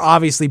just it's- more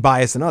obviously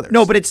biased than others.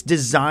 No, but it's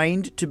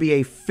designed to be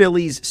a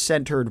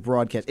Phillies-centered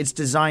broadcast. It's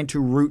designed to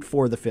root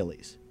for the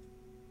Phillies.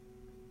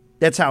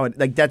 That's how it.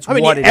 Like that's I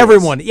mean what it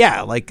everyone. is.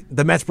 Yeah, like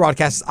the Mets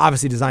broadcast is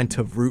obviously designed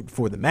to root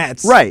for the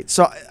Mets. Right.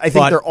 So I think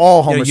But, they're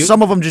all you know, homers. you-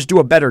 Some of them just do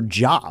a better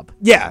job.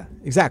 Yeah,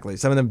 exactly.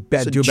 Some of them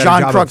So do a better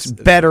John job. Kruk's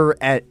of, better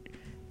at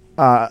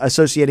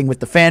associating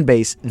with the fan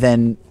base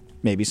than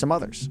maybe some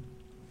others.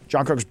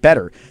 John Kruk's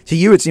better. To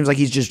you, it seems like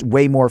he's just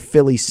way more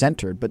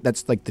Philly-centered, but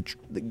that's like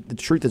the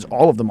truth is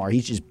all of them are.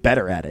 He's just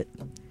better at it.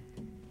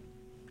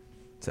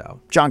 So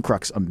John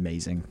Kruk's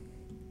amazing.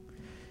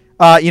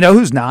 You know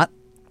who's not?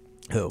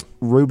 who?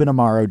 Ruben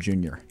Amaro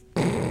Jr.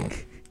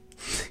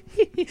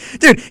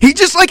 Dude, he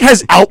just like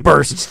has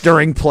outbursts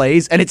during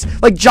plays, and it's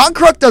like John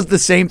Kruk does the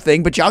same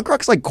thing, but John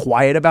Kruk's like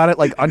quiet about it,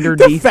 like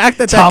underneath. The fact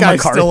that Tom guy's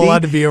McCarthy. still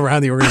allowed to be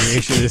around the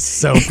organization is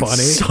so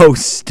funny. So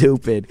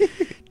stupid.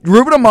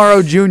 Ruben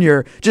Amaro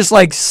Jr. just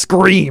like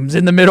screams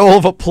in the middle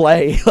of a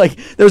play. Like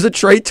there's a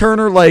Trey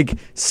Turner like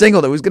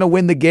single that was gonna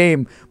win the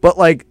game, but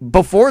like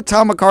before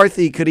Tom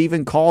McCarthy could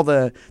even call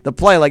the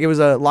play, like it was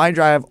a line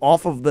drive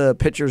off of the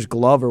pitcher's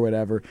glove or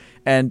whatever.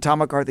 And Tom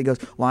McCarthy goes,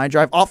 line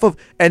drive off of,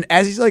 and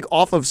as he's like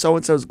off of so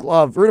and so's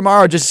glove, Ruben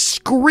Amaro just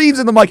screams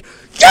in the mic,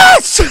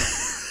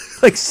 yes!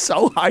 Like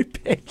so high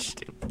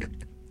pitched.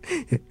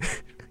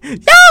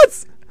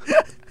 Yes!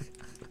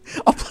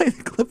 I'll play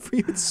the clip for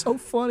you. It's so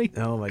funny.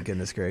 Oh my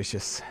goodness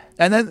gracious!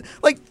 And then,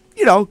 like,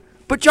 you know,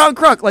 but John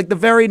Kruk, like the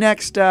very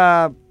next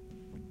day,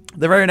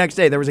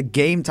 there was a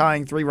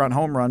game-tying 3-run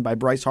home run by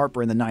Bryce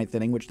Harper in the 9th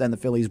inning, which then the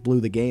Phillies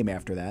blew the game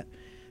after that.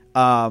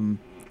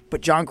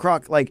 But John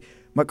Kruk, like,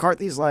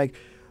 McCarthy's like,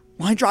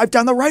 line drive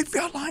down the right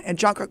field line, and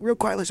John Kruk real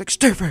quietly is like,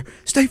 stay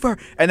fair.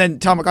 And then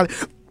Tom McCarthy,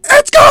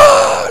 it's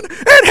gone!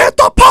 It hit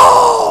the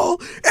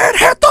pole! It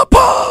hit the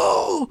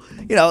pole!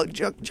 You know,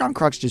 John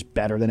Kruk's just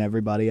better than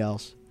everybody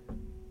else.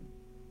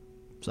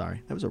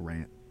 Sorry, that was a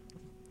rant.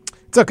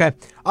 It's okay.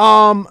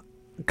 A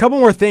couple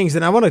more things,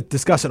 and I want to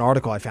discuss an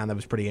article I found that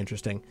was pretty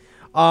interesting.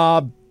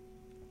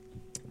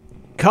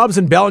 Cubs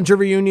and Bellinger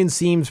reunion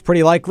seems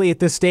pretty likely at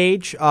this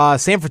stage.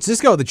 San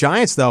Francisco, the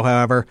Giants, though,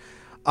 however,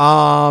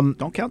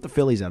 Don't count the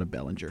Phillies out of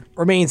Bellinger.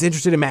 remains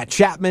interested in Matt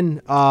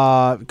Chapman,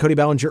 Cody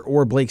Bellinger,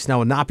 or Blake Snell.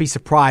 Would not be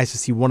surprised to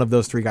see one of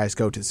those three guys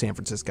go to San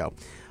Francisco.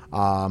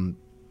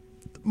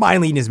 My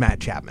lean is Matt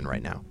Chapman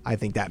right now. I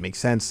think that makes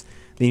sense.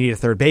 They need a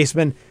third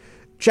baseman.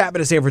 Chapman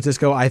to San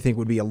Francisco, I think,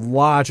 would be a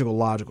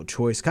logical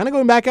choice. Kind of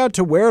going back out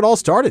to where it all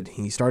started.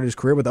 He started his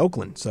career with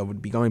Oakland, so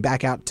would be going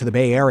back out to the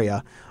Bay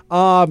Area.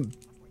 Talked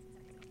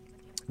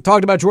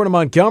about Jordan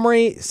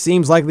Montgomery.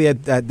 Seems likely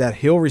that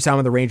he'll resign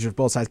with the Rangers if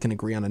both sides can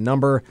agree on a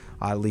number.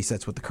 At least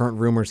that's what the current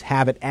rumors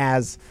have it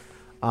as.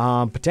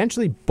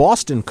 Potentially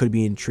Boston could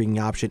be an intriguing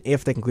option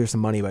if they can clear some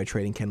money by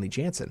trading Kenley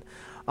Jansen.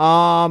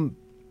 All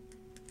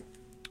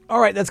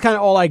right, that's kind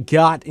of all I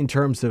got in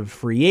terms of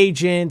free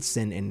agents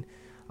and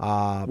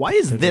Why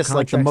is potential this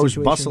like the contract most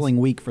situations. bustling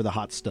week for the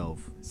hot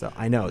stove? So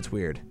I know it's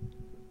weird.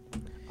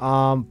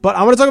 But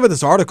I want to talk about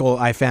this article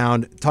I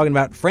found talking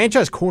about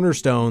franchise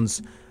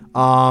cornerstones.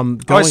 I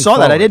Going saw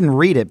that. I forward. didn't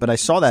read it, but I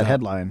saw that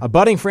headline. A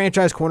budding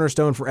franchise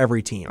cornerstone for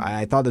every team.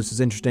 I thought this was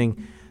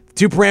interesting. The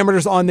two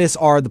parameters on this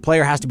are the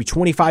player has to be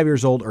 25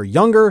 years old or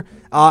younger,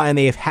 and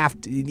they have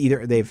to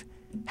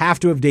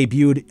have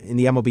debuted in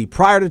the MLB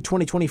prior to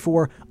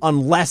 2024,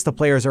 unless the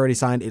player has already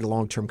signed a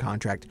long-term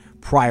contract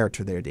prior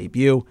to their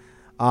debut.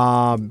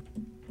 All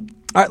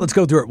right, let's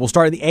go through it. We'll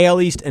start at the AL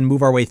East and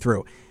move our way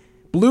through.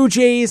 Blue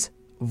Jays,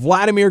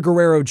 Vladimir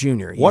Guerrero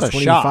Jr. He's What a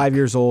 25 shock.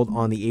 years old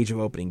on the age of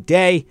opening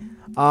day.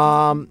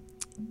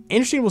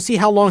 Interesting. We'll see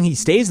how long he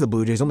stays at the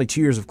Blue Jays. Only 2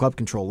 years of club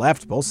control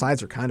left. Both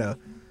sides are kind of,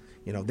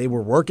 they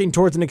were working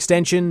towards an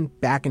extension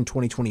back in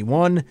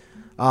 2021,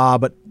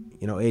 but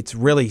it's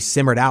really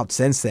simmered out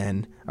since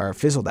then, or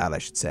fizzled out, I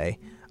should say.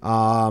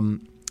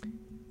 And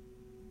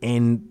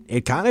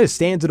it kind of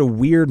stands at a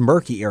weird,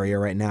 murky area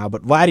right now.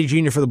 But Vladdy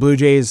Jr. for the Blue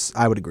Jays,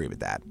 I would agree with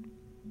that.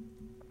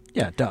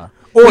 Yeah, duh.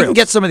 Orioles. We can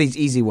get some of these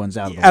easy ones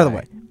out of the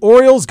way.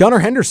 Orioles, Gunnar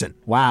Henderson.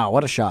 Wow,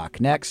 what a shock.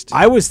 Next.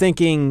 I was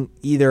thinking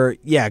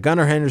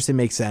Gunnar Henderson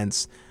makes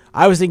sense.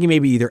 I was thinking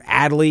maybe either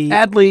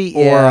Adley or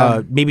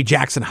yeah. maybe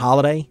Jackson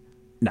Holiday.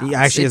 No, He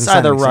actually it's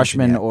hasn't signed either an extension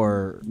Rushman yet.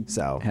 or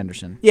So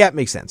Henderson. Yeah, it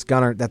makes sense.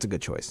 Gunnar, that's a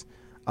good choice.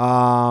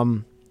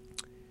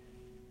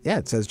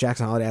 It says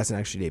Jackson Holiday hasn't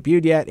actually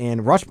debuted yet,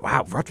 and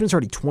Rutschman's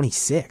already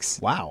 26.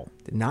 Wow.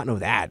 Did not know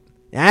that.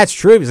 That's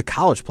true. He was a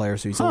college player,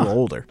 so he's a little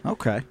older.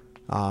 Okay.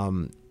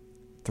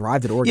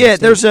 Thrived at Oregon Yeah,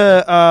 State. there's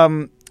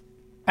a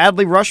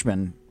Adley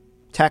Rushman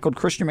tackled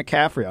Christian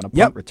McCaffrey on a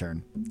punt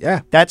return.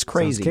 Yeah, That's Sounds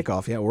crazy.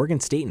 kickoff. Yeah, Oregon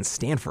State and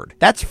Stanford.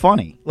 That's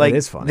funny. Like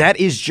is funny. That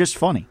is just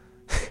funny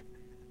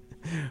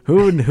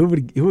Who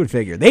would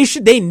figure?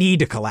 They need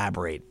to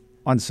collaborate.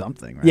 on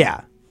something, right?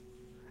 Yeah.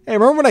 Hey,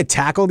 remember when I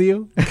tackled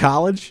you in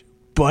college,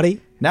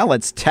 buddy? Now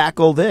let's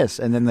tackle this,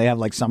 and then they have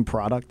like some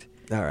product.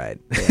 All right.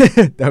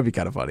 That would be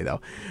kind of funny,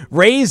 though.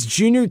 Rays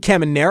Junior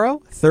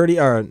Caminero,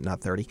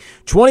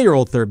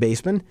 20-year-old third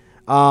baseman.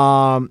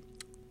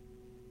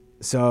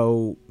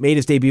 So made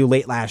his debut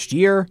late last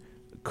year.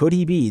 Could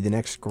he be the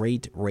next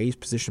great Rays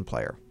position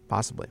player?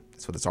 Possibly.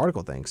 That's what this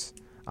article thinks.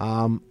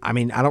 I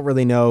don't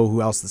really know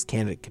who else this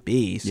candidate could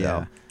be, so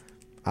Yeah.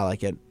 I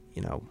like it.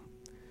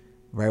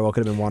 Very well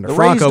could have been Wander The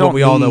Franco, Rays but don't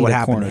we all know need what a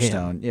happened to him.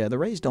 cornerstone. Yeah, the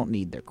Rays don't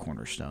need their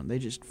cornerstone. They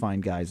just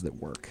find guys that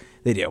work.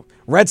 They do.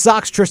 Red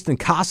Sox, Tristan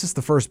Casas,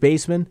 the first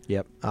baseman.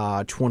 Yep.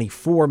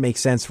 24 makes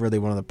sense. Really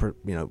one of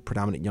the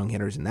predominant young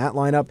hitters in that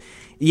lineup.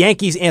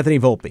 Yankees, Anthony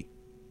Volpe,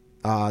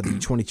 the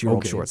 22-year-old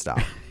Okay. shortstop.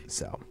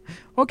 So,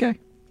 Okay.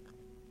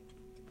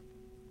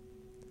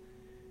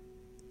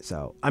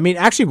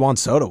 actually Juan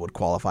Soto would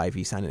qualify if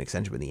he signed an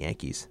extension with the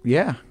Yankees.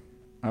 Yeah,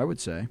 I would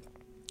say.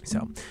 So,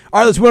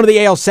 all right, let's move on to the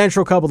AL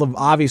Central. A couple of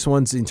obvious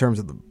ones in terms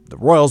of the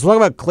Royals. We'll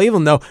talk about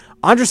Cleveland, though.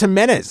 Andres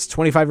Jimenez,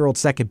 25-year-old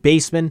second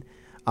baseman.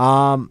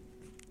 Jose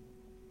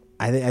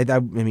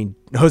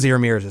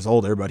Ramirez is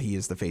older, but he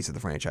is the face of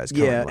the franchise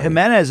currently. Yeah,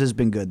 Jimenez has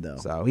been good though.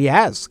 So he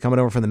has coming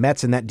over from the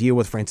Mets in that deal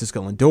with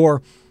Francisco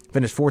Lindor.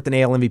 Finished fourth in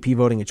AL MVP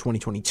voting in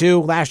 2022.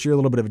 Last year, a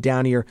little bit of a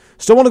down year.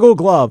 Still won a Gold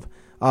Glove,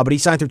 but he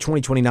signed through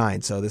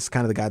 2029. So this is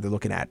kind of the guy they're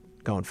looking at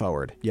going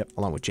forward. Yep.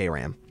 Along with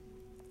J-Ram.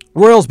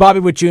 Royals, Bobby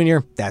Witt Jr.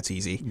 That's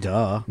easy.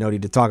 Duh. No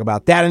need to talk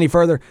about that any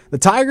further. The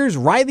Tigers,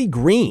 Riley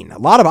Green. A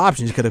lot of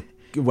options you could have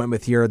went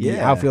with here. The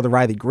Yeah. outfielder,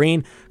 Riley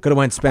Green. Could have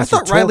went I Spencer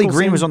thought Riley Torkelson.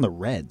 Green was on the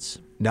Reds.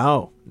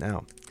 No.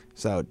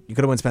 So you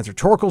could have went Spencer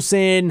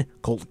Torkelson,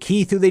 Colt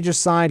Keith, who they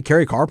just signed,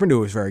 Kerry Carpenter,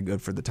 who was very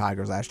good for the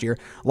Tigers last year.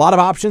 A lot of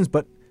options,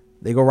 but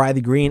they go Riley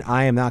Green.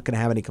 I am not going to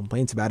have any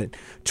complaints about it.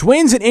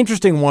 Twins, an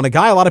interesting one. A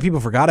guy a lot of people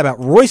forgot about,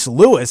 Royce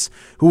Lewis,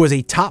 who was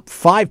a top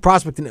 5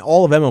 prospect in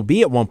all of MLB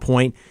at one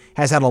point,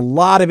 has had a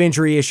lot of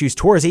injury issues,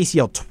 tore his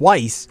ACL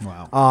twice.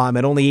 Wow.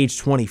 At only age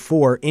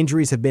 24.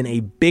 Injuries have been a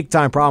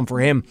big-time problem for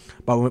him,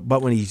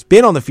 but when he's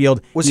been on the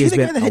field, Was he he has the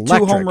been guy that hit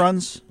electric. 2 home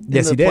runs in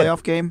Yes, the he did.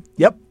 playoff game?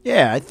 Yep.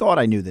 Yeah, I thought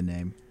I knew the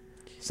name.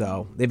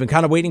 So they've been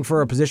kind of waiting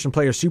for a position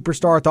player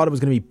superstar. Thought it was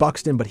going to be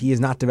Buxton, but he has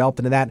not developed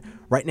into that.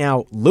 Right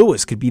now,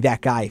 Lewis could be that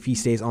guy if he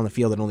stays on the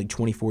field at only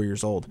 24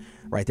 years old,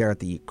 right there at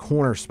the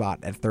corner spot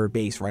at third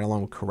base, right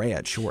along with Correa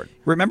at short.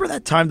 Remember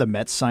that time the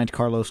Mets signed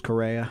Carlos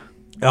Correa?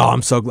 Oh,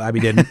 I'm so glad we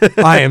didn't.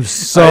 I am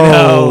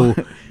so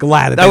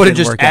glad That would have didn't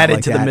just work out added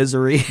like to the that.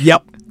 misery.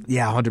 Yep.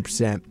 Yeah,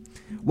 100%.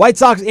 White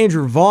Sox,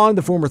 Andrew Vaughn,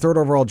 the former third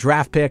overall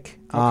draft pick.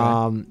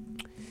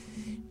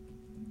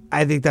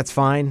 I think that's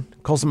fine.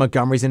 Colson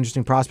Montgomery's an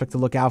interesting prospect to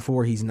look out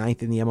for. He's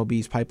 9th in the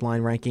MLB's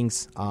pipeline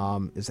rankings.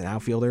 Is an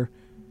outfielder.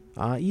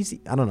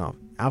 Easy. I don't know.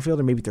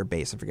 Outfielder, maybe third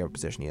base. I forget what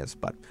position he is.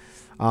 But,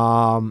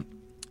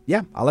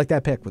 yeah, I like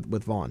that pick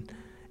with Vaughn.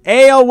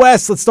 AL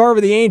West, let's start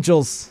with the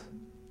Angels.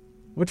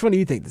 Which one do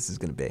you think this is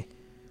going to be?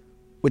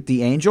 With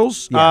the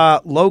Angels? Yeah.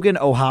 Logan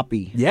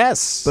O'Hoppe.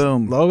 Yes.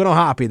 Boom. Logan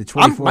O'Hoppe, the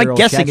My 24-year-old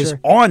guessing catcher. is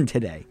on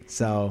today.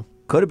 So,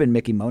 Could have been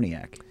Mickey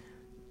Moniak.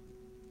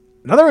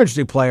 another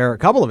interesting player, a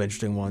couple of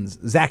interesting ones.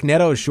 Zach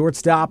Neto,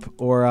 shortstop,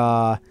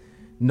 or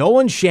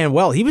Nolan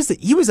Shanwell.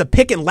 He was a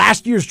pick in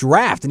last year's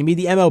draft, and he made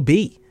the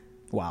MLB.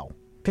 Wow.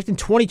 Picked in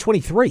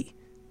 2023.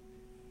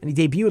 And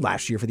he debuted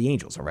last year for the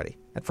Angels already.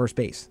 at first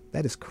base.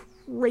 That is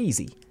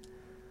crazy.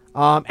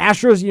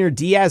 Astros,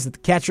 Diaz at the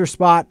catcher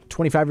spot,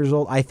 25 years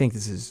old. I think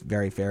this is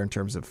very fair in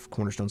terms of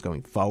cornerstones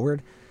going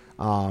forward.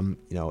 With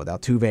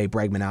Altuve,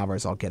 Bregman,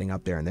 Alvarez all getting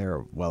up there, and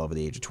they're well over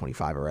the age of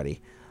 25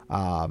 already.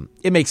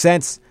 It makes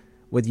sense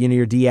with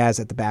Diaz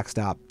at the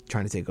backstop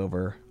trying to take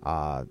over,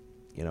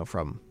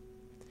 from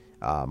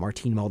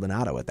Martin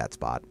Maldonado at that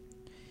spot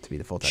to be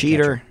the full-time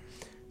Cheater. catcher.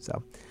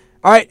 So,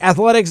 all right,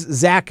 Athletics,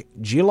 Zach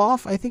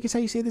Geloff, I think is how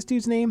you say this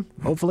dude's name.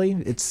 Hopefully,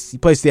 he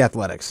plays for the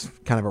Athletics,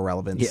 kind of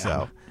irrelevant.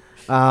 Yeah.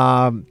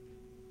 So,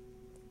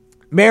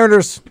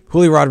 Mariners,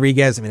 Julio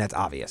Rodriguez. I mean, that's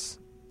obvious,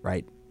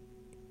 right?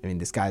 I mean,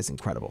 this guy's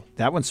incredible.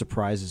 That one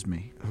surprises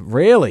me.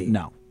 Really?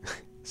 No.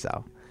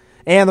 So,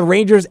 and the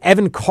Rangers,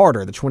 Evan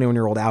Carter, the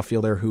 21-year-old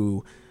outfielder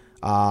who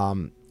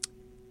won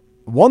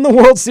the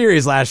World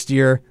Series last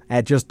year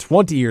at just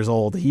 20 years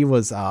old. He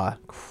was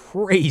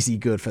crazy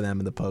good for them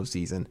in the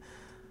postseason.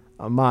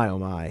 Oh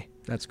my.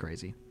 That's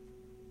crazy.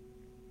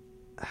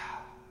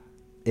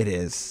 It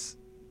is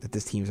that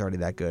this team's already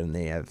that good, and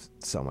they have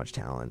so much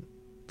talent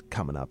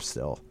coming up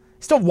still.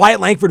 Wyatt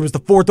Langford was the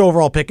 4th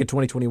overall pick in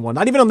 2021.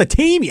 Not even on the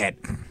team yet.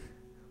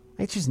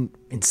 It's just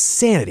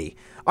insanity.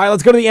 All right,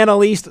 let's go to the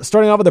NL East.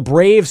 Starting off with the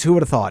Braves. Who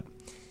would have thought?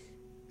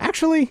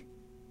 Actually,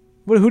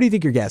 who do you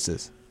think your guess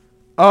is?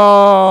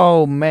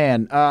 Oh,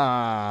 man.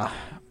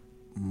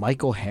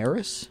 Michael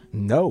Harris?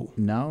 No.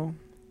 No.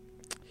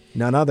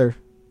 None other.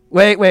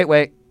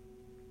 Wait.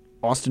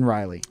 Austin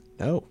Riley.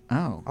 No.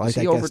 Oh. I like Is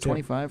that he guess, over too.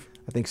 25?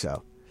 I think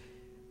so.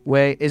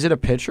 Wait, is it a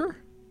pitcher?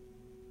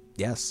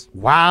 Yes.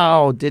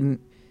 Wow.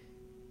 Didn't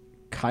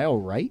Kyle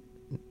Wright?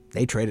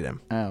 They traded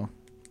him. Oh.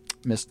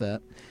 Missed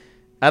that.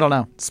 I don't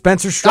know.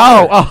 Spencer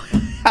Strider. Oh.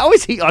 How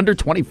is he under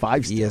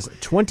 25 still? He is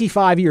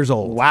 25 years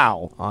old.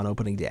 Wow. On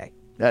opening day.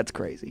 That's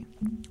crazy.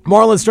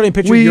 Marlins starting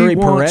pitcher Yuri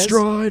Perez.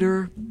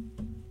 Strider.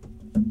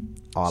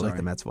 Oh, I like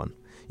the Mets one.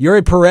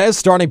 Yuri Perez,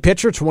 starting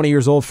pitcher, 20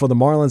 years old for the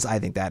Marlins. I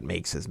think that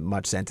makes as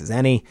much sense as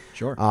any.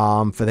 Sure.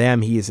 For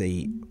them, he is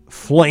a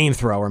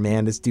flamethrower,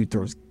 man. This dude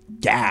throws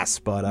gas,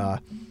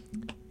 but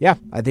yeah,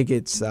 I think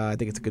it's a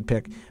good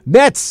pick.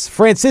 Mets,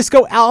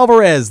 Francisco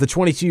Alvarez, the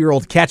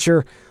 22-year-old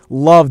catcher.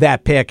 Love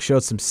that pick.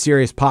 Showed some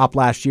serious pop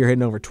last year,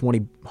 hitting over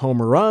 20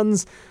 homer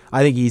runs.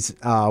 I think he's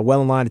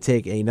well in line to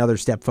take another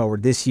step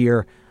forward this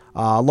year.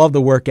 Love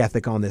the work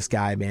ethic on this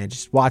guy, man.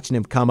 Just watching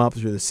him come up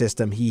through the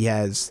system, he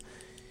has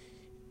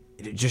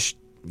just,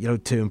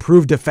 to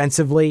improve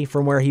defensively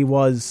from where he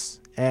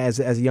was as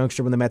a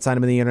youngster when the Mets signed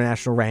him in the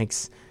international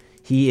ranks.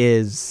 He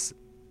is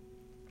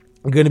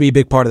going to be a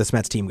big part of this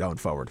Mets team going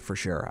forward, for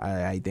sure.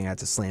 I think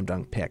that's a slam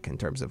dunk pick in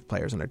terms of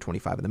players under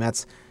 25 of the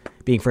Mets,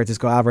 being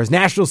Francisco Alvarez.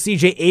 National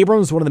C.J.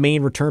 Abrams, one of the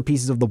main return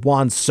pieces of the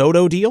Juan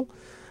Soto deal,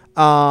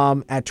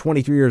 at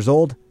 23 years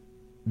old.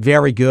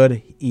 Very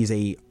good. He's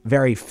a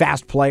very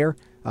fast player,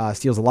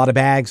 steals a lot of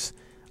bags.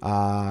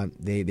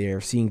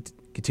 They're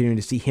continuing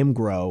to see him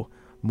grow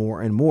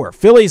more and more.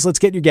 Phillies, let's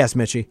get your guess,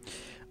 Mitchie.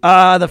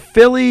 The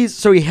Phillies,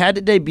 so he had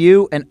to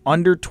debut and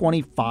under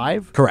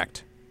 25?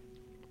 Correct.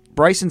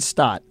 Bryson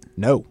Stott.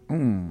 No.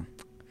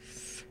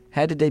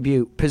 Had to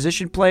debut.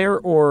 Position player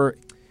or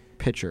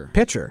pitcher?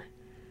 Pitcher.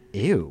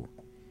 Ew.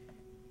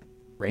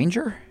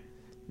 Ranger?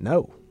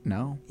 No.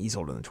 No. He's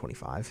older than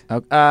 25.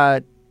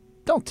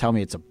 Don't tell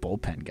me it's a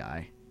bullpen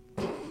guy.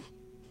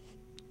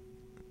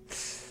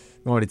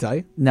 Want me to tell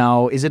you?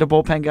 No. Is it a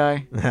bullpen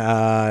guy?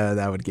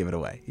 That would give it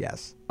away.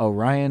 Yes.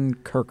 Orion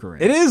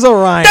Kerkering. It is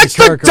Orion. That's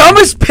the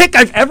dumbest pick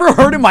I've ever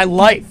heard in my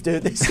life,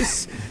 dude.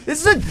 This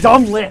is a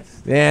dumb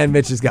list. And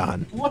Mitch is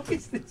gone. What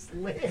is this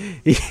list?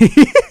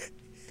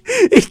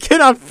 He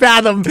cannot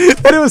fathom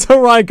that it was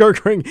Orion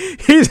Kerkering.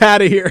 He's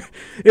out of here.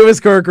 It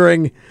was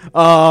Kerkering.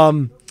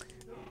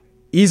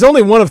 He's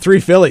only one of 3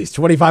 Phillies,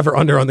 25 or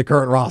under on the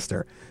current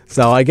roster.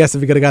 So I guess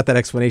if we could have got that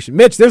explanation.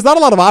 Mitch, there's not a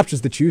lot of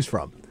options to choose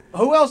from.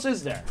 Who else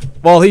is there?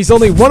 Well, he's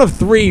only one of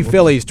 3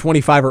 Phillies,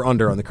 25 or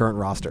under on the current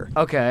roster.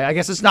 Okay, I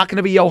guess it's not going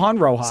to be Johan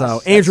Rojas. So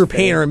Andrew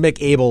Painter and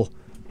Mick Abel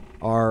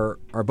are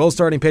both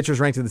starting pitchers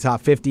ranked in the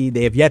top 50.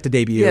 They have yet to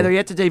debut. Yeah, they're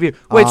yet to debut.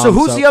 Wait, so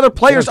who's the other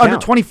players they don't under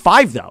count.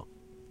 25, though?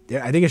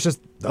 Yeah, I think it's just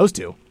those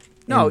 2.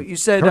 No, And you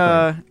said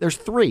Kerkering. there's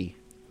 3.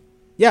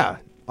 Yeah,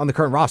 on the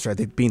current roster, I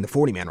think being the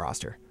 40-man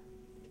roster.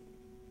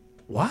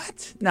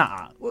 What?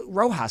 Nah,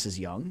 Rojas is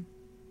young.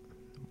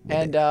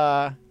 And,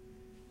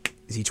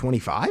 Is he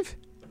 25?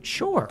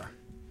 sure.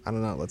 I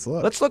don't know. Let's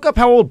look. Let's look up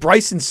how old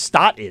Bryson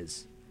Stott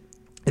is.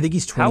 I think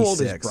he's 26. How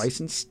old is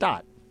Bryson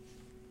Stott?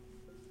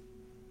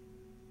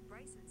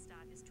 Bryson Stott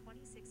is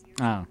 26 years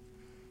Oh.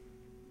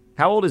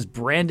 How old is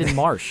Brandon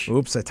Marsh?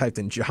 Oops, I typed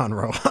in John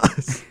Rojas.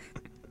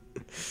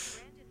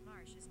 Brandon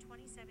Marsh is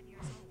 27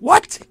 years old.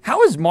 What?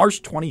 How is Marsh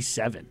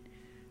 27?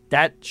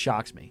 That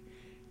shocks me.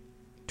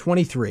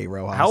 23,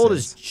 Rojas. How old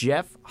is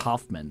Jeff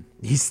Hoffman?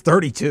 He's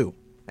 32,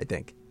 I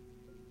think.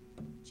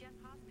 Jeff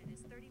Hoffman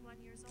is 31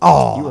 years old.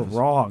 Oh, You were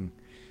wrong.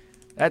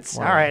 That's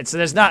all right. So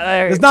there's not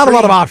there's not a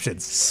lot of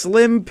options.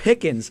 Slim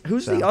pickings.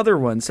 Who's the other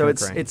one? So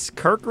Kerkering. it's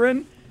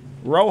Kerkering,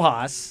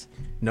 Rojas.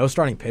 No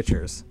starting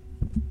pitchers.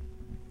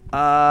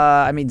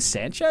 I mean,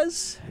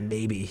 Sanchez?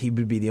 Maybe he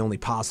would be the only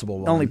possible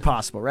one. Only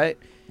possible, right?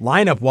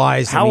 Lineup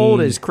wise, How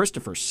old is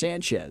Christopher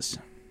Sanchez?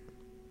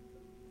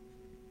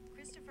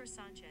 Christopher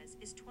Sanchez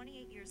is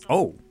 28 years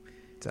old.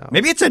 Oh.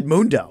 Maybe it's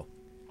Edmundo.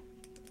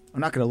 I'm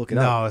not going to look it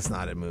up. No, it's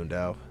not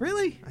Edmundo.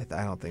 Really?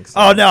 I don't think so.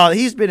 Oh, no.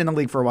 He's been in the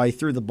league for a while. He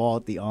threw the ball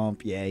at the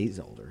ump. Yeah, he's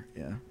older.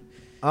 Yeah.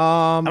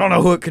 I don't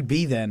know who it could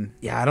be then.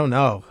 Yeah, I don't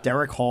know.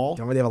 Derek Hall?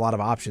 Don't really have a lot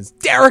of options.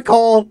 Derek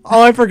Hall.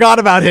 Oh, I forgot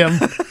about him.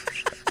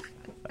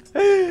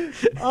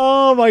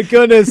 Oh my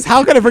goodness!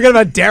 How could I forget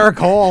about Derek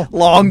Hall?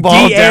 Long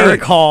ball, D-A.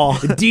 Derek Hall.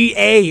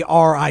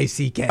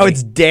 Darick. Oh,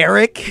 it's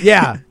Derek?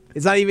 Yeah.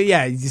 It's not even.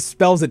 Yeah, he just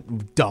spells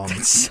it dumb.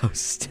 So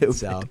stupid.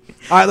 So, all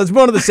right, let's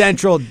move on to the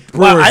Central. Brewers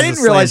Wow, I is a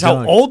didn't realize slam how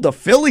dunk. old the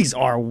Phillies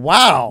are.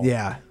 Wow.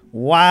 Yeah,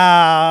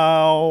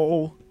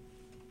 Wow.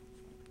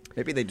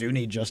 Maybe they do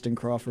need Justin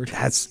Crawford.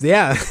 that's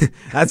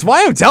that's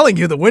why I'm telling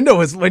you the window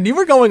is when you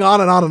were going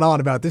on and on and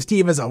on about this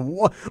team is a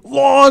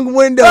long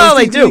window. Well, This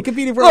they team's gonna do. be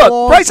competing for Look, a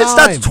long Bryson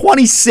time. Stott's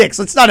 26.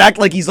 Let's not act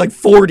like he's like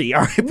 40.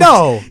 All right.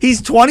 No.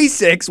 He's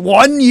 26,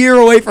 1 year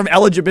away from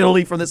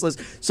eligibility from this list.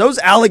 So's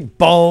Alec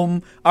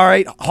Boehm. All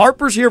right.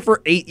 Harper's here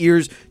for 8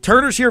 years.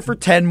 Turner's here for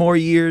 10 more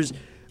years.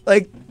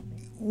 Like,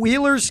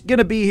 Wheeler's going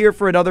to be here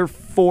for another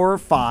 4 or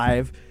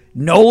 5.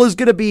 Nola's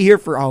going to be here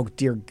for, oh,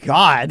 dear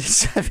God,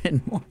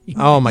 7 more years.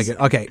 Oh my god.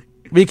 Okay.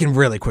 We can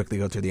really quickly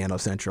go through the NL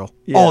Central.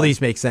 Yeah. All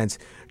these make sense.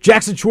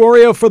 Jackson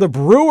Chourio for the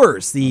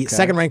Brewers, the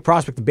second-ranked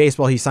prospect in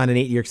baseball. He signed an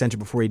 8-year extension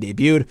before he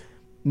debuted.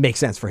 Makes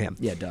sense for him.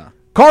 Yeah, duh.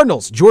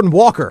 Cardinals, Jordan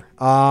Walker,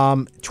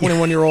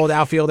 21-year-old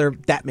outfielder.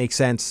 That makes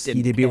sense. He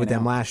Didn't debuted pan with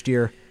them out. last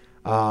year.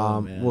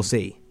 Man. We'll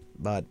see,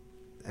 but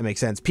that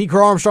makes sense. Pete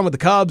Crow Armstrong with the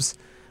Cubs.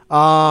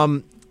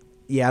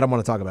 Yeah, I don't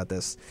want to talk about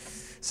this.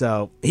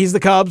 So he's the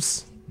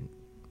Cubs.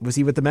 Was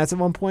he with the Mets at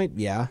one point?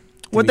 Yeah.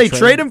 Did What'd we they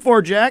trade him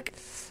for, Jack?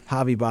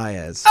 Javi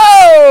Baez.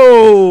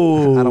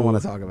 Oh! I don't want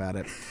to talk about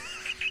it.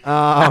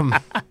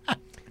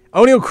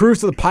 O'Neal Cruz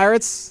to the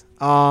Pirates.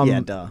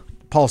 Yeah, duh.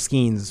 Paul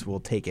Skeens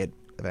will take it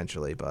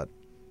eventually, but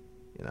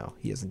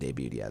he hasn't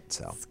debuted yet.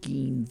 So,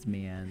 Skeens,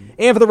 man.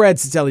 and for the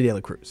Reds, it's Ellie De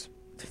La Cruz.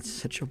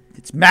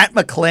 It's Matt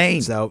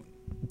McClain. So,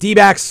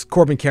 D-backs,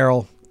 Corbin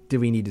Carroll. Do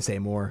we need to say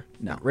more?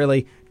 Not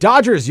really.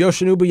 Dodgers,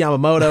 Yoshinobu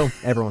Yamamoto.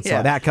 Everyone Yeah.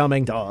 saw that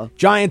coming. Duh.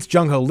 Giants,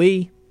 Jung-Ho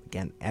Lee.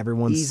 Again,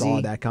 everyone Easy.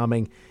 saw that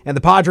coming. And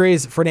the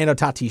Padres, Fernando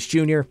Tatis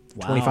Jr.,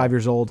 Wow. 25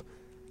 years old.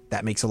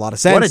 That makes a lot of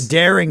sense. What a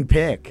daring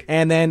pick.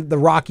 And then the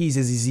Rockies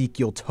is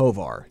Ezekiel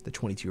Tovar, the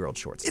 22-year-old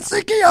shortstop.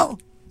 Ezekiel.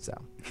 So,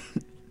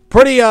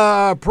 pretty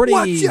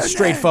What's your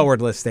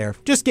straightforward list there.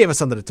 Just gave us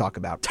something to talk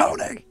about.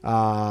 Tony.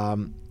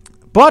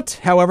 But,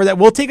 however, that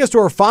will take us to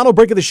our final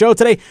break of the show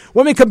today.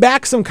 When we come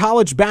back, some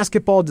college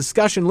basketball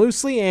discussion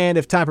loosely, and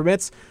if time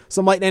permits,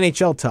 some light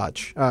NHL talk,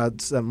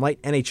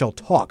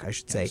 I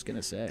should say,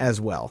 gonna say. as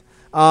well.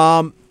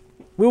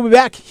 We'll be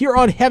back here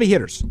on Heavy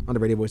Hitters on the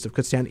radio voice of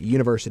Kutztown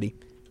University.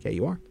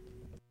 KUR.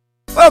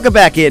 Welcome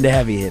back into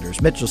Heavy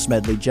Hitters. Mitchell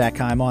Smedley, Jack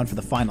Heim on for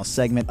the final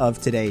segment of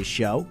today's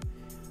show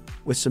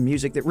with some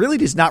music that really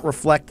does not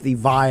reflect the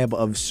vibe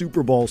of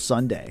Super Bowl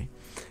Sunday.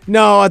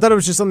 No, I thought it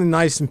was just something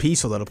nice and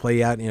peaceful that'll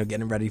play out,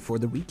 getting ready for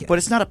the weekend. But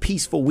it's not a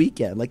peaceful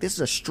weekend. Like, this is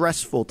a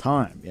stressful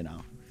time,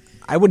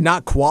 I would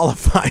not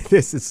qualify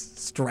this as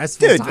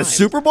stressful Dude, time. the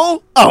Super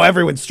Bowl? Oh,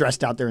 everyone's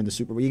stressed out there in the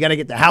Super Bowl. You got to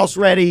get the house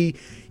ready.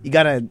 You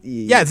got to...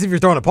 Yeah, it's if you're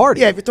throwing a party.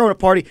 Yeah, if you're throwing a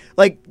party.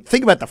 Like,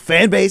 think about the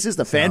fan bases.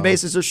 The fan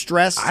bases are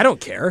stressed. I don't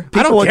care. I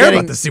People don't are care getting-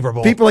 about the Super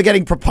Bowl. People are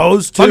getting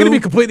proposed to. I'm going to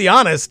be completely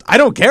honest. I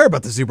don't care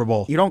about the Super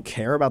Bowl. You don't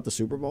care about the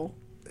Super Bowl?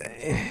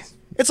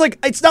 It's like,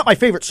 it's not my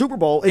favorite Super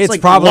Bowl. It's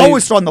like probably-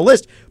 lowest on the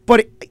list,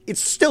 but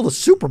it's still the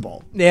Super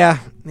Bowl. Yeah.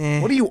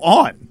 What are you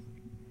on?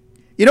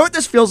 You know what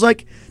this feels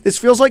like? This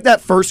feels like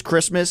that first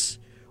Christmas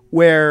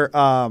where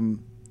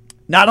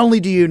not only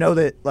do you know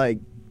that like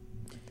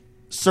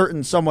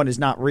certain someone is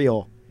not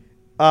real,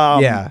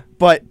 Yeah.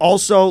 but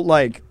also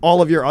like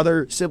all of your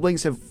other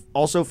siblings have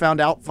also found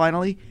out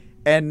finally,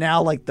 and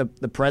now like the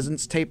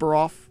presents taper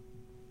off.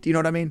 Do you know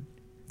what I mean?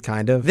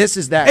 Kind of. This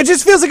is that. It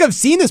just feels like I've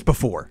seen this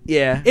before.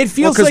 Yeah, It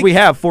feels because like we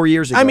have 4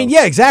 years ago. I mean,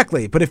 yeah,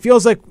 exactly. But it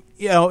feels like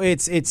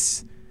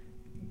it's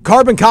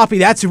carbon copy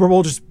that Super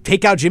Bowl. Just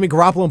take out Jimmy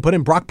Garoppolo and put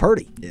in Brock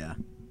Purdy. Yeah.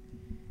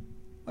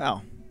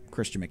 Well,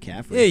 Christian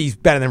McCaffrey. Yeah, he's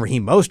better than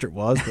Raheem Mostert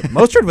was. But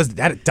Mostert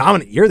had a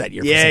dominant year that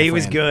year. For Yeah, San he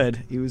was Fran.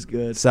 good. He was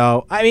good.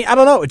 So I mean, I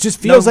don't know. It just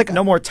feels like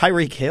no more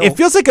Tyreek Hill. It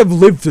feels like I've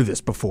lived through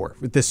this before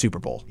with this Super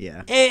Bowl. Yeah.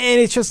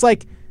 And it's just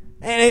like,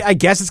 and I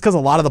guess it's because a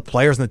lot of the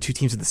players on the two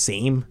teams are the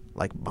same.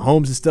 Like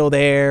Mahomes is still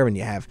there, and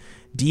you have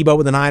Debo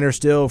with the Niners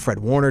still, Fred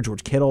Warner,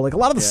 George Kittle. Like a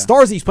lot of the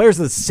stars of these players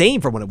are the same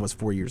from when it was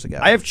 4 years ago.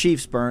 I have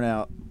Chiefs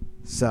burnout.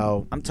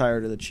 So I'm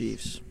tired of the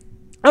Chiefs.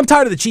 I'm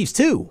tired of the Chiefs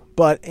too,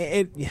 but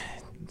it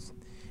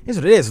is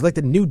what it is. It's like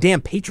the new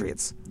damn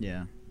Patriots.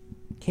 Yeah.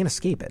 Can't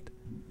escape it.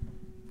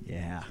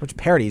 Yeah. Which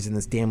parodies in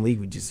this damn league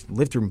we just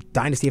live through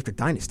dynasty after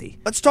dynasty.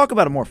 Let's talk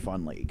about a more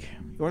fun league.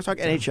 You want to talk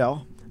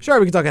NHL? Sure,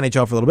 we can talk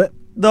NHL for a little bit.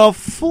 The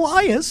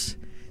Flyers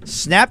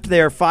snapped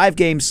their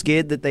 5-game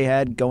skid that they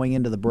had going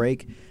into the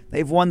break.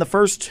 They've won the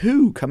first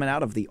 2 coming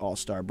out of the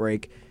All-Star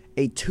break,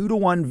 a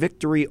 2-1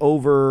 victory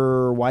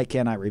over, why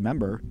can't I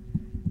remember?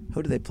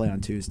 Who do they play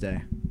on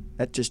Tuesday?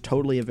 That just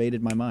totally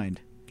evaded my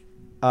mind.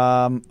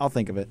 I'll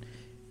think of it.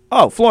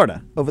 Oh,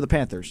 Florida over the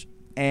Panthers.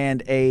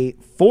 And a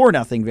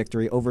 4-0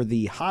 victory over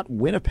the hot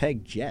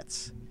Winnipeg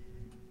Jets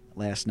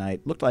last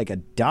night. Looked like a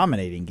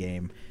dominating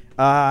game.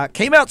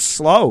 Came out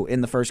slow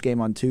in the first game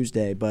on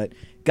Tuesday, but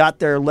got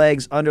their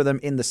legs under them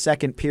in the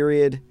second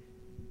period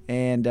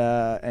and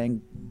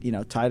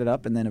tied it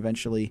up and then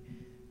eventually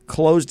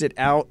closed it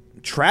out.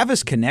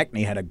 Travis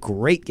Konechny had a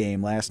great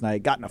game last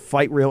night. Got in a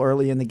fight real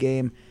early in the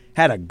game.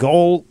 Had a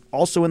goal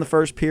also in the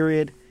first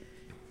period.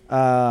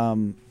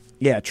 Travis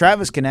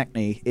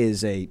Konechny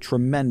is a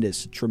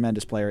tremendous,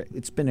 tremendous player.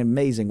 It's been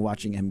amazing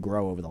watching him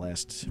grow over the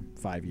last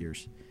 5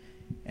 years.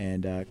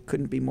 And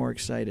couldn't be more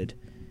excited.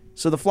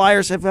 So the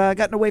Flyers have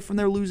gotten away from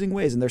their losing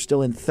ways, and they're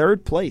still in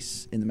third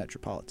place in the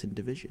Metropolitan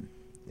Division.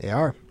 They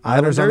are.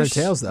 Islanders on their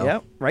tails, though.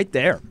 Yep, right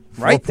there.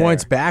 4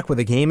 points back with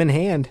a game in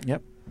hand.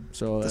 Yep.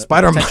 So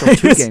despite our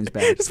minus, 2 games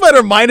back. Despite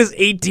our minus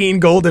 18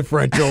 goal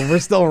differential, we're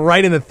still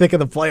right in the thick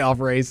of the playoff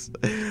race.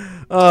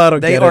 Oh, I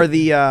don't they get are it.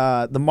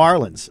 the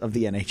Marlins of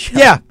the NHL.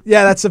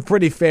 Yeah, that's a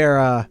pretty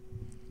fair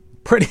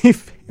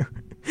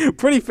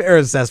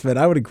assessment.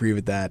 I would agree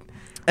with that.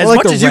 As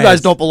much as you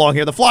guys don't belong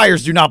here, the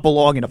Flyers do not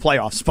belong in a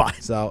playoff spot.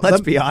 So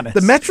let's be honest.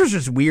 The Metros are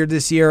just weird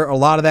this year. A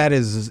lot of that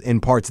is in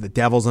parts of the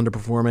Devils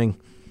underperforming.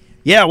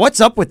 Yeah, what's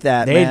up with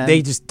that, man?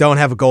 They just don't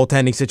have a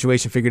goaltending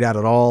situation figured out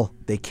at all.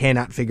 They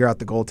cannot figure out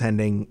the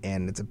goaltending,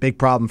 and it's a big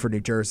problem for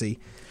New Jersey.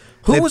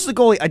 Who was the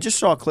goalie? I just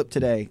saw a clip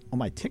today on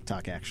my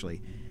TikTok,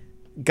 actually.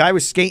 Guy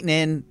was skating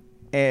in,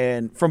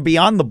 and from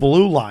beyond the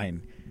blue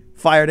line,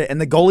 fired it,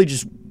 and the goalie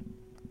just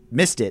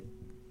missed it,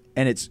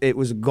 and it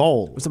was a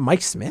goal. Was it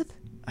Mike Smith?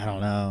 I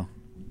don't know.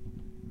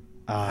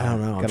 I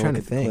don't know. I'm trying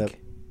to think.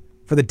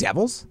 For the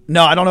Devils?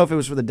 No, I don't know if it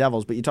was for the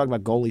Devils, but you talk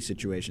about goalie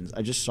situations.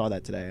 I just saw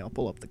that today. I'll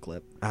pull up the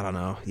clip. I don't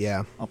know.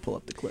 Yeah. I'll pull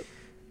up the clip.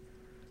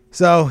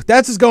 So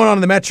that's what's going on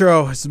in the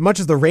Metro. As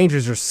much as the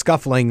Rangers are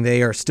scuffling,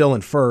 they are still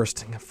in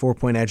first.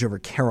 4-point edge over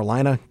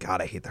Carolina.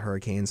 God, I hate the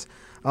Hurricanes.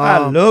 I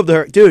love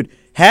the Dude,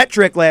 hat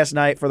trick last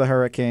night for the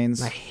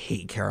Hurricanes. I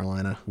hate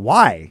Carolina.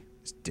 Why?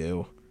 Just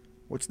do.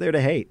 What's there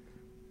to hate?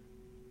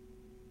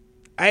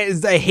 I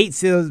hate...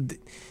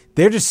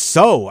 They're just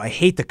so... I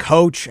hate the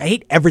coach. I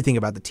hate everything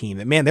about the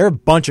team. Man, they're a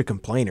bunch of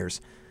complainers.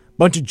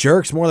 Bunch of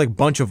jerks, more like a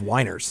bunch of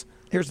whiners.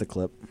 Here's the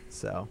clip.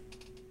 So...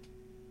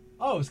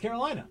 Oh, it was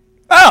Carolina.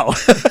 Oh!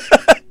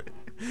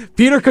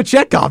 Peter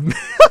Kochetkov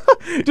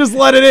just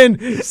let it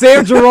in.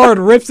 Sam Girard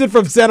rips it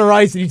from center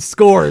ice and he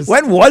scores.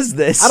 When was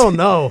this? I don't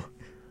know.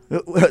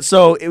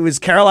 So it was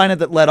Carolina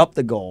that led up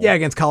the goal. Yeah,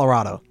 against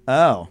Colorado.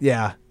 Oh.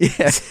 Yeah.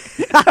 Yeah.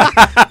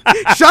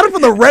 Shot it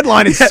from the red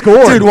line and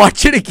scored. Dude,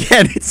 watch it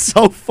again. It's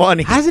so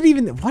funny. How's it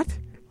even... What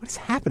is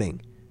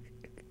happening?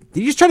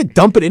 Did he just try to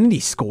dump it in and he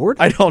scored?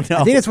 I don't know.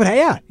 I think that's what...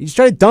 Yeah. He just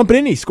tried to dump it in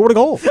and he scored a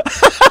goal.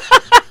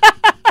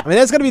 I mean,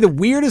 that's going to be the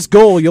weirdest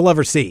goal you'll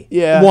ever see.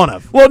 Yeah. One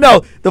of. Well,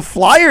 no. The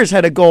Flyers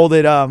had a goal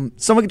that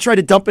someone tried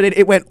to dump it in.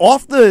 It went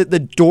off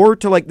the door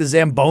to, like, the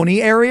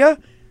Zamboni area.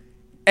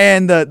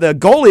 And the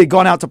goalie had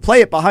gone out to play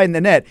it behind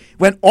the net.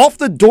 Went off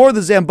the door of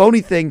the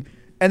Zamboni thing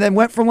and then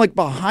went from, like,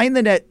 behind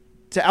the net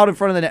to out in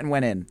front of the net and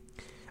went in.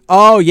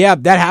 Oh, yeah,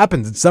 that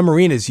happens. In some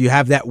arenas, you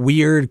have that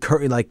weird,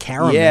 like,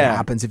 carom that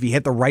happens. If you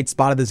hit the right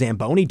spot of the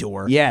Zamboni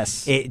door,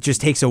 yes, it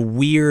just takes a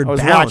weird I was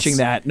bounce. watching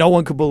that. No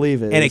one could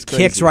believe it. And it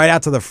kicks right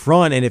out to the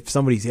front, and if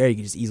somebody's there, you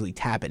can just easily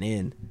tap it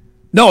in.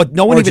 No,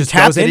 no one Or even just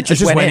tapped goes it. in? It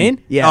just went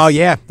in. Yes. Oh,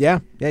 yeah.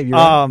 You're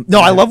right.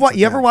 No, I love what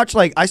you ever watch.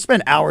 Like, I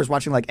spend hours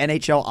watching like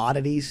NHL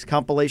oddities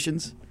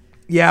compilations.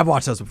 Yeah, I've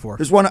watched those before.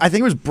 There's one. I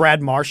think it was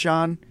Brad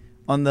Marchand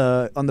on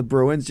the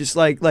Bruins. Just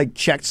like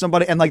checked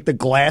somebody, and like the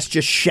glass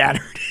just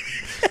shattered,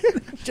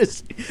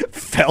 just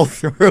fell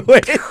through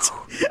it.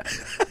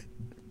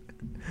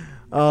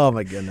 Oh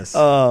my goodness.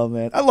 Oh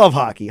man, I love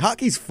hockey.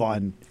 Hockey's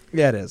fun.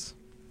 Yeah, it is.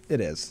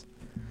 It is.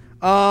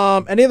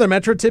 Any other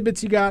Metro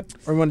tidbits you got,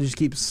 or you want to just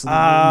keep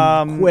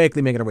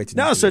quickly making our way to?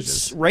 No, these so divisions?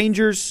 it's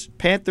Rangers,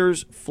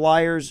 Panthers,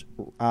 Flyers,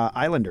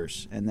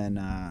 Islanders, and then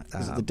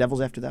is it the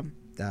Devils after them?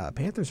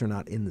 Panthers are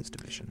not in this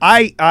division.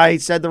 I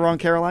said the wrong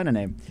Carolina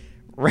name.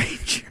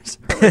 Rangers,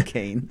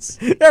 Hurricanes.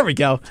 There we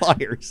go.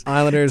 Flyers,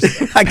 Islanders,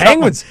 I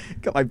Penguins.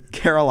 got my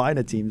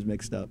Carolina teams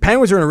mixed up.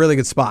 Penguins are in a really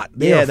good spot.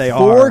 They Yeah, have they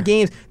four are.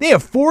 games. They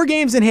have 4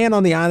 games in hand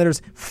on the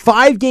Islanders,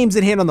 5 games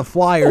in hand on the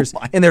Flyers,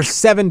 and they're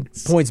 7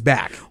 points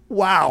back.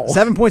 Wow,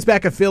 7 points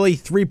back of Philly,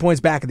 3 points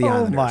back of the oh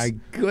Islanders. my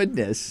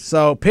goodness.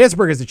 So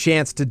Pittsburgh has a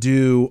chance to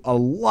do a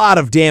lot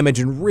of damage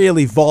and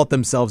really vault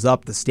themselves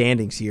up the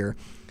standings here.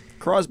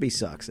 Crosby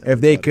sucks. If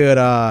they could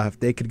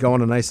go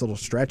on a nice little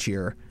stretch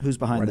here. Who's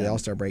behind right at the them?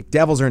 All-Star break?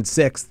 Devils are in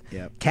 6th.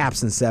 Yep.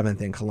 Caps in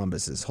 7th, and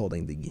Columbus is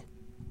holding the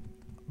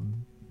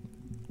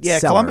Yeah,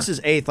 cellar. Columbus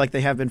is 8th, like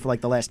they have been for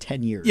like the last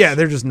 10 years. Yeah,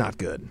 they're just not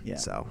good. Yeah.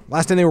 So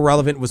last time they were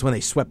relevant was when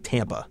they swept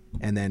Tampa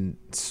and then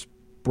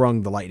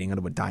sprung the Lightning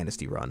into a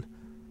dynasty run.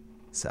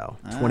 So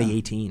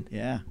 2018.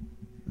 yeah,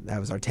 That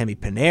was Artemi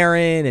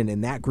Panarin, and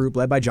in that group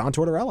led by John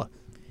Tortorella.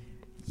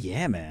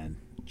 yeah, man.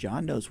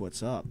 John knows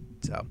what's up.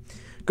 So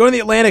Going to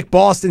the Atlantic,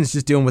 Boston's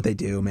just doing what they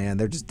do, man.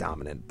 They're just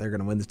dominant. They're going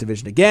to win this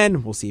division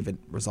again. We'll see if it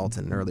results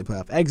in an early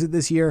playoff exit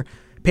this year.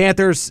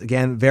 Panthers,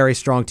 again, very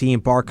strong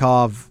team.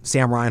 Barkov,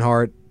 Sam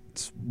Reinhart,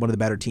 it's one of the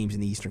better teams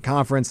in the Eastern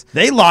Conference.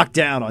 They lock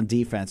down on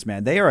defense,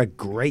 man. They are a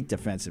great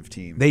defensive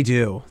team. They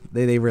do.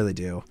 They really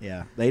do.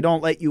 Yeah. They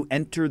don't let you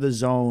enter the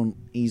zone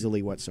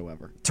easily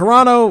whatsoever.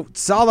 Toronto,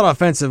 solid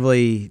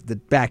offensively. The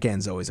back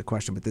end's always a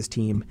question with this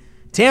team.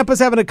 Tampa's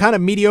having a kind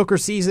of mediocre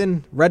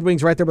season. Red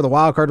Wings right there with a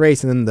wild card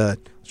race, and then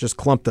just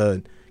clump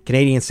the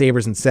Canadian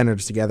Sabres and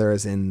Senators together,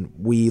 as in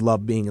we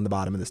love being in the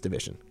bottom of this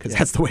division because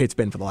that's the way it's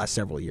been for the last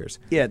several years.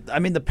 Yeah, I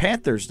mean the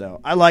Panthers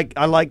though. I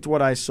liked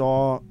what I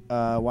saw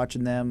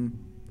watching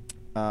them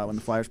when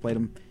the Flyers played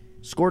them.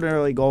 Scored an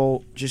early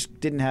goal, just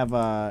didn't have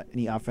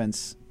any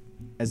offense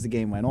as the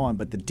game went on.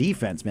 But the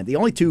defense, man, the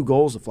only 2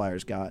 goals the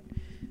Flyers got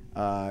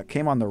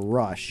came on the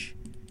rush.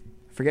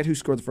 I forget who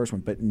scored the first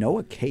one, but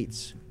Noah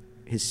Cates.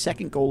 His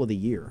second goal of the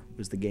year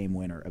was the game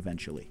winner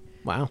eventually.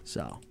 Wow.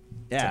 So,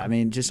 yeah, I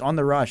mean, just on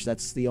the rush,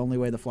 that's the only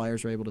way the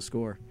Flyers were able to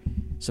score.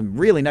 Some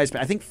really nice.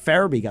 I think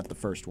Farabee got the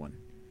first one,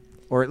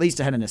 or at least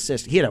had an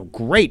assist. He had a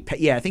great.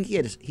 I think he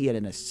had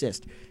an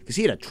assist because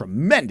he had a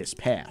tremendous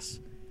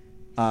pass.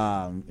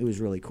 It was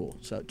really cool.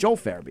 So Joel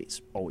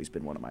Farabee's always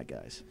been one of my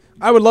guys.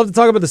 I would love to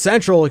talk about the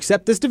Central,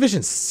 except this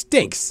division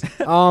stinks.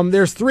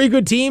 There's 3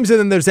 good teams, and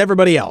then there's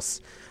everybody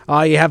else.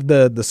 You have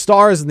the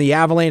Stars and the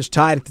Avalanche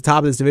tied at the top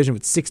of this division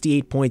with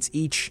 68 points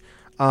each.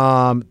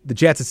 The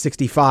Jets at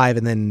 65,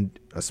 and then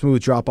a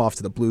smooth drop-off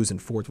to the Blues in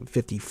 4th with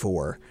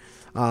 54.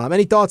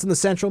 Any thoughts on the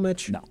Central,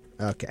 Mitch? No.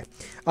 Okay.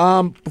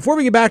 Before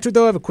we get back to it,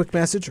 though, I have a quick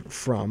message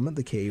from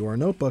the KUR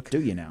Notebook.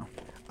 Do you now?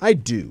 I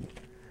do.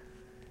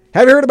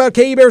 Have you heard about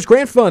KU Bears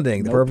grant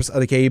funding? The purpose of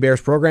the KU Bears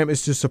program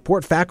is to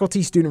support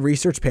faculty-student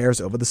research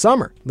pairs over the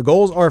summer. The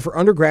goals are for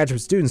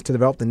undergraduate students to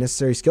develop the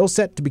necessary skill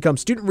set to become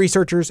student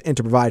researchers and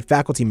to provide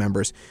faculty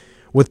members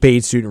with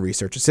paid student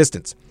research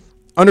assistance.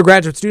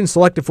 Undergraduate students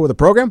selected for the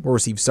program will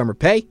receive summer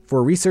pay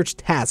for research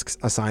tasks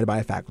assigned by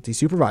a faculty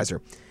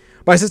supervisor.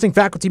 By assisting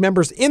faculty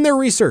members in their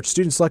research,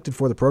 students selected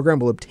for the program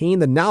will obtain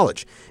the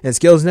knowledge and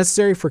skills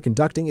necessary for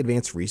conducting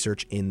advanced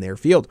research in their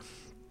field.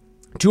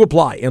 To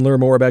apply and learn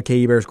more about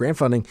KU Bears grant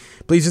funding,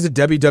 please visit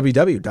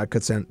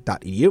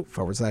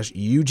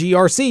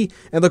www.kutztown.edu/UGRC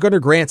and look under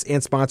grants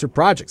and sponsored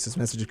projects. This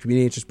message of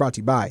community interest brought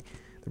to you by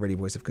the radio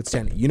voice of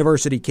Kutztown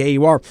University,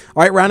 KUR. All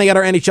right, rounding out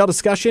our NHL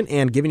discussion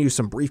and giving you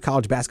some brief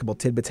college basketball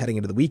tidbits heading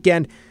into the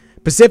weekend.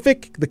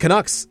 Pacific, the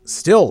Canucks,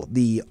 still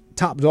the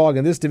top dog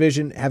in this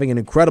division, having an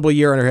incredible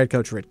year under head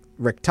coach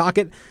Rick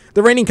Tocchet.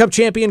 The reigning Cup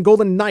champion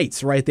Golden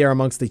Knights right there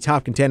amongst the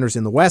top contenders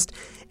in the West.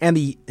 And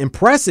the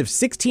impressive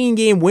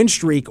 16-game win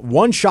streak,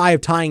 one shy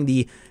of tying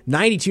the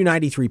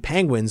 92-93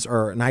 Penguins,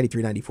 or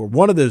 93-94,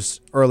 one of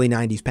those early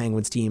 90s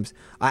Penguins teams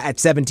at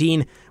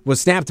 17, was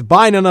snapped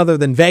by none other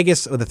than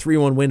Vegas with a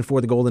 3-1 win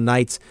for the Golden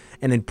Knights.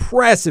 An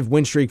impressive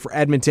win streak for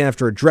Edmonton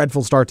after a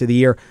dreadful start to the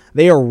year.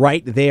 They are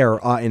right there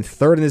in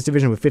third in this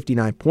division with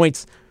 59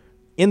 points.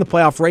 In the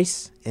playoff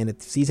race, and if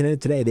the season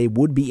ended today, they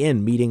would be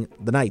in meeting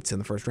the Knights in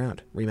the first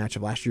round. Rematch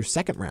of last year's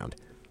second round.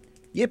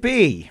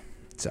 Yippee!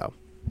 So,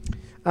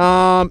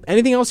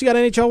 anything else you got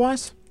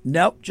NHL-wise?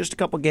 Nope, just a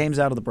couple games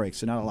out of the break,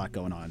 so not a lot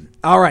going on.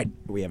 All right.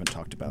 We haven't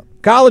talked about.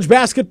 College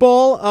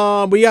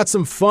basketball, we got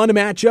some fun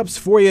matchups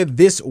for you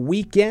this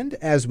weekend,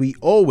 as we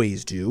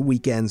always do.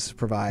 Weekends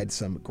provide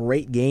some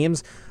great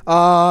games.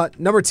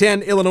 Number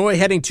 10, Illinois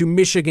heading to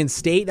Michigan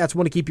State. That's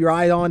one to keep your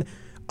eye on.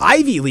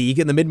 Ivy League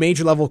in the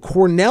mid-major level,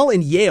 Cornell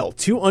and Yale,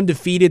 2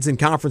 undefeateds in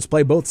conference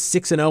play, both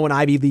 6-0 in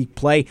Ivy League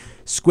play,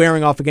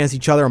 squaring off against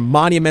each other. A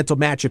monumental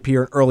matchup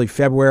here in early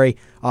February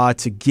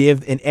to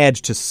give an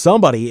edge to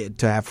somebody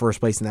to have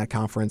first place in that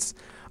conference,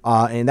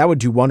 and that would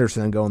do wonders for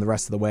them going the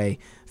rest of the way.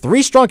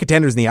 3 strong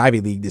contenders in the Ivy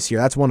League this year.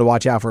 That's one to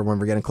watch out for when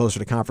we're getting closer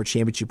to conference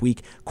championship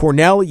week.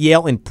 Cornell,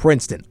 Yale, and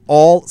Princeton,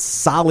 all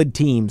solid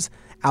teams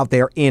out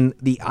there in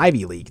the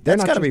Ivy League.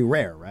 That's got to be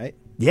rare, right?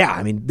 Yeah,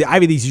 I mean, the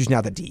Ivy League's usually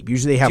not that deep.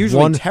 Usually they have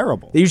usually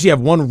terrible. They usually have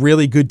one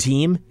really good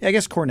team. Yeah, I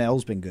guess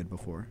Cornell's been good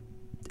before.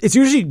 It's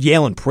usually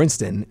Yale and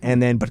Princeton,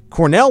 but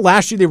Cornell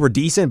last year they were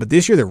decent, but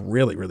this year they're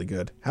really, really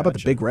good. How about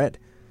the Big Red?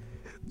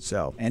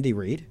 So Andy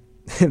Reid.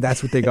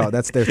 That's what they got.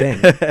 That's their thing.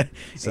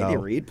 So, Andy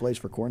Reid plays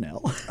for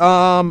Cornell.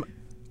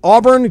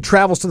 Auburn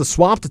travels to the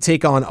Swamp to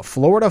take on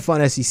Florida.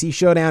 Fun SEC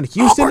showdown.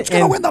 Houston Auburn's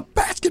going to win the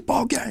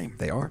basketball game.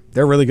 They are.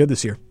 They're really good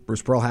this year.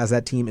 Bruce Pearl has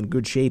that team in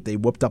good shape. They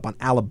whooped up on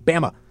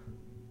Alabama.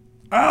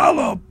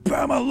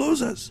 Alabama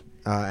loses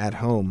at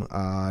home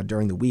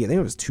during the week. I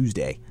think it was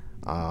Tuesday.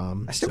 I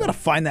still got to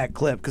find that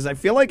clip because I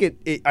feel like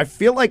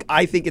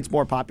I think it's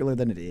more popular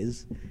than it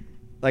is.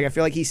 Like I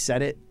feel like he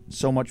said it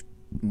so much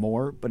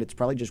more, but it's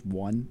probably just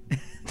one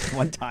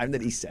time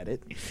that he said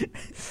it.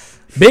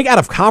 Big out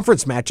of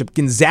conference matchup.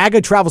 Gonzaga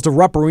travels to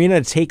Rupp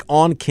Arena to take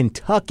on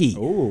Kentucky.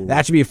 Ooh.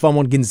 That should be a fun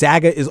one.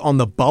 Gonzaga is on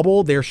the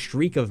bubble. Their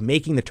streak of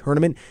making the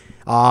tournament.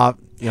 They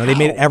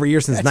made it every year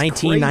since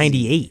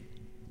 1998. Crazy.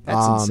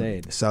 That's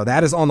insane. So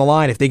that is on the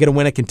line. If they get a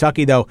win at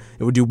Kentucky, though,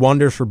 it would do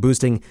wonders for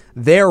boosting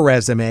their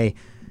resume.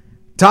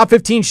 Top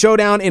 15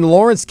 showdown in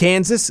Lawrence,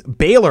 Kansas.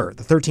 Baylor,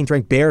 the 13th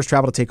ranked Bears,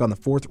 travel to take on the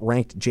 4th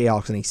ranked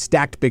Jayhawks in a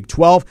stacked Big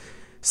 12.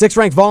 6th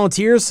ranked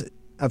Volunteers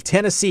of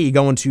Tennessee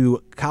going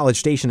to College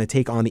Station to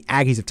take on the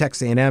Aggies of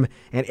Texas A&M,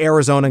 and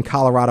Arizona and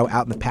Colorado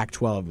out in the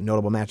Pac-12.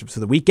 Notable matchups for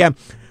the weekend.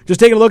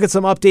 Just taking a look at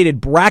some updated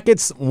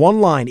brackets.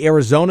 One line,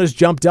 Arizona's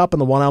jumped up, and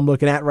the one I'm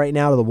looking at right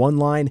now to the one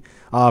line.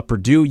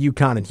 Purdue,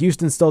 UConn, and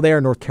Houston still there.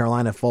 North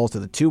Carolina falls to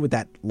the 2 with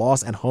that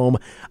loss at home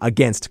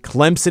against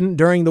Clemson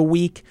during the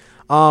week.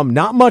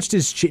 Not much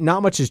has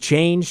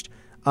changed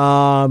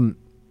in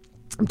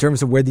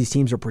terms of where these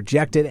teams are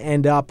projected to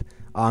end up.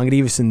 I'm going to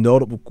give you some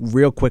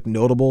real quick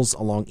notables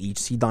along each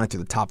seed line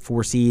through the top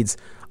 4 seeds.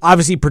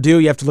 Obviously, Purdue,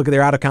 you have to look at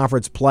their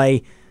out-of-conference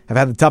play. Have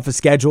had the toughest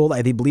schedule.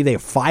 I believe they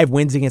have 5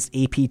 wins against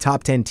AP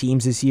top 10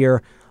 teams this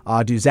year.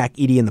 Due to Zach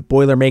Edey and the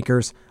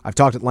Boilermakers. I've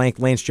talked at length.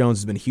 Lance Jones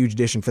has been a huge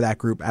addition for that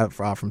group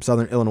out from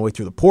Southern Illinois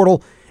through the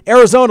portal.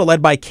 Arizona,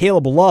 led by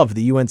Caleb Love,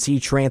 the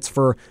UNC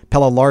transfer.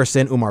 Pella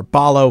Larson, Umar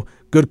Ballo.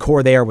 Good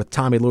core there with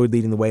Tommy Lloyd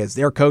leading the way as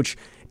their coach.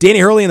 Danny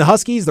Hurley and the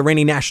Huskies, the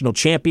reigning national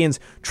champions.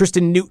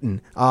 Tristan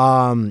Newton.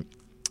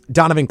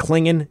 Donovan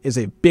Clingan is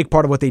a big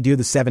part of what they do,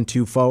 the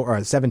 7'2"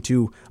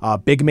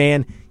 7'2" big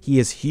man. He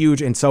is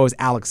huge, and so is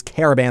Alex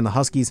Caravan. The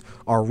Huskies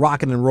are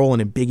rocking and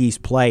rolling in Big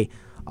East play,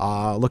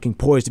 looking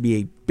poised to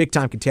be a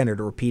big-time contender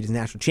to repeat as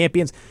national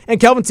champions. And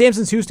Kelvin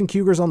Sampson's Houston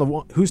Cougars on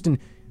the Houston.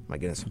 My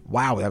goodness,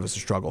 wow, that was a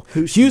struggle.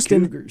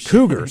 Houston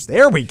Cougars.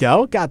 There we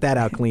go. Got that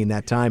out clean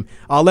that time.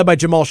 Led by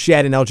Jamal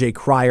Shedd and LJ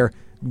Cryer.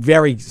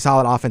 Very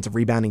solid offensive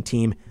rebounding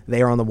team.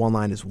 They are on the one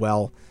line as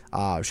well.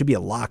 Should be a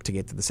lock to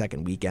get to the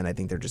second weekend. I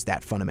think they're just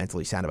that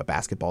fundamentally sound of a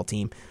basketball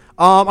team.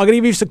 I'm going to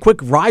give you some quick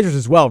risers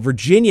as well.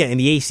 Virginia in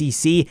the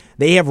ACC,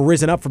 they have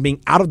risen up from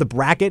being out of the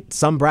bracket.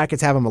 Some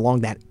brackets have them along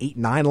that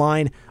 8-9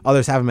 line.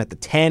 Others have them at the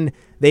 10.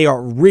 They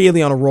are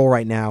really on a roll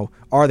right now,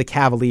 are the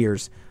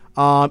Cavaliers.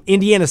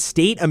 Indiana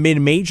State, a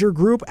mid-major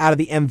group out of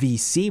the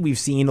MVC. We've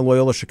seen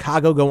Loyola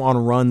Chicago go on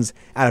runs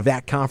out of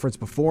that conference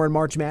before in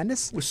March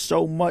Madness. With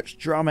so much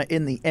drama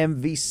in the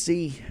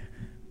MVC.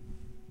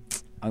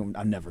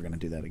 I'm never going to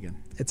do that again.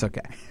 It's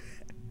okay.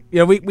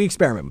 We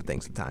experiment with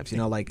things sometimes,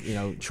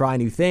 try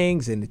new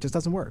things, and it just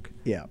doesn't work.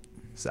 Yeah.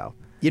 So.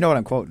 You know what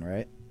I'm quoting,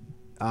 right?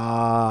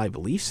 I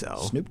believe so.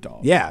 Snoop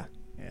Dogg. Yeah.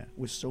 Yeah.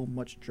 With so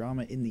much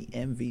drama in the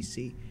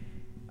MVC.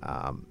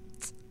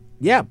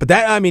 Yeah, but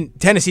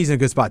Tennessee's in a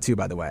good spot too,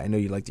 by the way. I know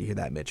you'd like to hear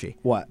that, Mitchie.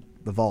 What?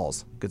 The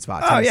Vols. Good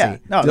spot. Oh, Tennessee. yeah.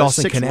 No,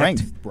 Dawson sixth Connect.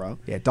 ranked, bro.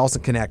 Yeah,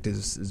 Dawson Connect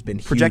has been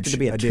projected huge to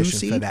be a 2 addition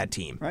seed for that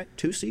team. Right?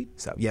 2 seed?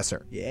 So, yes, sir.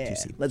 2 Yeah.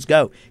 seed. Let's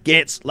go.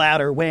 Gets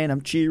louder when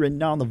I'm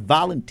cheering on the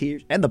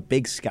Volunteers and the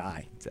Big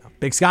Sky. So,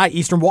 Big Sky,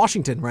 Eastern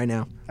Washington right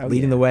now,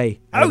 leading the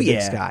way. Oh, the yeah.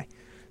 Big Sky.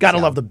 Gotta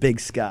love the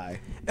Big Sky.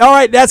 All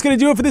right, that's going to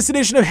do it for this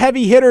edition of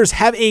Heavy Hitters.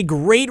 Have a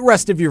great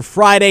rest of your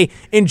Friday.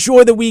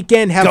 Enjoy the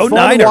weekend. Have Go fun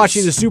Niners.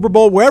 watching the Super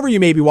Bowl, wherever you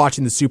may be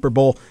watching the Super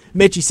Bowl.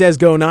 Mitchie says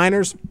go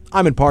Niners.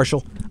 I'm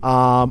impartial.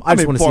 I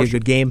just want to see a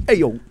good game. Hey,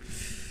 yo.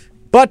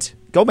 But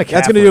Go McCaffrey.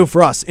 that's going to do it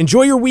for us.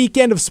 Enjoy your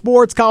weekend of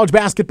sports, college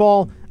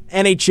basketball,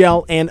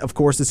 NHL, and, of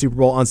course, the Super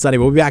Bowl on Sunday.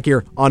 We'll be back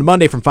here on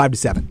Monday from 5 to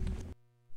 7.